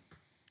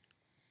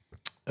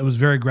 it was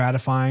very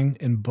gratifying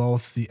in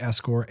both the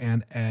Eskor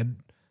and Ed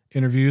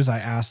interviews. I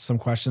asked some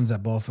questions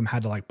that both of them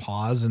had to like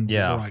pause and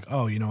were like,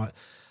 oh, you know what?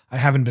 I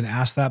haven't been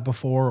asked that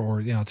before,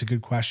 or, it's a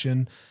good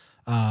question.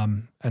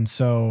 And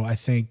so I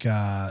think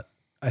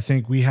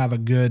we have a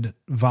good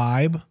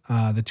vibe,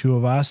 the two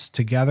of us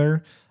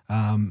together.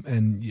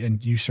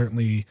 And you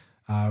certainly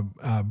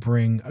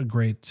bring a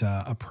great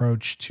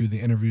approach to the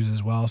interviews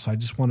as well. So I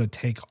just want to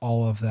take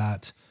all of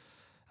that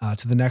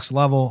to the next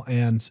level.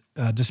 And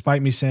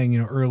despite me saying,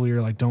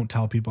 earlier, like, don't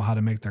tell people how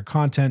to make their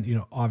content,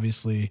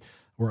 obviously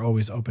we're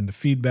always open to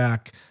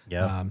feedback,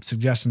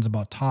 suggestions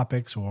about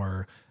topics,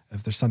 or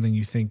if there's something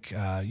you think,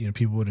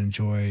 people would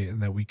enjoy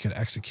that we could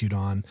execute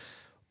on.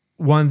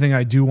 One thing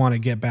I do want to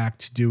get back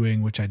to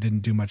doing, which I didn't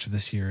do much of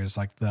this year, is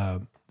like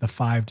the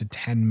 5 to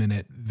 10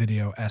 minute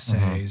video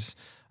essays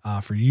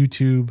for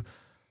YouTube.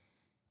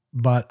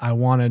 But I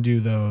want to do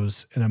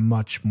those in a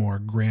much more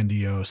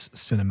grandiose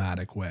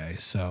cinematic way.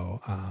 So,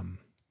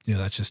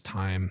 that's just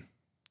time.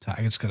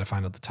 I just got to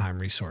find out the time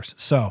resource.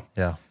 So,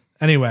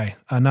 anyway,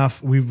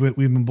 enough. We've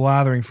been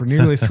blathering for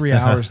nearly 3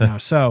 hours now.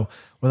 So,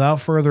 without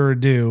further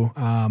ado,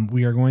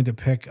 we are going to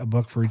pick a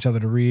book for each other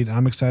to read.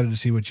 I'm excited to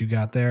see what you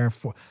got there.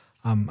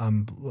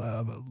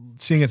 I'm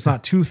seeing it's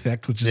not too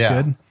thick, which is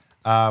good.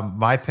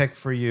 My pick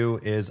for you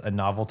is a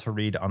novel to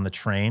read on the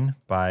train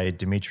by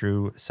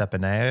Dumitru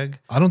Sepenag.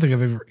 I don't think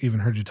I've ever even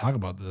heard you talk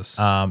about this.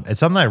 It's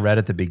something I read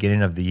at the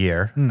beginning of the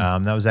year.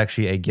 That was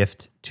actually a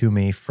gift to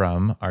me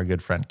from our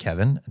good friend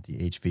Kevin at the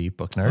HV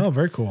Book Nerd. Oh,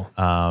 very cool.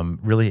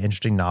 Really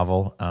interesting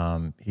novel.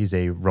 He's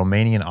a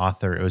Romanian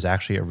author. It was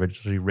actually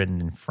originally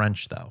written in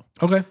French, though.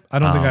 Okay. I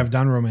don't think I've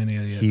done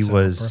Romania yet. He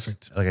was,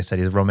 perfect. like I said,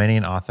 he's a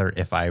Romanian author.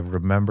 If I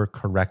remember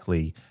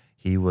correctly,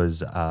 he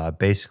was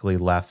basically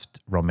left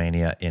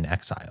Romania in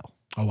exile.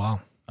 Oh,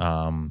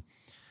 wow.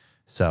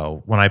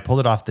 So when I pulled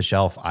it off the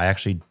shelf, I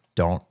actually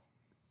don't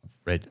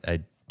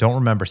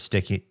remember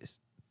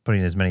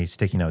putting as many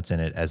sticky notes in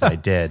it as I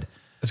did.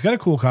 It's got a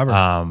cool cover.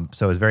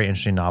 So it's a very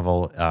interesting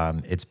novel.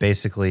 It's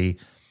basically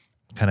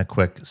kind of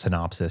quick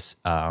synopsis.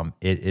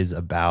 It is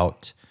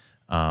about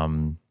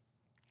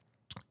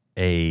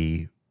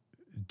a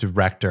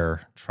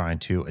director trying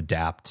to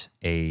adapt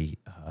a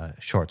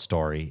short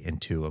story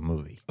into a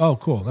movie. Oh,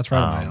 cool. That's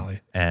right up my alley.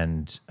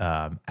 And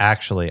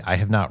actually, I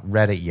have not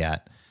read it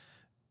yet,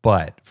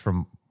 but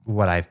from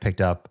what I've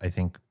picked up, I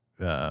think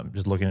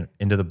just looking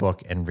into the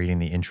book and reading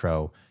the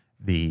intro,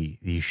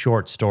 the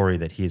short story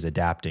that he's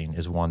adapting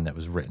is one that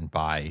was written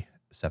by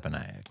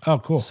Sepenag. Oh,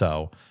 cool.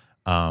 So,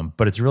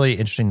 but it's a really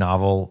interesting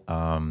novel.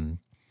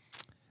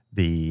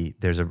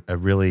 There's a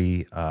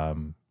really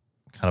kind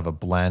of a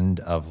blend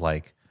of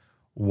like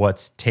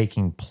what's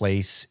taking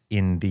place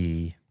in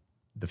the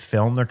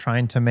film they're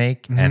trying to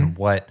make and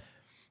what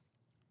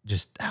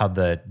just how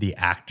the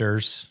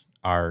actors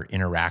are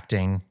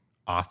interacting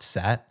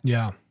offset.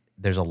 Yeah.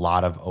 There's a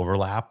lot of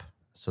overlap.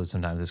 So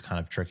sometimes it's kind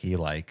of tricky.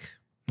 Like,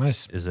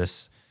 nice. is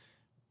this,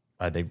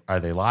 are they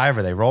live?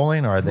 Are they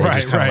rolling? Or are they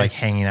just kind of like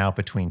hanging out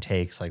between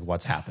takes? Like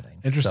what's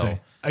happening? Interesting.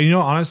 So,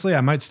 honestly,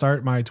 I might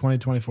start my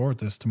 2024 with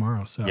this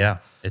tomorrow. So yeah,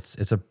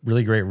 it's a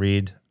really great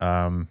read.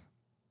 And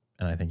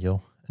I think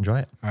you'll enjoy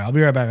it. All right. I'll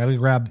be right back. I'm going to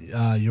grab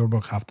your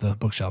book off the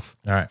bookshelf.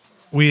 All right.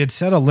 We had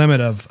set a limit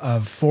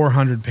of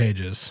 400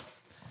 pages.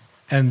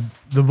 And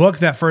the book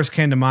that first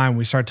came to mind when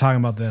we started talking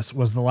about this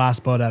was The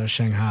Last Boat Out of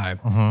Shanghai.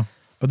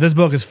 But this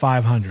book is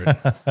 500.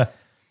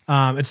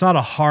 It's not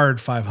a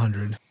hard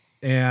 500.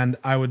 And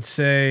I would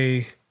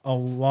say a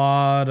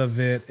lot of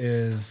it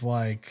is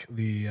like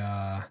the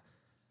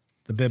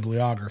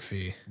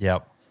bibliography.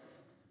 Yep.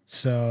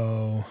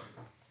 So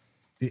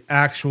the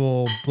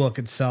actual book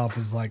itself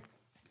is like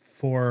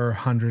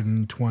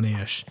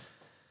 420-ish.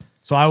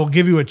 So I will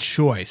give you a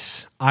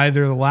choice.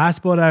 Either The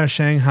Last Boat Out of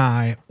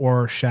Shanghai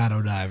or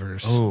Shadow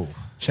Divers. Oh.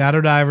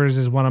 Shadow Divers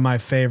is one of my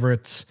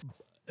favorites.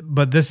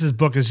 But this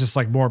book is just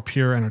like more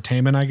pure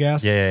entertainment, I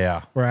guess.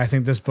 Yeah. Where I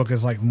think this book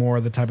is like more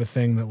the type of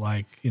thing that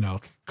like,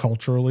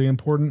 culturally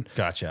important.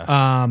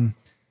 Gotcha.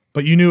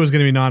 But you knew it was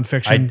going to be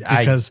nonfiction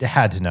because I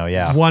had to know,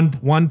 yeah.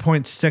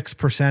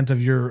 1.6% of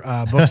your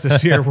books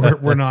this year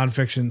were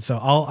nonfiction. So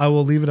I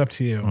will leave it up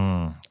to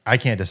you. I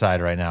can't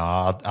decide right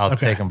now. I'll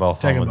take them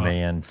both home with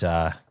me and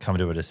come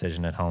to a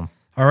decision at home.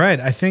 All right.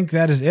 I think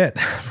that is it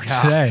for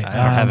today. I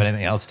don't have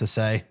anything else to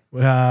say.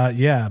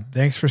 Yeah.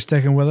 Thanks for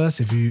sticking with us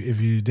if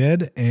you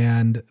did.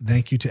 And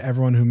thank you to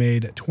everyone who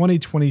made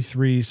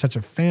 2023 such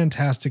a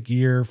fantastic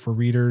year for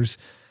readers.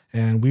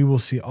 And we will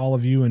see all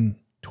of you in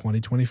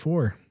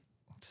 2024.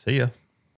 See ya.